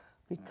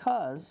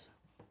 Because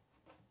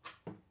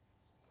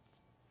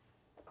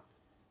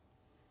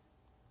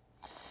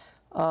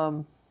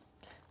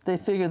they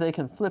figure they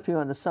can flip you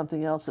into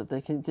something else, that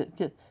they can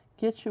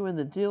get you in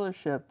the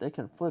dealership, they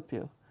can flip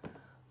you.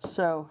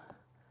 So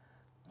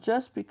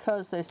just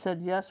because they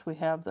said, yes, we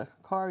have the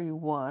car you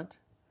want,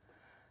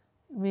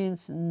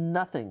 means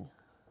nothing.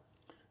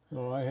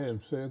 Oh, I had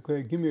him say,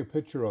 okay, give me a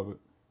picture of it.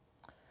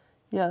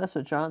 Yeah, that's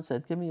what John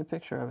said. Give me a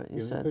picture of it, you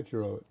Give me a said.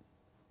 picture of it.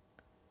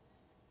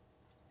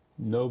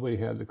 Nobody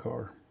had the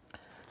car.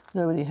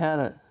 Nobody had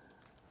it.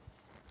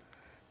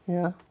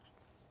 Yeah.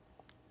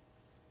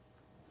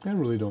 I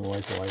really don't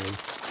like liars.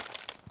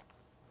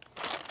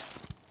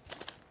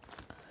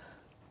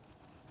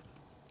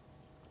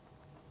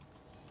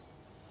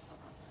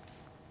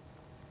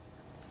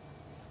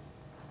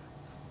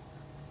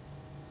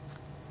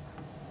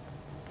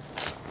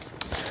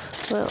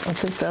 Well, I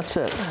think that's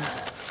it.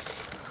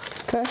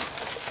 Okay.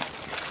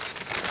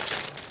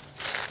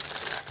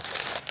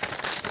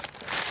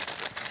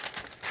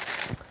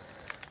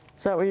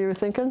 Is that what you were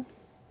thinking?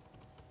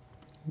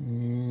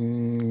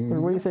 Or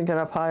were you thinking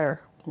up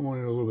higher? I want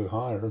it a little bit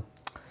higher.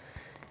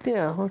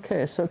 Yeah,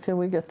 okay, so can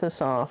we get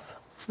this off?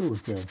 Sure we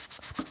can.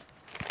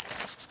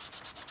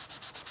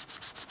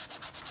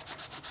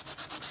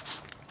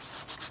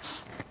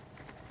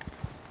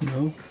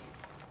 No?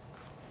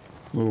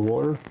 A little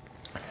water?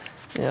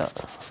 Yeah.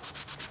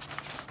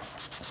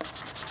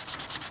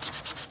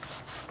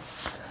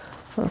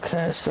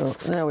 Okay, so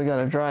now we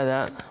gotta dry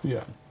that.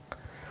 Yeah.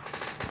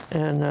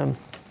 And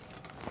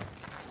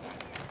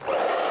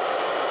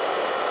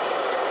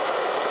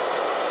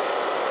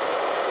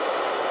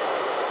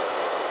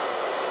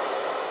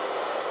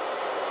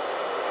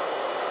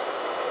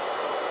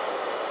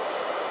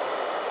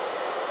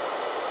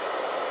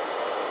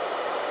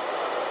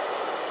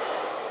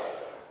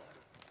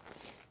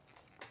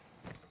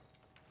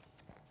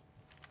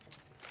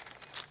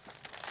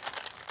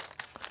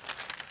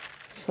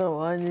so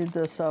I need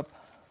this up.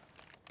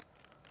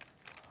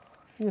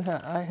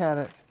 I had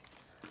it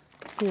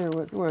here.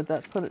 Where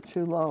that put it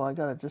too low, I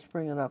gotta just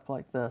bring it up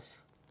like this.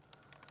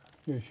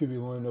 Yeah, it should be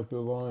lined up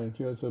with lines.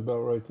 Yeah, it's about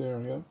right there,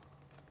 yep.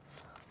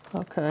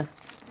 Okay.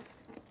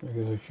 I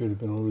guess I should have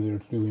been over there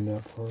doing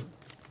that part.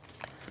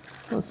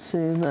 Let's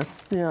see.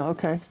 That's yeah.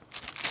 Okay.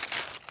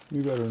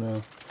 You got her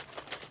now.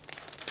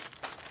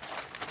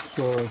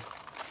 Sorry.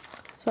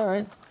 It's all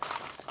right.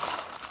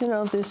 You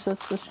know, it's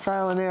just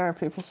trial and error.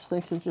 People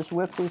think you just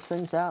whip these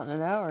things out in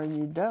an hour, and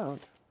you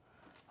don't.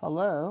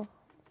 Hello?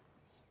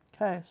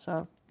 Okay,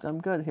 so I'm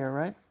good here,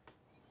 right?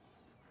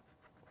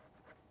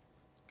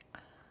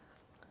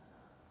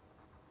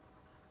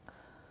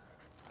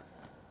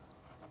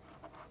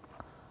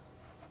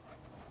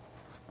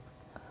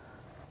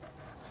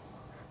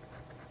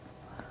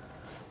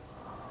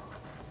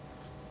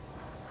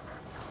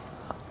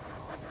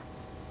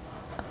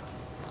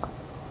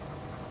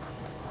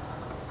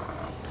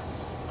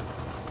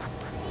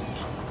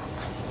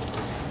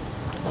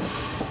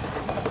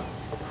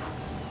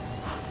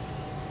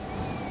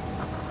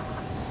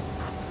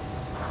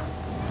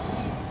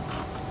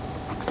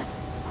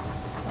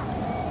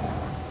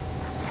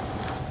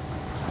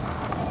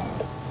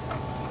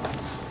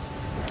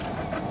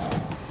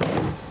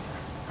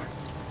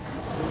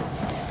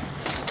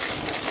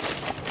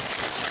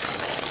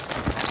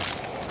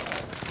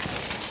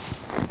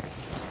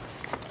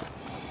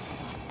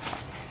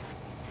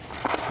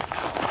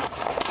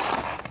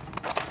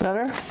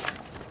 Better?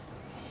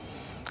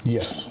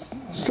 Yes.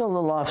 Still a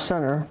little off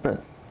center,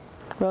 but,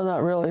 well,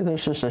 not really.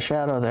 There's just a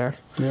shadow there.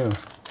 Yeah.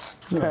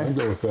 Yeah, Okay. I can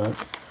go with that.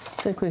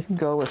 I think we can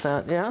go with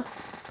that, yeah?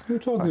 We're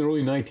talking the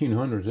early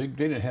 1900s. They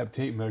didn't have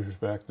tape measures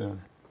back then.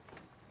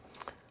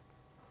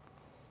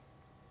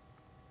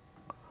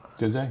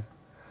 Did they?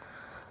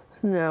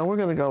 No, we're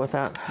going to go with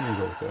that. I'm gonna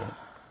go with that.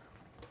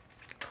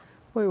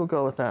 We will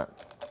go with that.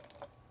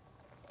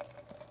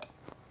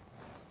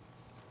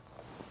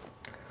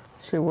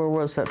 see, where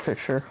was that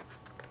picture?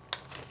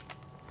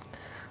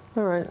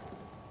 All right.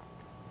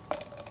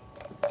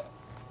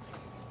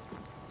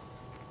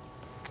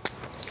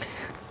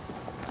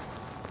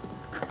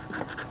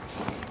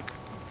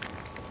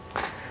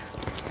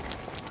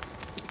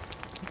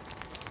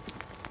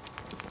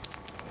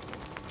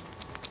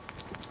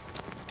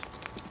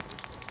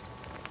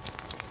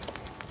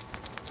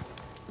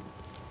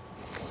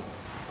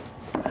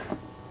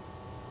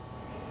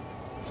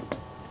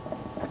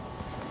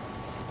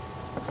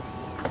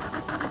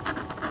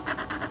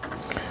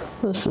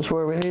 This is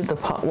where we need the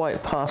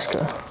white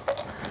pasta.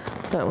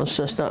 That was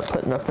just not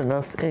putting up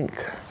enough ink.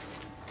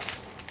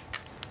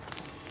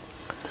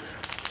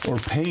 Or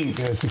paint,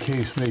 as the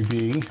case may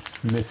be,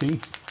 Missy.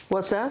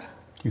 What's that?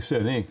 You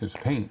said ink, it's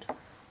paint.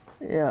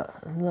 Yeah,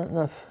 not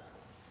enough.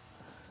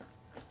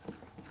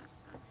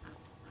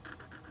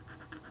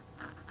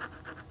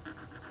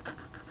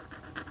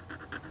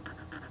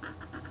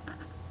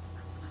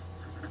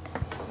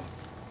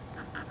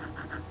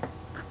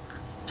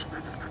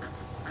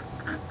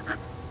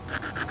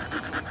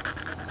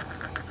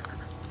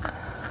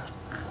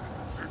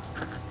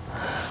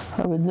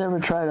 I would never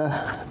try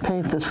to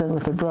paint this in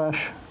with a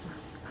brush.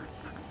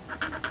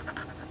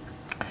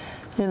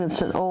 And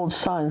it's an old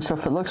sign, so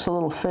if it looks a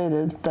little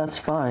faded, that's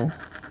fine.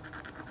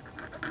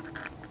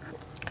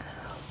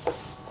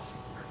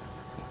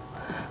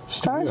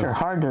 Stars are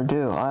hard to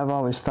do, I've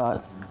always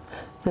thought.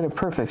 Get a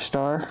perfect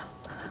star.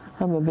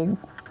 I'm a big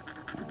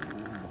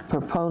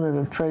proponent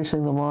of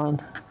tracing them on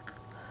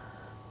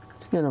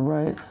to get them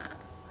right.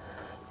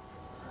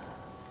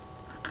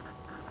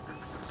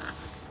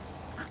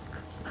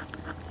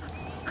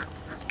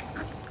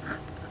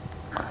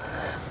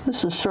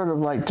 This is sort of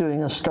like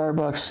doing a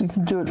Starbucks. You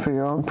can do it for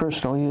your own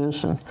personal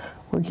use, and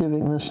we're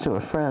giving this to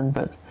a friend,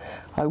 but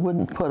I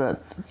wouldn't put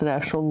an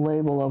actual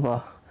label of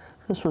a,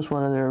 this was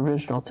one of their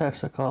original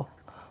Texaco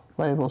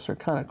labels. They're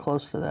kind of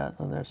close to that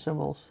on their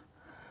symbols.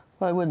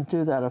 But I wouldn't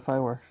do that if I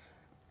were,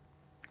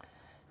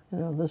 you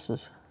know, this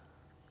is,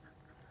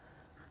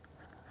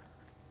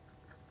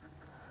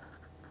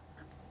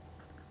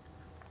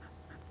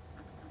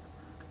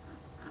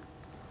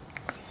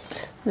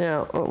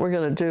 now what we're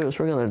going to do is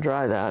we're going to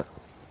dry that.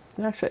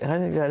 Actually, I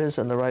think that is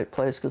in the right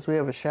place because we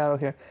have a shadow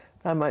here.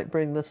 I might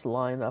bring this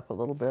line up a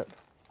little bit.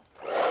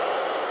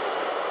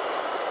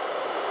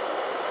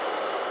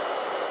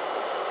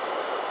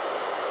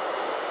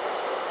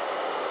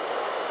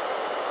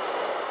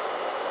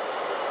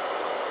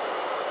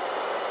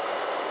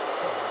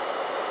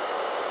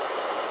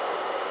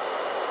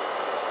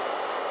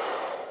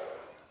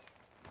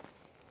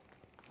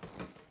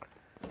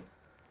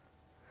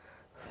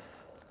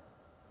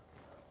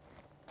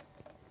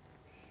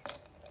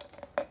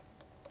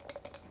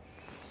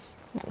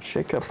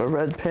 Shake up a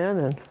red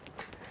pen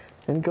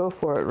and go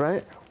for it,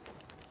 right?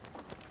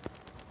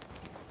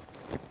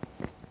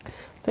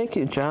 Thank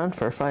you, John,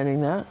 for finding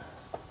that.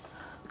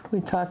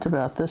 We talked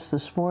about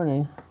this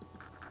morning.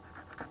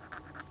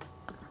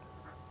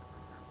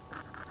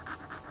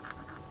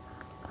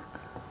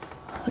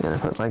 I gotta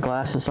put my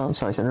glasses on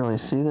so I can really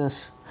see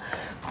this.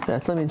 In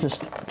fact, let me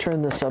just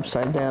turn this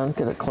upside down,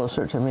 get it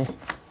closer to me.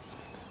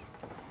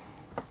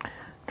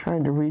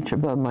 Trying to reach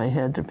above my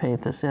head to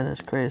paint this in is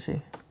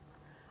crazy.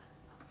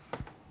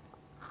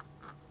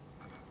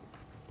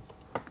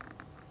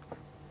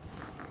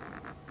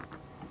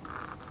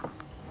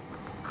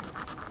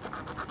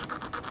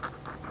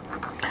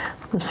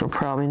 This will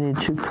probably need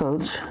 2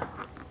 coats,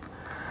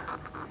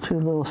 2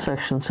 little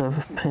sections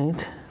of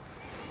paint.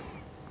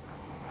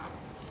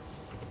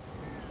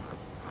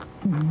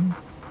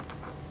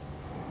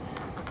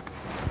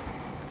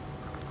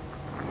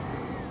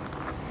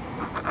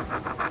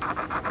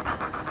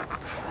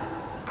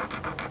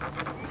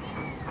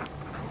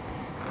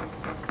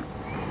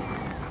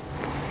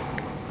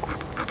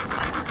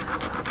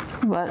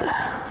 But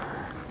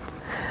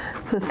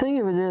the thing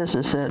of it is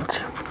that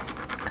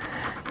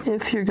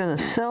if you're going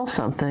to sell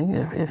something,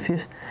 if you,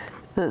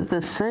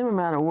 the same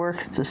amount of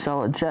work to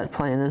sell a jet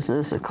plane as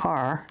is a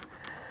car,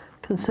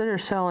 consider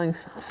selling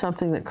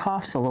something that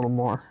costs a little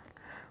more,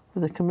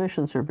 where the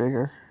commissions are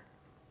bigger.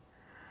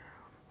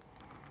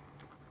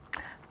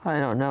 I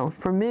don't know.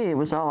 For me, it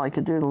was all I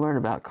could do to learn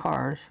about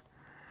cars,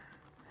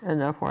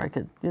 enough where I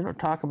could, you know,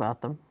 talk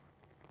about them.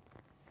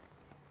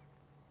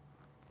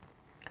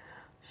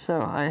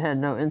 So I had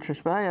no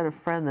interest, but I had a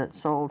friend that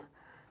sold,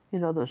 you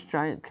know, those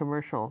giant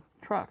commercial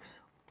trucks.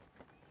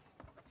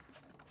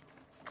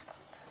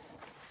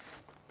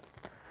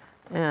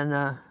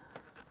 And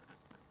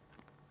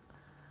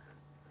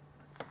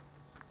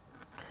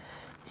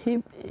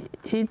he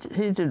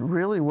did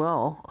really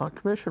well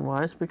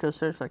commission-wise because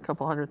there's a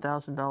couple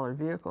 $100,000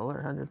 vehicle or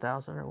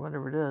 100,000 or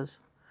whatever it is.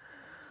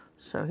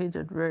 So he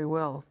did very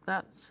well at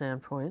that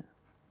standpoint.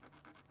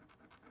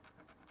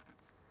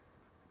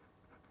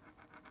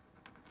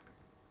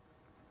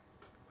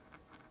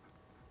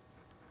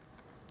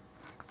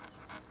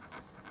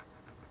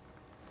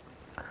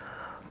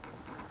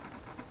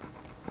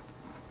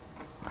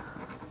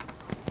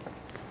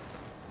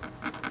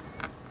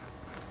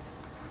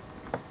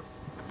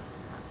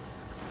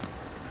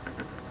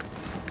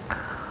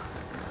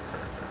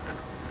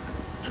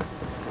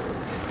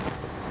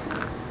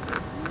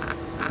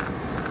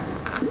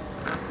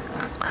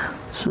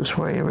 This is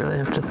where you really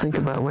have to think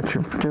about what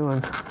you're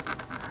doing.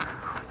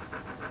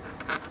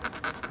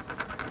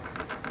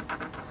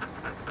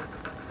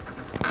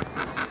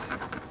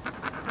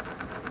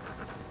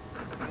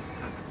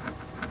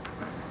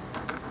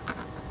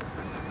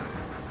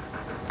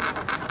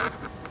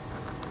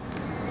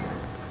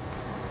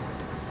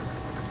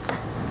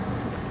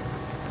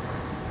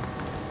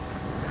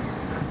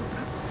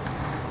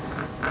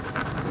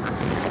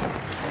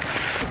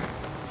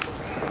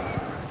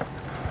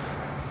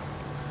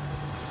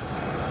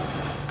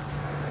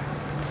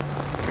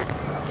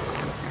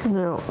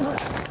 No.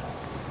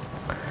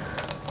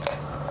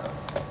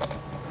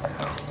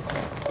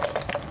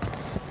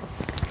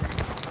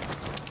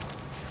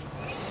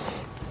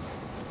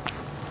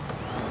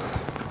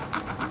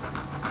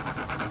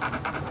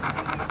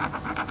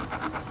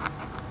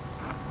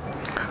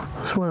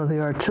 It's one of the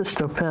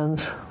Artisto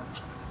pens.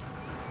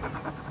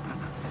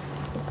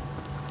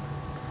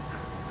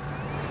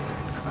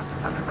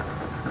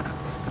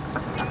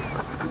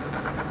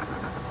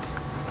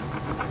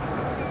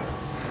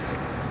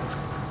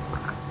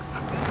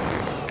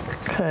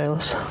 Okay,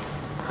 let's.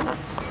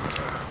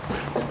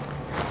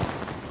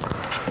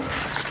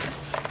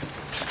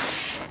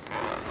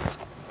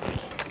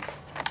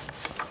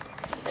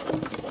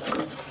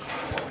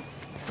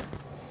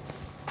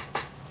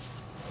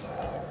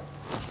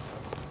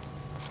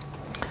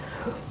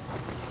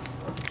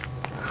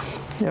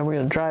 Yeah, we're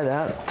going to dry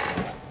that.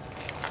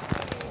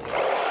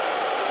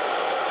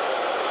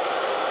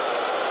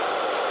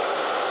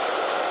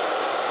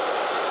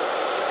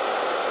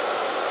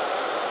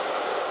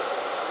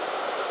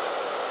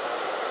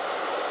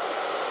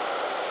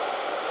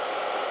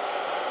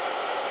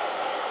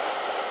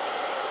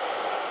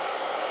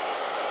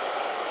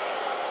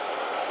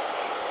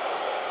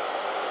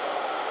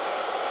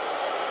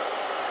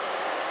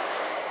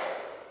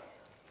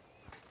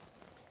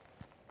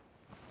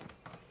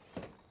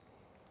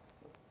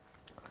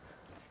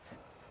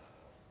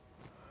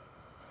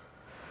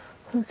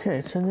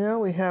 Okay, so now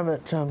we have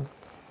it.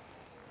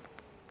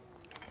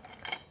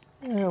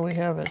 Now we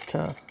have it.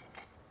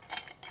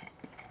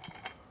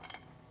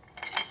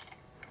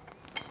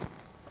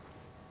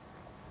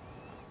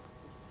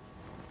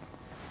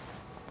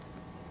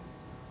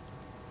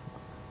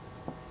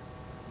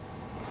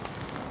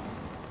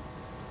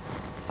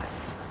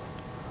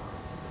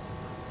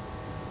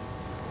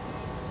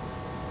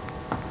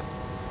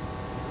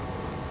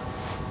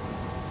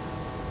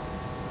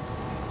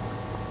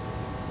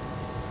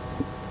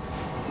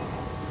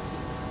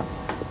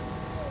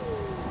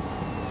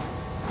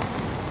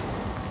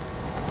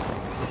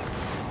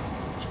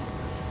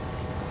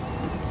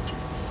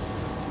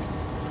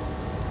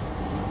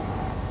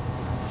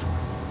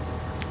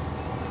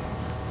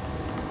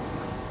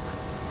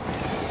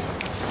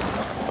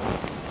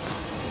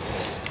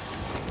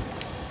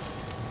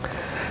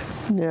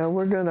 Yeah,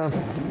 we're gonna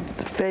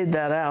fade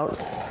that out.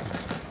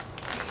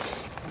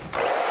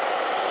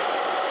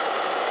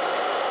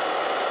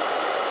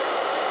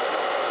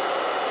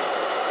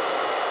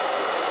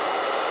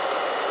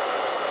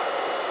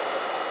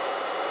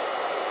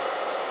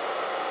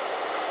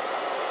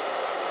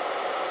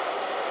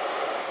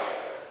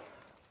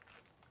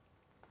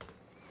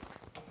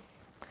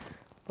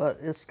 But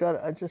it's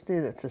got, I just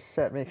need it to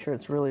set, make sure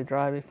it's really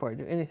dry before I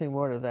do anything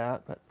more to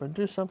that, but we'll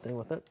do something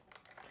with it.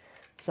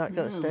 It's not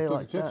going to stay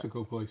like that. It looks like a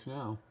Texaco place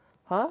now.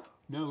 Huh?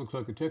 Now it looks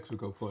like a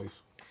Texaco place.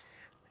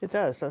 It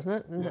does, doesn't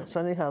it? Isn't it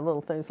funny how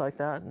little things like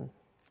that? And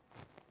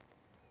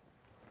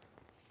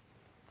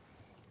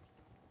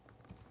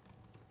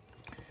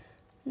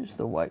use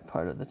the white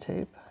part of the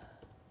tape.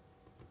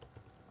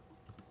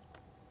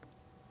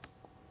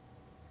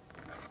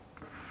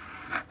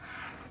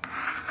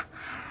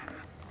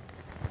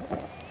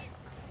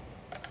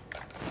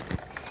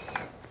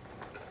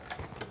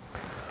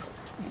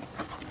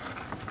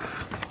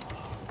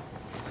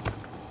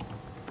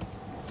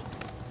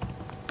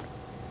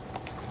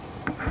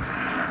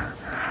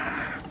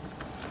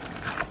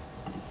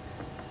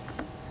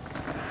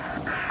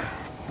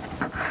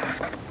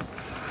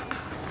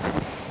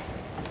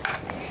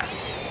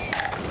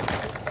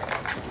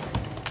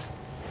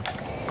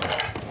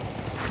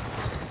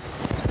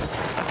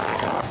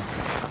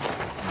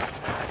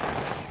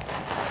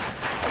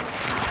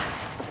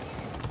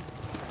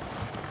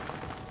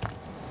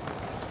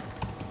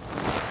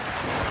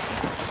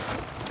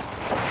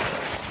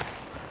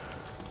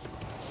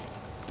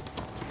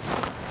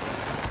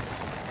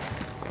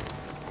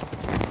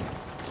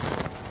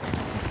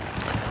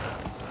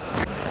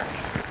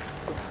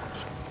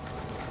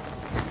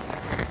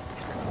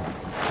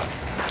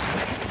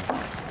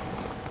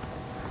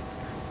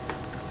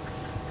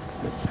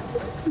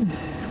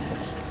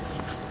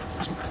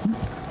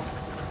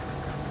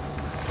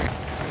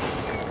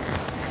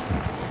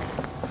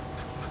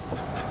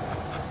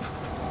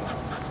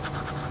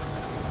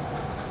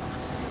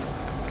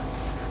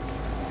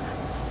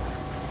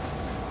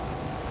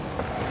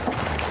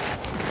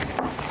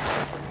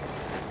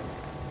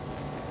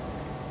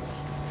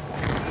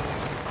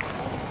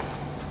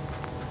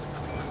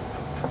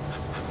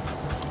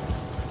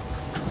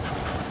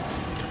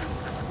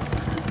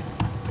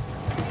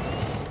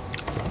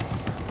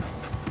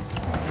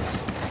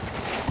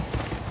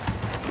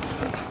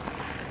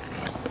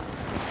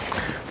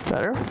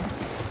 Better?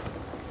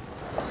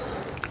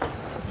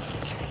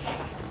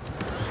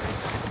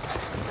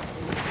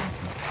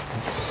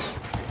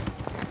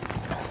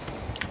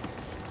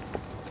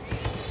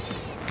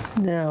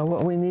 Now,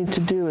 what we need to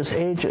do is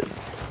age it.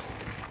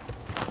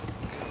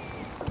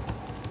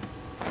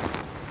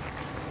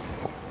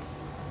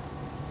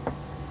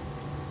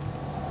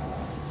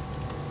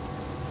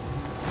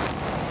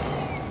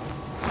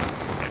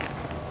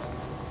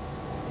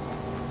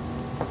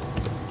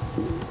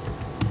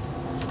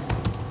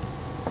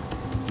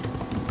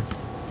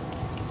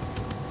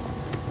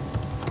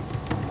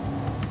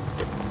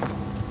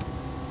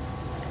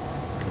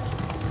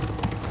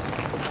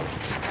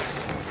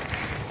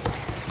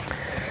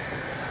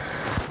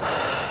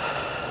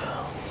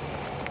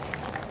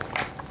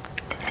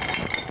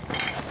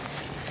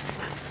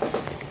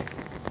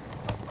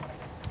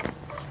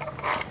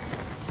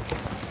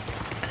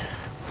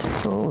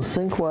 Oh,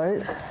 zinc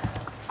white.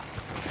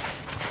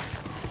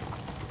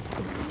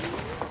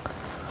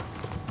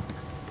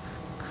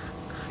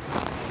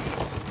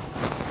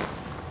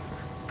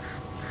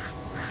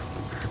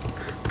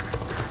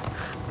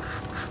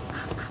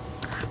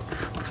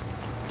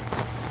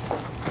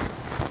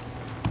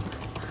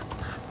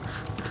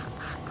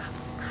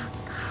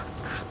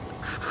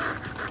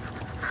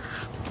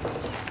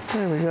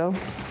 There we go.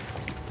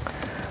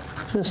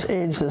 Just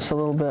age this a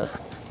little bit.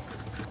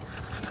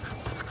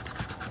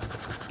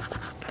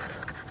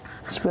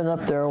 It's been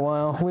up there a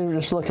while. We were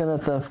just looking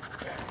at the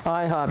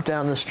IHOP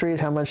down the street,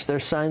 how much their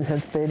sign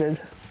had faded.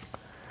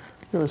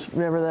 It was,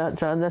 remember that,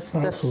 John? That's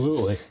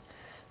Absolutely.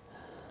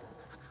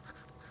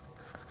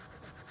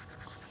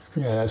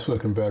 Yeah, that's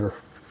looking better.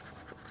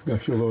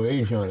 Got your little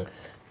age on it.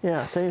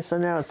 Yeah, see, so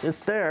now it's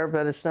there,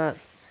 but it's not.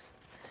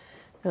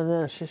 And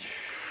then it's just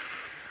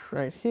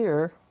right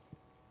here.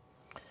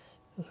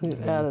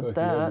 We've added like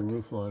that. You have the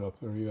roof line up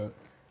there yet.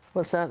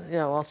 What's that?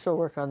 Yeah, well, I'll still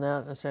work on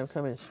that. As I'm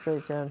coming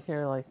straight down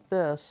here like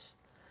this.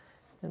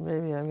 And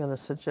maybe I'm going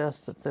to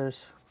suggest that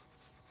there's.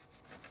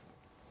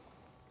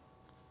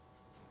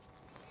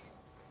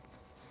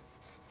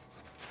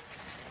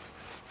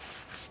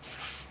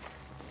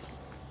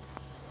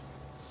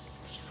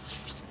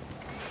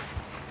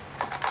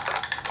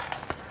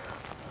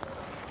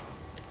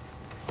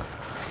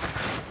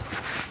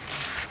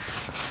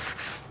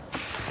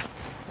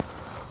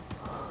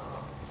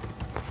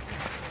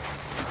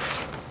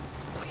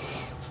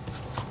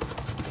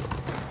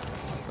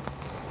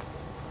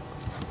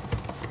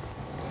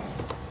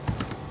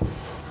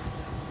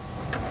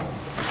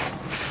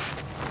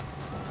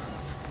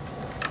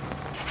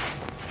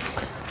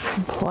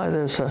 Apply,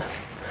 there's a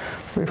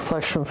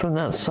reflection from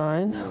that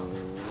sign.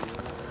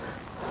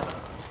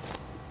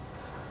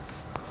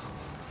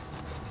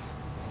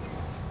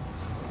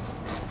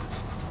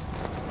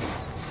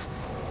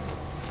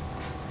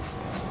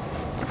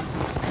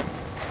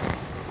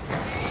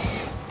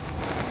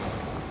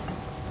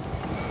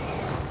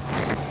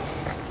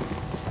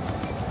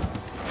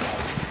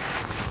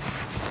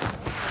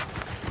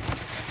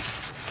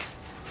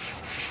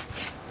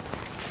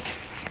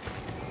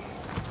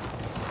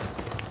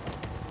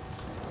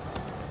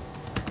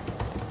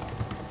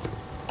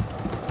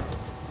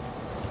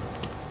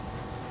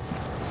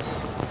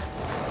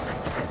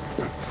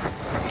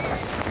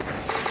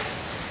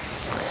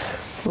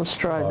 Let's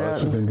try that.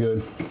 That's looking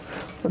good.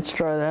 Let's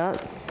try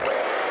that.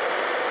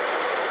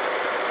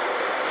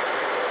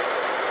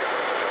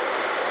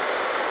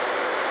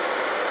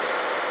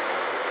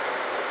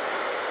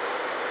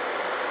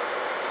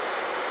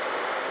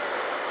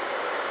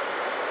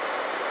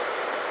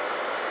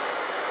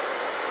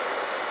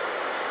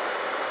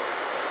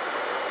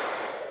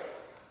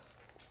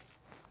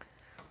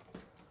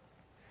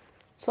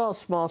 It's all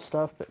small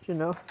stuff, but you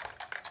know,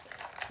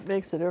 it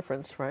makes a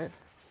difference, right?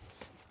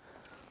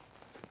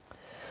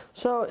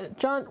 So,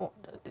 John,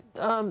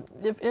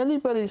 if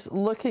anybody's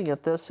looking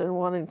at this and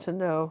wanting to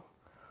know,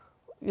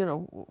 you know,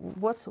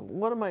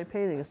 what am I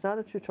painting? It's not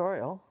a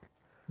tutorial.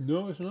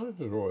 No, it's not a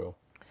tutorial.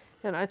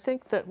 And I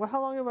think that, well,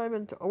 how long have I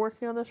been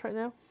working on this right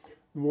now?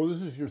 Well,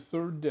 this is your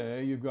third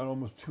day. You've got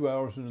almost 2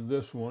 hours into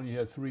this one. You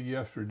had 3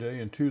 yesterday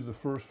and 2 the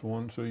first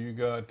one. So you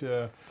got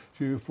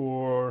 2,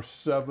 4,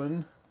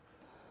 7.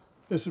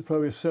 This is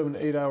probably a 7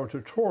 to 8 hour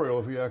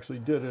tutorial if you actually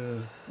did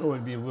it. It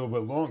would be a little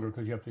bit longer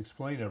because you have to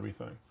explain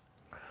everything.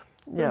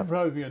 Yeah. It would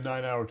probably be a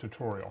 9 hour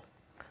tutorial.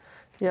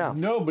 Yeah.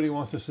 Nobody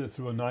wants to sit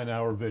through a 9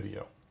 hour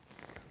video.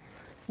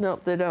 No,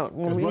 they don't.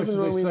 As much as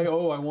they say,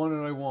 oh, I want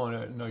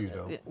it, no, you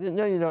don't.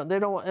 No, you don't. They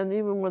don't, and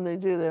even when they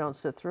do, they don't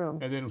sit through them.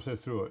 And they don't sit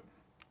through it.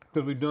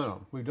 Because we've done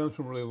them. We've done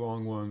some really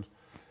long ones.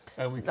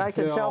 And we can I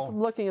can tell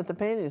from looking at the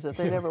paintings that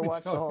they never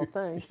watched the whole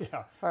thing.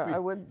 Yeah. I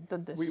would.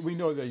 We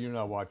know that you're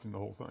not watching the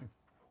whole thing.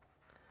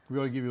 We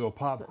ought to give you a little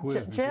pop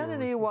quiz.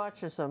 Janet E.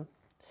 watches them.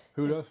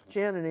 Who does?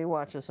 Janet E.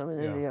 watches them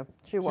in India.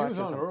 She watches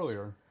was on them.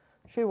 earlier.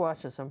 She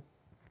watches them.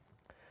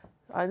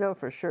 I know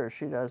for sure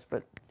she does,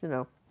 but you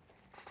know.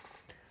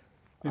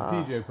 And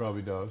PJ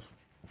probably does.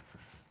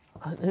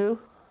 Who?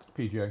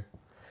 PJ.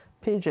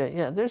 PJ,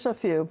 yeah, there's a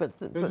few, but,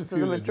 There's a for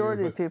few the that do,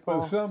 majority of but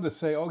people, some that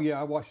say, oh yeah,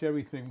 I watched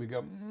everything. We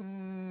go,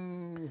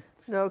 no,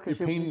 your because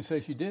painting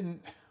says you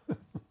didn't.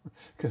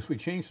 Because we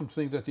changed some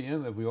things at the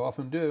end that we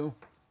often do.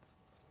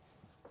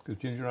 Because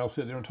Ginger and I'll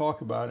sit there and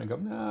talk about it and go,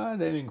 nah,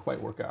 they didn't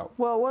quite work out.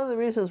 well, one of the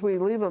reasons we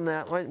leave them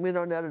that way, we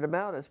don't edit them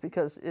out, is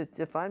because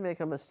if I make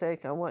a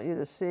mistake, I want you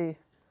to see,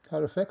 How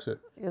to fix it.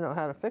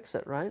 how to fix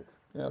it, right?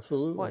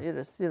 Absolutely. I want you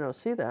to,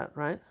 see that,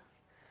 right?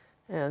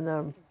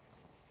 And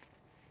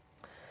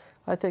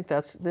I think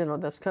that's,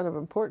 that's kind of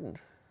important.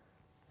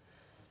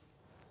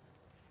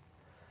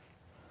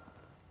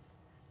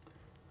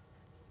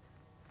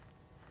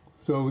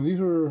 So these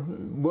are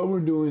what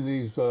we're doing.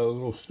 These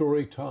little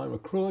story time,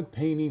 acrylic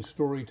painting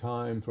story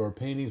times, or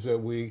paintings that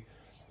we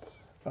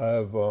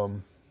have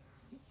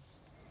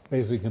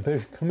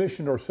basically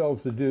commissioned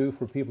ourselves to do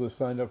for people that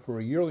signed up for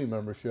a yearly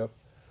membership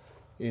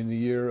in the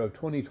year of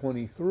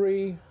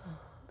 2023.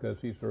 Because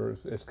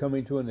it's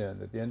coming to an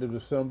end. At the end of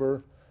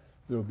December,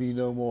 there will be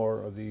no more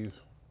of these.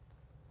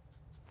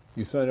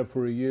 You sign up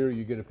for a year,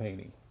 you get a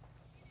painting,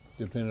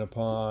 depending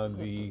upon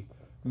the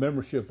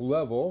membership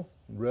level,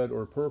 red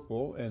or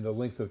purple, and the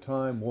length of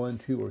time, 1,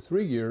 2, or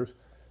 3 years,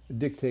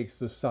 dictates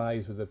the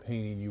size of the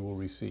painting you will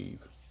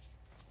receive.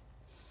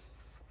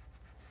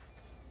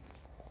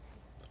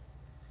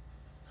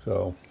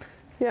 So,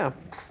 Yeah.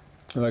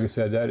 and like I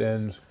said, that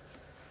ends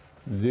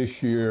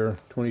this year,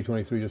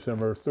 2023,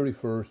 December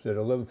 31st at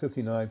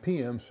 11:59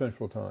 p.m.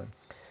 Central Time.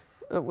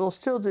 We'll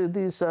still do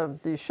these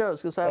shows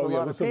because I have a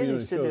lot of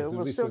paintings to do.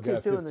 We'll still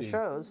keep doing the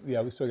shows.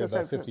 Yeah, we still got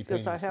about 50 paintings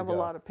because I have to a go.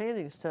 lot of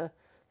paintings to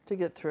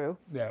get through.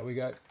 Yeah, we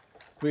got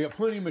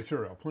plenty of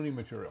material,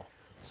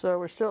 So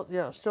we're still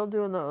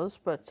doing those,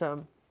 but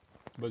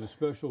But the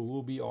special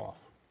will be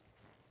off.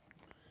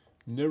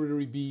 Never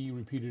to be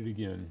repeated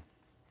again.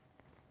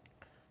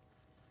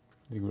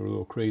 I think we were a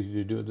little crazy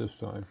to do it this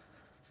time.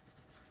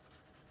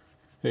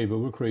 Hey, but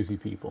we're crazy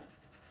people.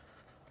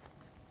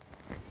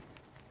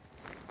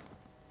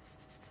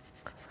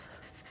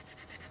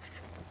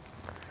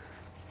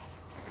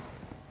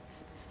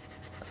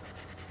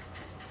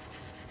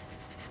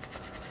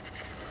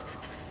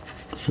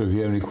 So if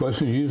you have any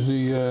questions,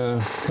 usually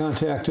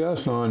contact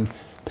us on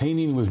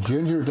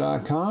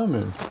paintingwithginger.com,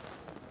 and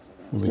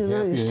we'll be happy to you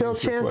answer still your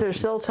chance there's questions.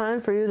 still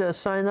time for you to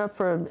sign up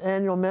for an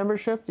annual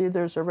membership.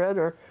 Either it's a red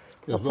or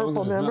a As long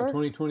purple as it's not member.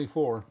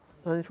 2024.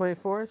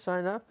 2024,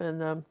 sign up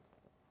and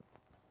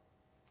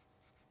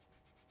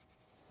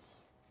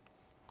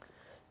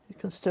you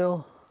can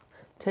still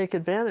take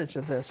advantage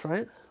of this,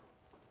 right?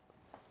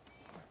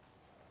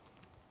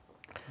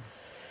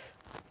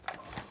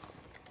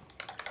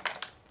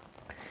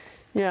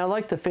 Yeah, I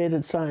like the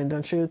faded sign,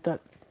 don't you?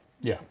 That.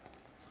 Yeah.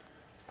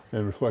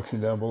 And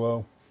reflection down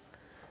below.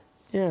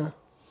 Yeah.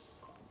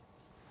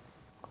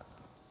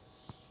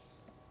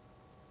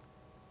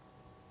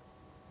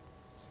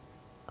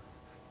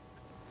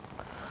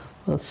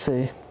 Let's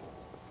see.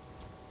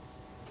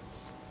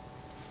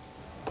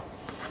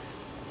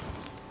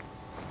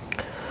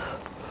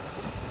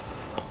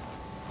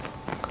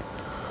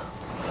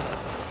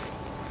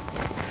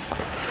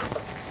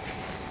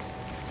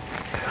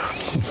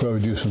 We'll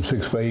probably do some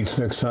 6x8s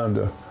next time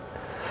to.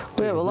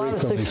 We have a lot of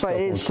break some these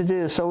 6x8s to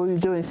do, so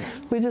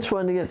we just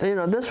wanted to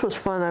get, this was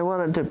fun. I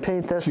wanted to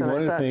paint this. She and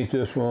wanted I to thought, paint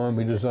this one.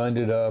 We designed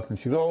it up, and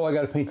she goes, "Oh, I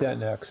got to paint that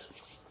next."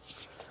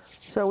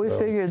 so we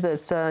figured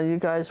that you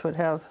guys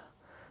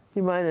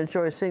you might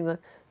enjoy seeing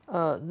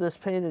this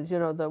painted.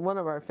 One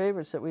of our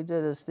favorites that we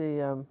did is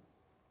the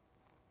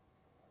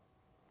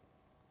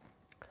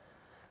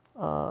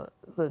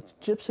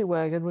Gypsy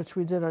Wagon, which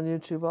we did on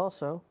YouTube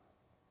also.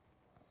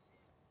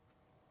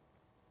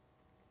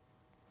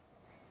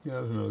 Yeah,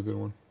 that was another good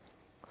one.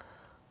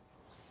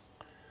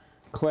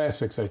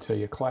 Classics, I tell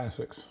you,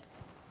 classics.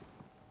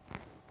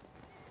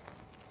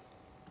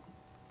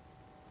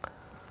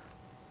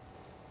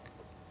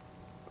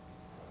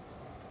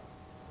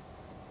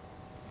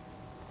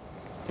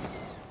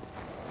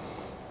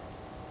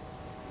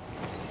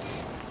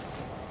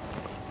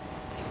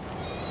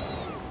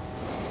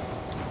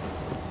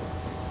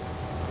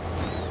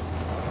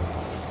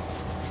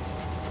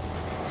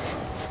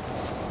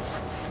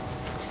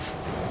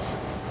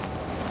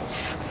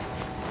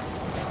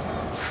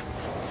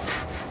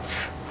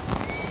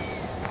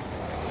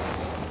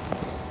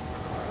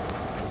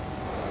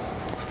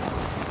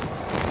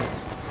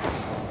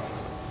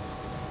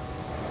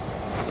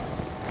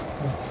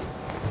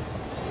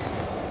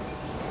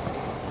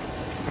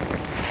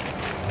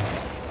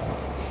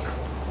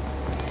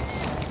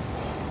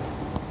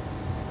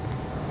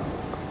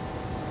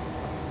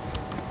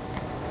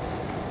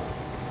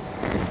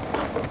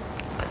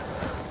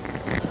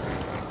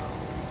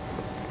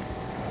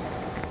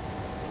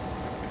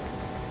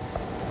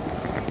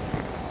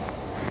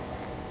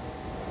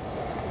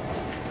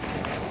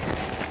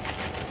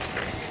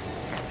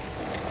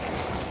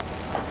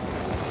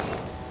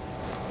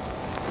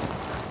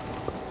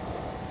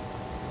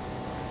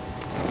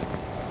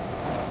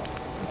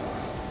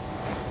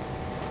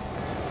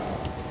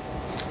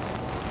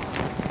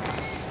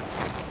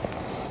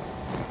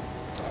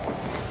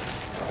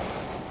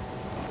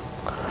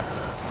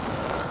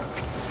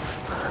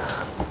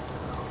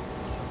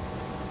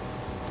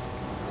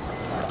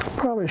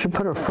 we should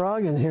put a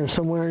frog in here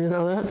somewhere, you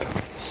know that?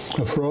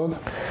 A frog?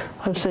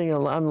 I'm saying,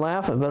 I'm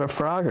laughing, but a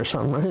frog or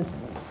something, right?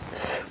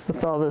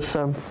 With all this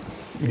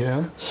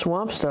Yeah.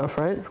 swamp stuff,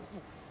 right?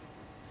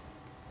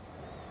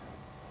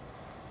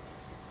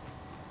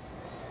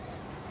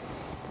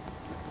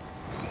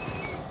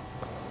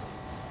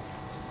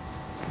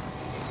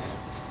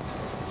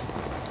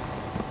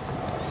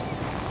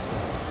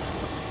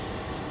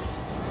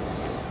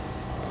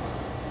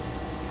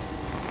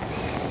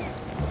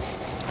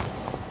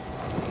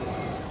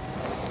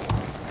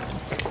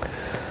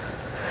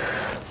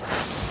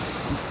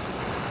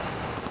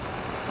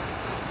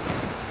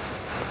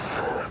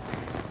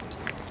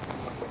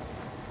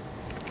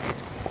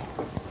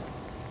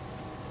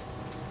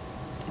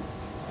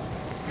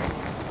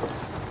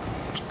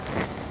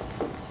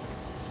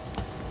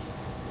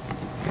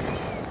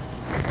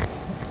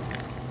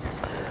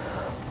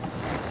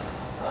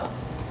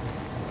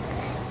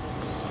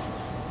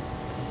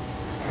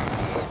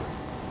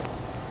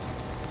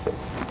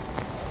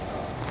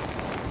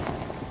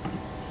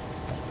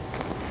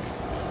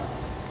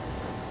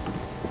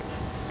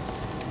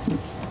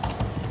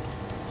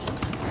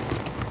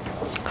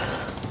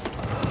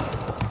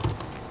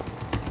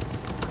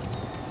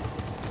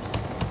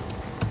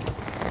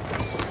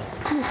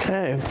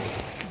 Okay,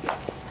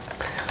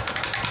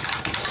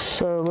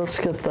 so let's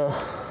get the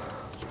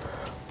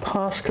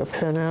Posca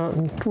pen out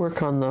and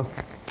work on the,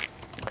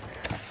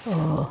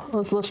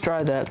 let's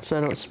dry that so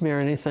I don't smear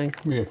anything.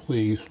 Yeah,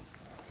 please.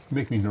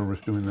 Make me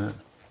nervous doing that.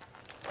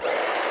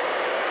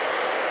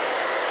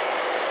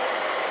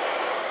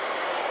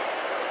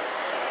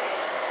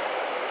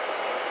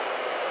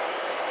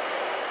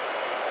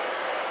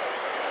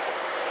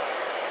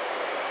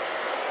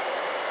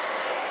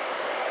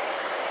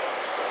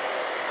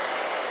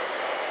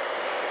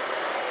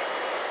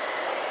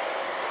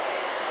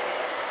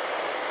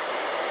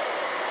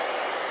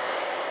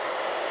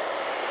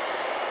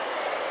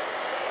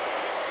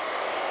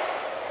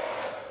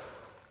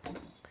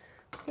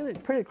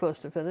 Getting pretty close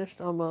to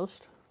finished,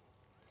 almost.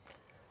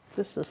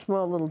 Just a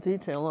small little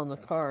detail on the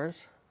cars.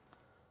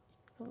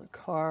 On the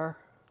car.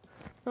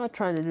 Not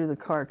trying to do the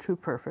car too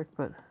perfect,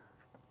 but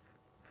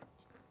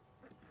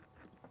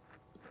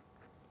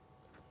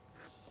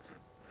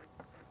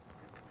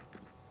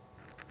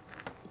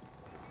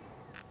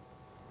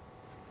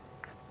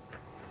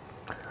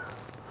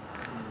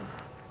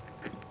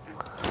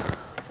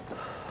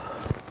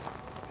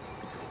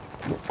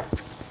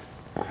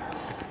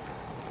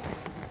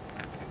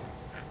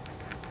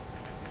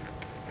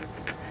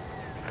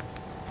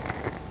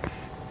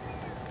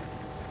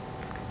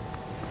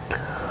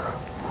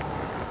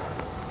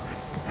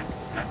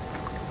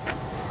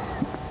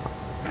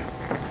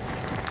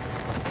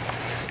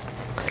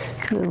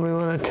then we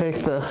want to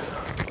take the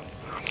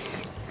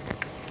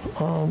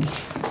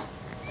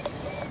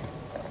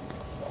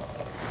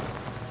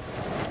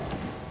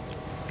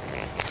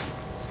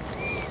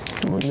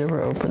we'll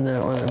never open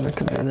that one. I'm not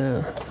going to do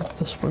that.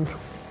 This one.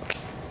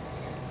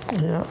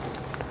 Yeah.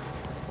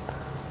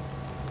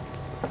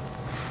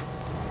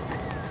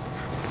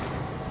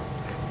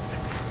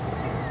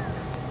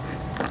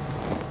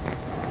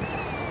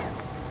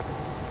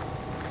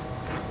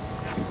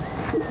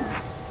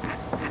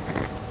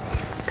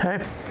 Okay.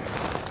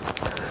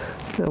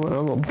 Now with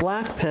a little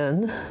black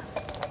pen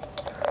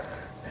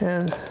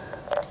and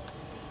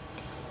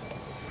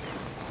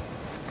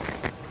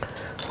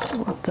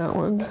want that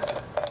one.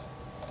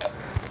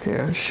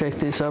 Here, shake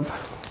these up.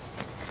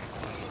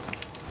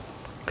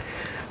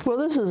 Well,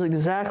 this is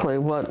exactly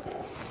what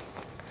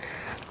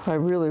I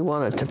really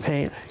wanted to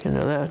paint. You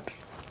know that? I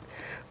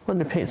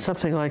wanted to paint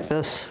something like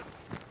this,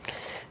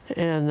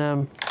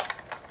 and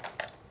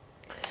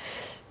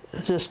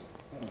just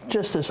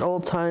this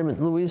old time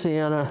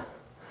Louisiana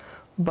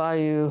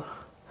Bayou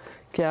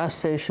gas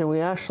station. We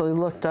actually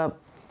looked up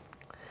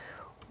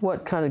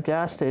what kind of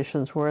gas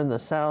stations were in the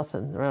South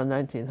in around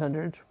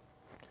 1900.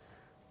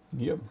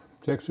 Yep.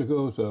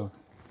 Texaco's a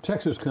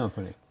Texas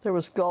company. There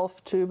was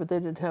Gulf too, but they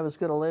didn't have as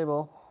good a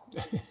label.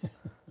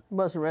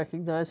 Wasn't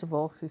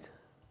recognizable. You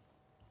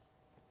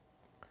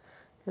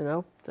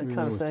know, that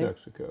kind of thing.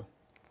 Texaco.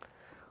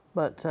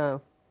 But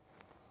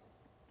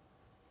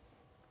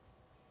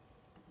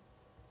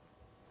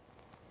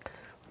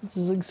this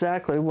is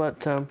exactly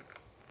what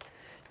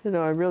you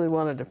know, I really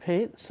wanted to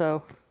paint,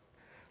 so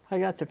I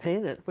got to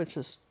paint it, which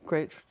is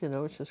great. You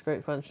know, which is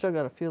great fun. Still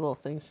got a few little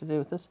things to do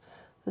with this.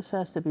 This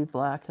has to be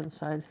black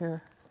inside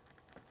here.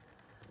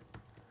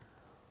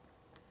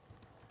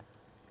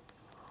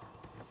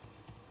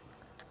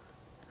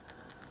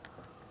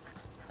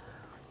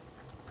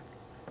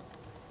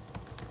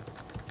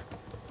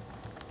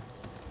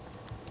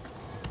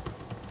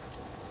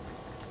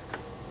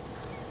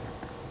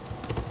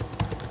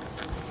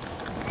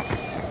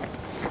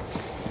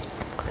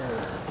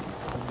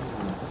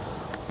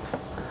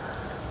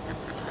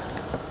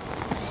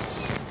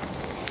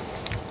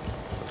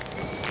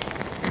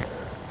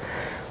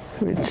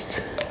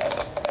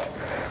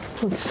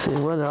 Let's see,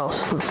 what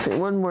else? Let's see,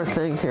 one more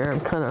thing here. I'm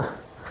kind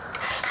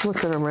of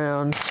looking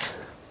around.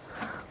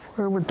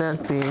 Where would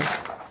that be?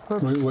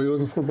 What are you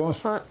looking for,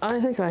 boss?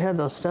 I think I had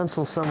those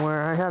stencils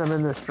somewhere. I had them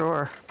in this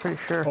drawer, pretty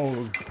sure.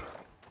 Oh,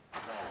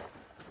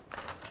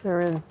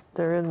 They're in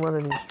one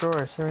of these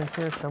drawers. They're in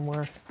here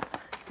somewhere.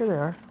 Here they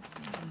are.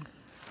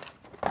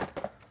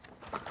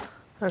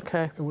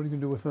 Okay. and what are you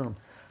going to do with them?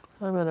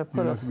 I'm gonna You're put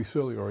not going to be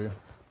silly, are you? I'm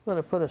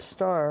gonna put a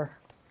star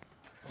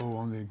Oh,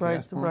 on the right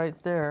gas pump?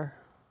 right there.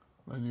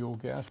 On the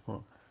old gas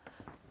pump.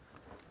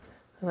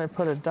 And I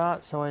put a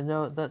dot so I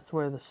know that's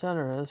where the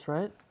center is,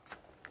 right?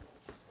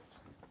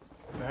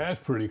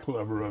 That's pretty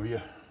clever of you.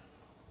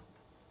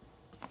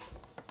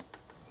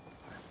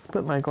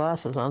 Put my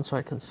glasses on so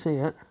I can see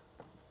it.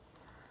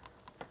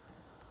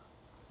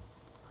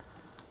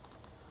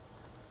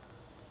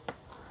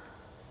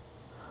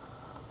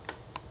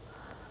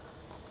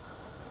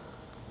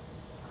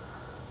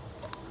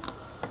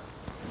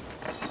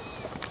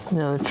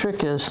 Now the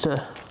trick is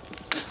to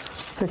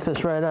pick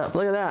this right up.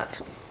 Look at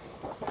that.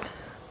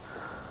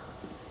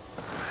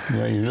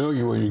 Now you know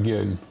what you're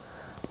getting.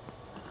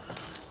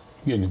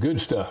 You're getting the good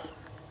stuff.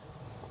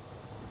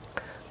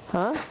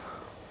 Huh?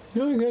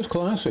 No, I think that's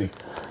classy.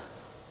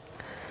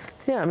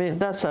 Yeah, I mean,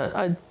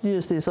 I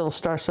use these little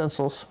star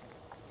stencils.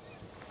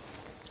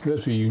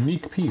 That's a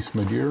unique piece,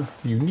 my dear.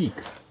 Unique.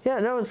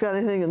 Yeah, no one's got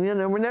anything,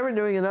 we're never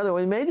doing another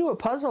one. We may do a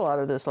puzzle out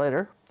of this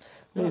later.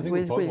 Yeah, I think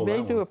we we'll puzzle may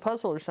that do one. a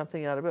puzzle or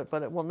something out of it,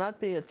 but it will not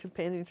be a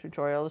painting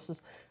tutorial. This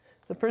is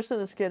the person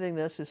that's getting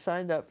this is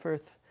signed up for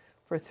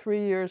 3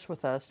 years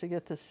with us to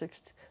get this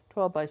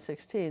 12 by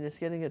 16. Is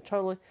getting a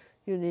totally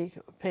unique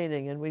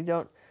painting, and we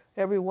don't.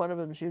 Every one of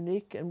them is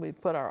unique, and we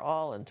put our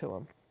all into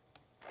them.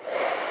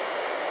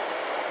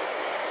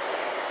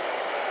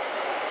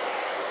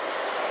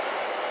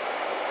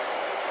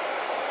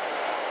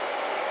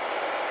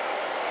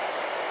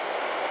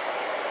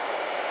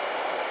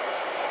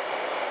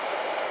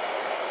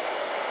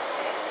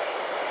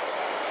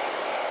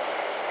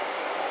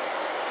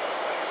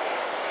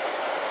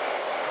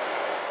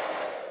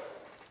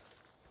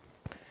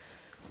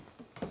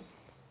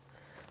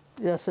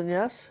 Yes and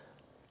yes.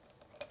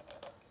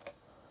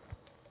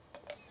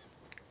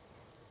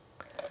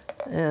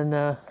 And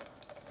okay.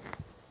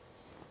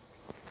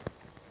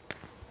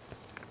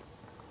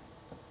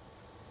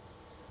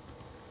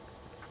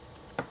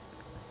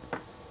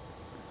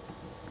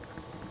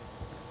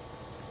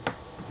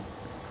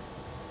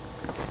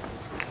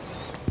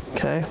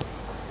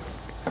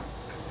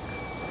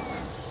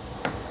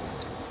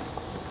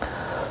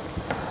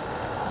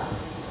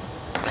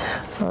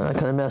 I'm not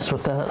going to mess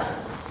with that.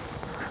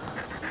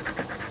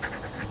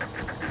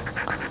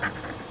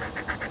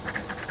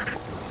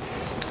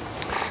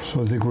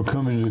 So I think we're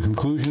coming to the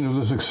conclusion of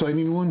this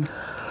exciting one.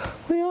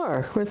 We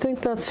are. I think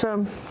that's,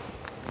 I'm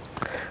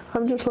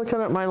just looking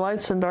at my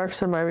lights and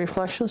darks and my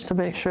reflections to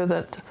make sure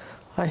that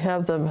I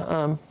have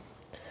them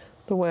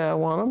the way I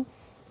want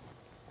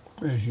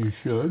them. As you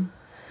should.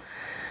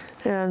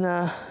 And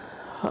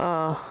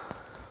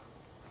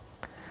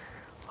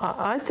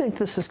I think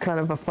this is kind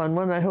of a fun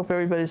one. I hope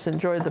everybody's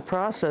enjoyed the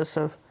process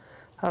of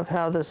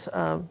how this,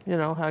 how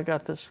I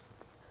got this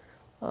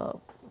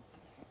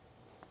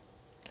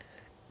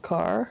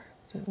car,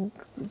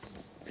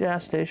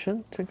 gas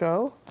station to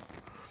go.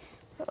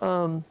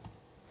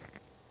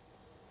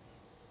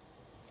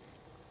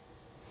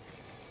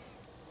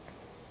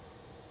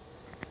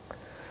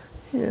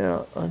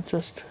 Yeah, I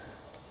just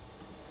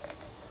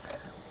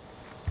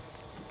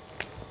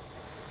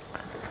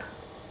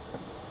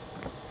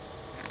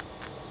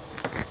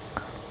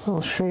a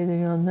little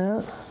shading on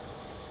that.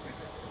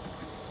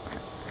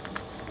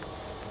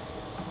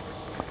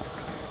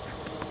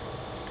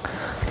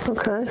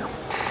 Okay.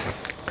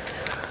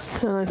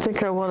 And I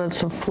think I wanted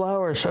some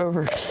flowers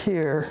over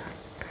here,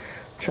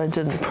 which I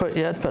didn't put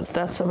yet, but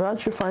that's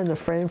about you find the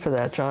frame for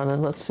that, John,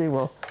 and let's see,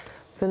 we'll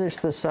finish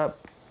this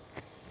up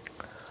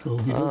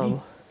with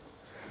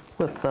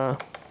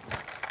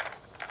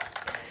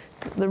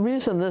the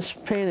reason this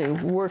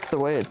painting worked the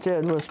way it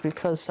did was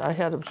because I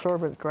had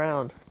absorbent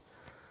ground,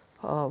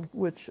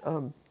 which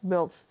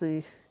melts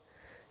the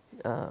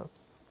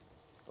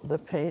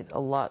paint a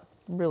lot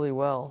really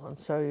well, and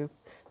so you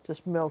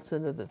just melts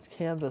into the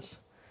canvas.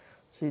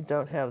 So you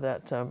don't have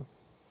that,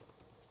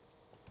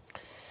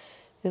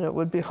 it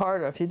would be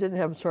harder. If you didn't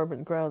have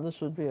absorbent ground,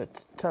 this would be a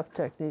tough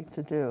technique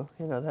to do,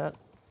 that.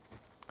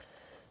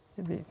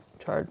 You'd be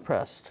hard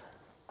pressed.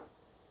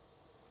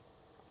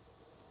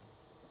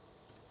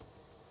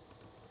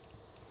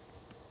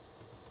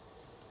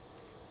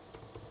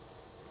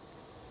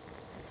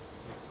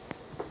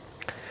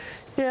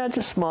 Yeah,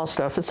 just small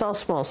stuff. It's all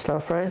small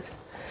stuff, right?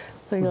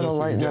 They're going to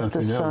lighten up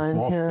this sign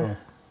here.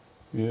 Stuff.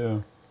 Yeah.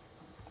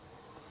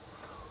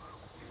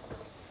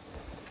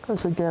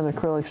 This again,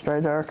 acrylic dry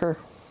darker.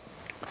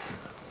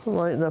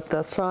 Lighten up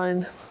that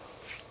sign.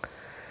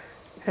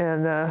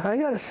 And I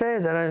got to say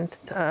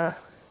that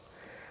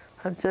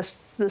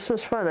this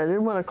was fun. I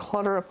didn't want to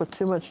clutter up with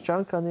too much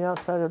junk on the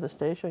outside of the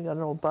station. Got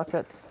an old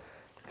bucket.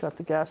 Got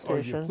the gas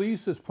station. Are you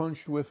pleased it's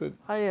punched with it?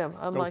 I am.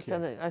 I'm like,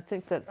 Okay. I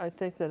think that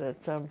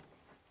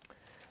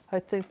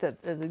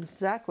it's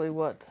exactly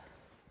what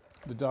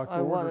The doctor I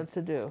ordered? wanted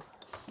to do.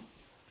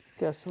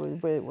 guess the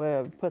way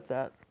I would put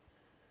that.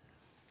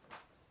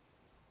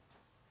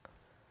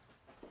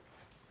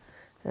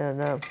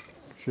 And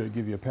Should I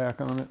give you a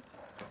pack on it?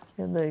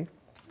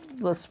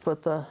 let's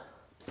put our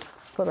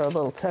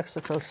little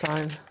Texaco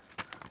sign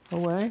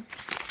away.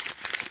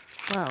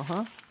 Wow,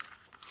 huh?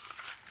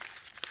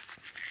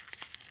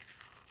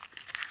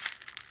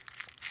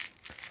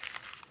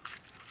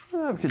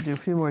 Well, we could do a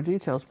few more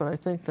details, but I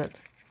think that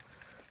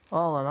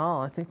all in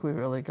all, I think we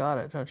really got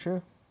it, don't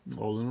you?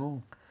 All in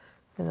all.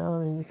 You know,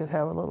 I mean, you could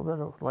have a little bit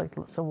of, like,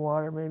 some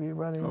water maybe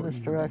running in this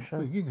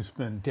direction. You can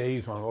spend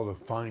days on all the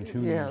fine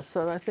tunings. Yeah,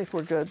 so I think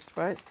we're good,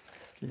 right?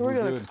 We're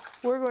good.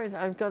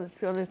 I'm going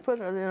to put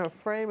it in a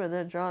frame, and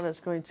then John is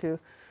going to,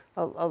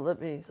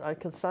 I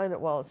can sign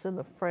it while it's in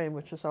the frame,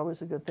 which is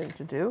always a good thing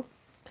to do.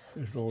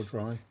 Is it all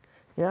dry?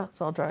 Yeah, it's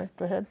all dry.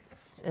 Go ahead.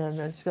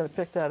 And I'm just going to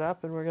pick that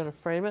up, and we're going to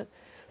frame it.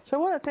 So I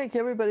want to thank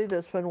everybody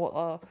that's been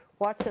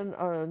watching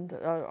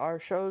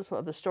our shows,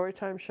 the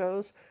Storytime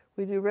shows.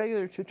 We do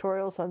regular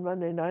tutorials on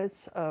Monday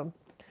nights.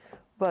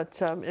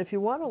 But if you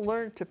want to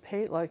learn to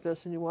paint like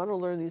this and you want to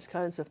learn these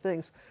kinds of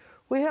things,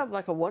 we have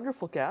like a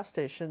wonderful gas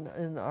station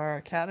in our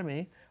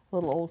academy, a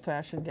little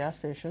old-fashioned gas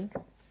station.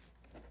 Look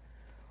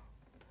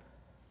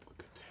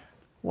at that.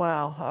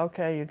 Wow.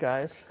 Okay, you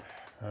guys.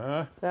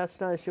 Huh? That's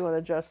nice. You want to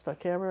adjust the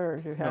camera, or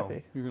are you happy?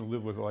 No, you're going to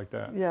live with it like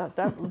that. Yeah,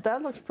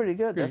 that looks pretty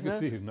good, You doesn't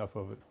can it? see enough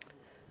of it.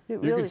 You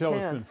You really can tell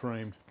it's been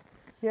framed.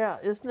 Yeah,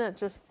 isn't that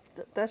just,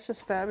 that's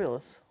just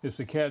fabulous. It's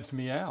the cat's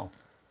meow.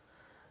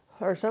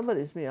 Or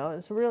somebody's meow.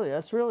 That's really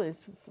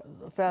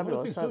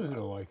fabulous. I think somebody's going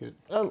to like it.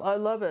 I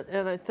love it,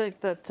 and I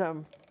think that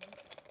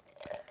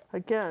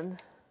again,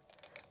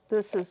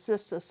 this is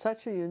just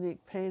such a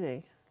unique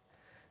painting.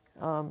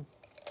 Let's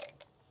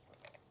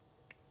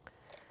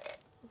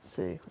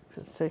see,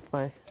 let's take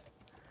my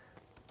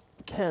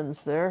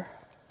pens there.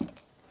 All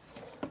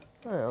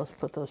right, let's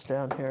put those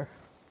down here,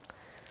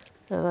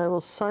 and I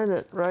will sign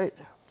it right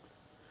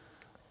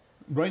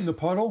Right in the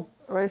puddle?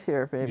 right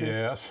here, baby.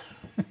 Yes.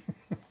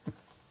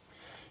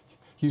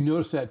 You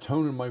noticed that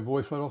tone in my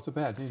voice right off the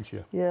bat, didn't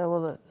you? Yeah,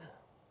 well, that.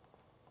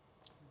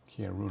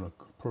 Can't ruin a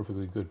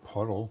perfectly good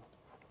puddle.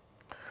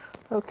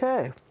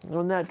 Okay,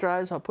 when that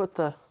dries, I'll put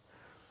the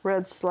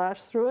red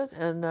slash through it.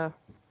 And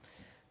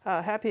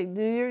Happy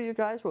New Year, you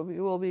guys.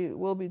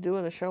 We'll be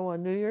doing a show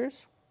on New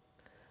Year's,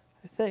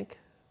 I think.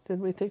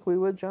 Didn't we think we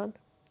would, John?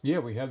 Yeah,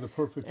 we have the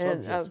perfect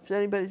And subject. if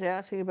anybody's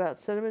asking about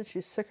Cinnamon,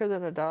 she's sicker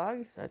than a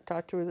dog. I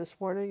talked to her this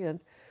morning, and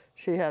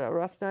she had a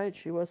rough night.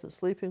 She wasn't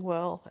sleeping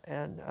well,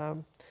 and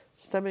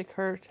stomach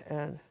hurt,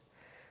 and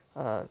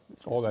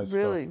All that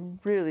really,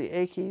 stuff. really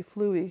achy,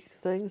 fluey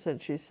things.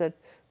 And she said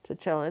to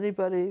tell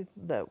anybody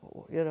that,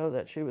 you know,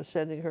 that she was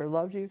sending her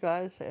love to you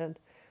guys, and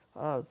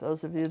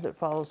those of you that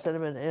follow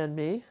Cinnamon and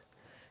me.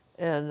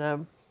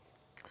 And,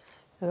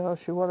 you know,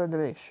 she wanted to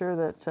make sure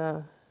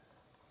that,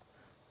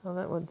 well,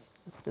 that one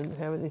didn't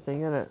have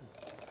anything in it.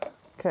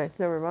 Okay,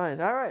 never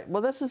mind. All right,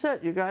 well, this is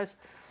it, you guys.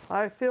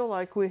 I feel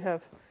like we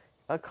have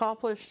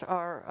accomplished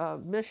our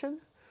mission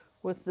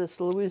with this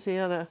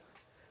Louisiana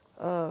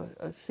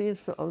scene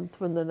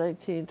from the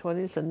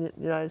 1920s in the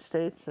United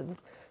States, and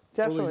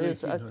definitely Early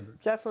is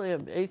 1800s. definitely a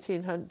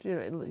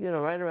 1800, you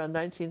know, right around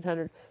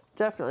 1900.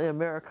 Definitely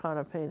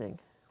Americana painting.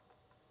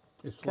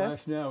 It's Okay.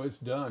 flashed now. It's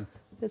done.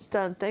 It's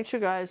done. Thanks, you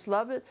guys.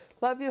 Love it.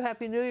 Love you.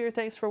 Happy New Year.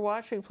 Thanks for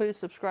watching. Please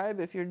subscribe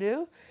if you're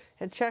new,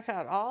 and check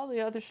out all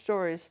the other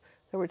stories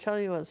that we're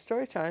telling you on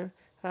Storytime.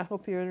 And I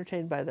hope you're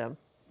entertained by them.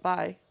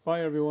 Bye.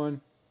 Bye,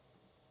 everyone.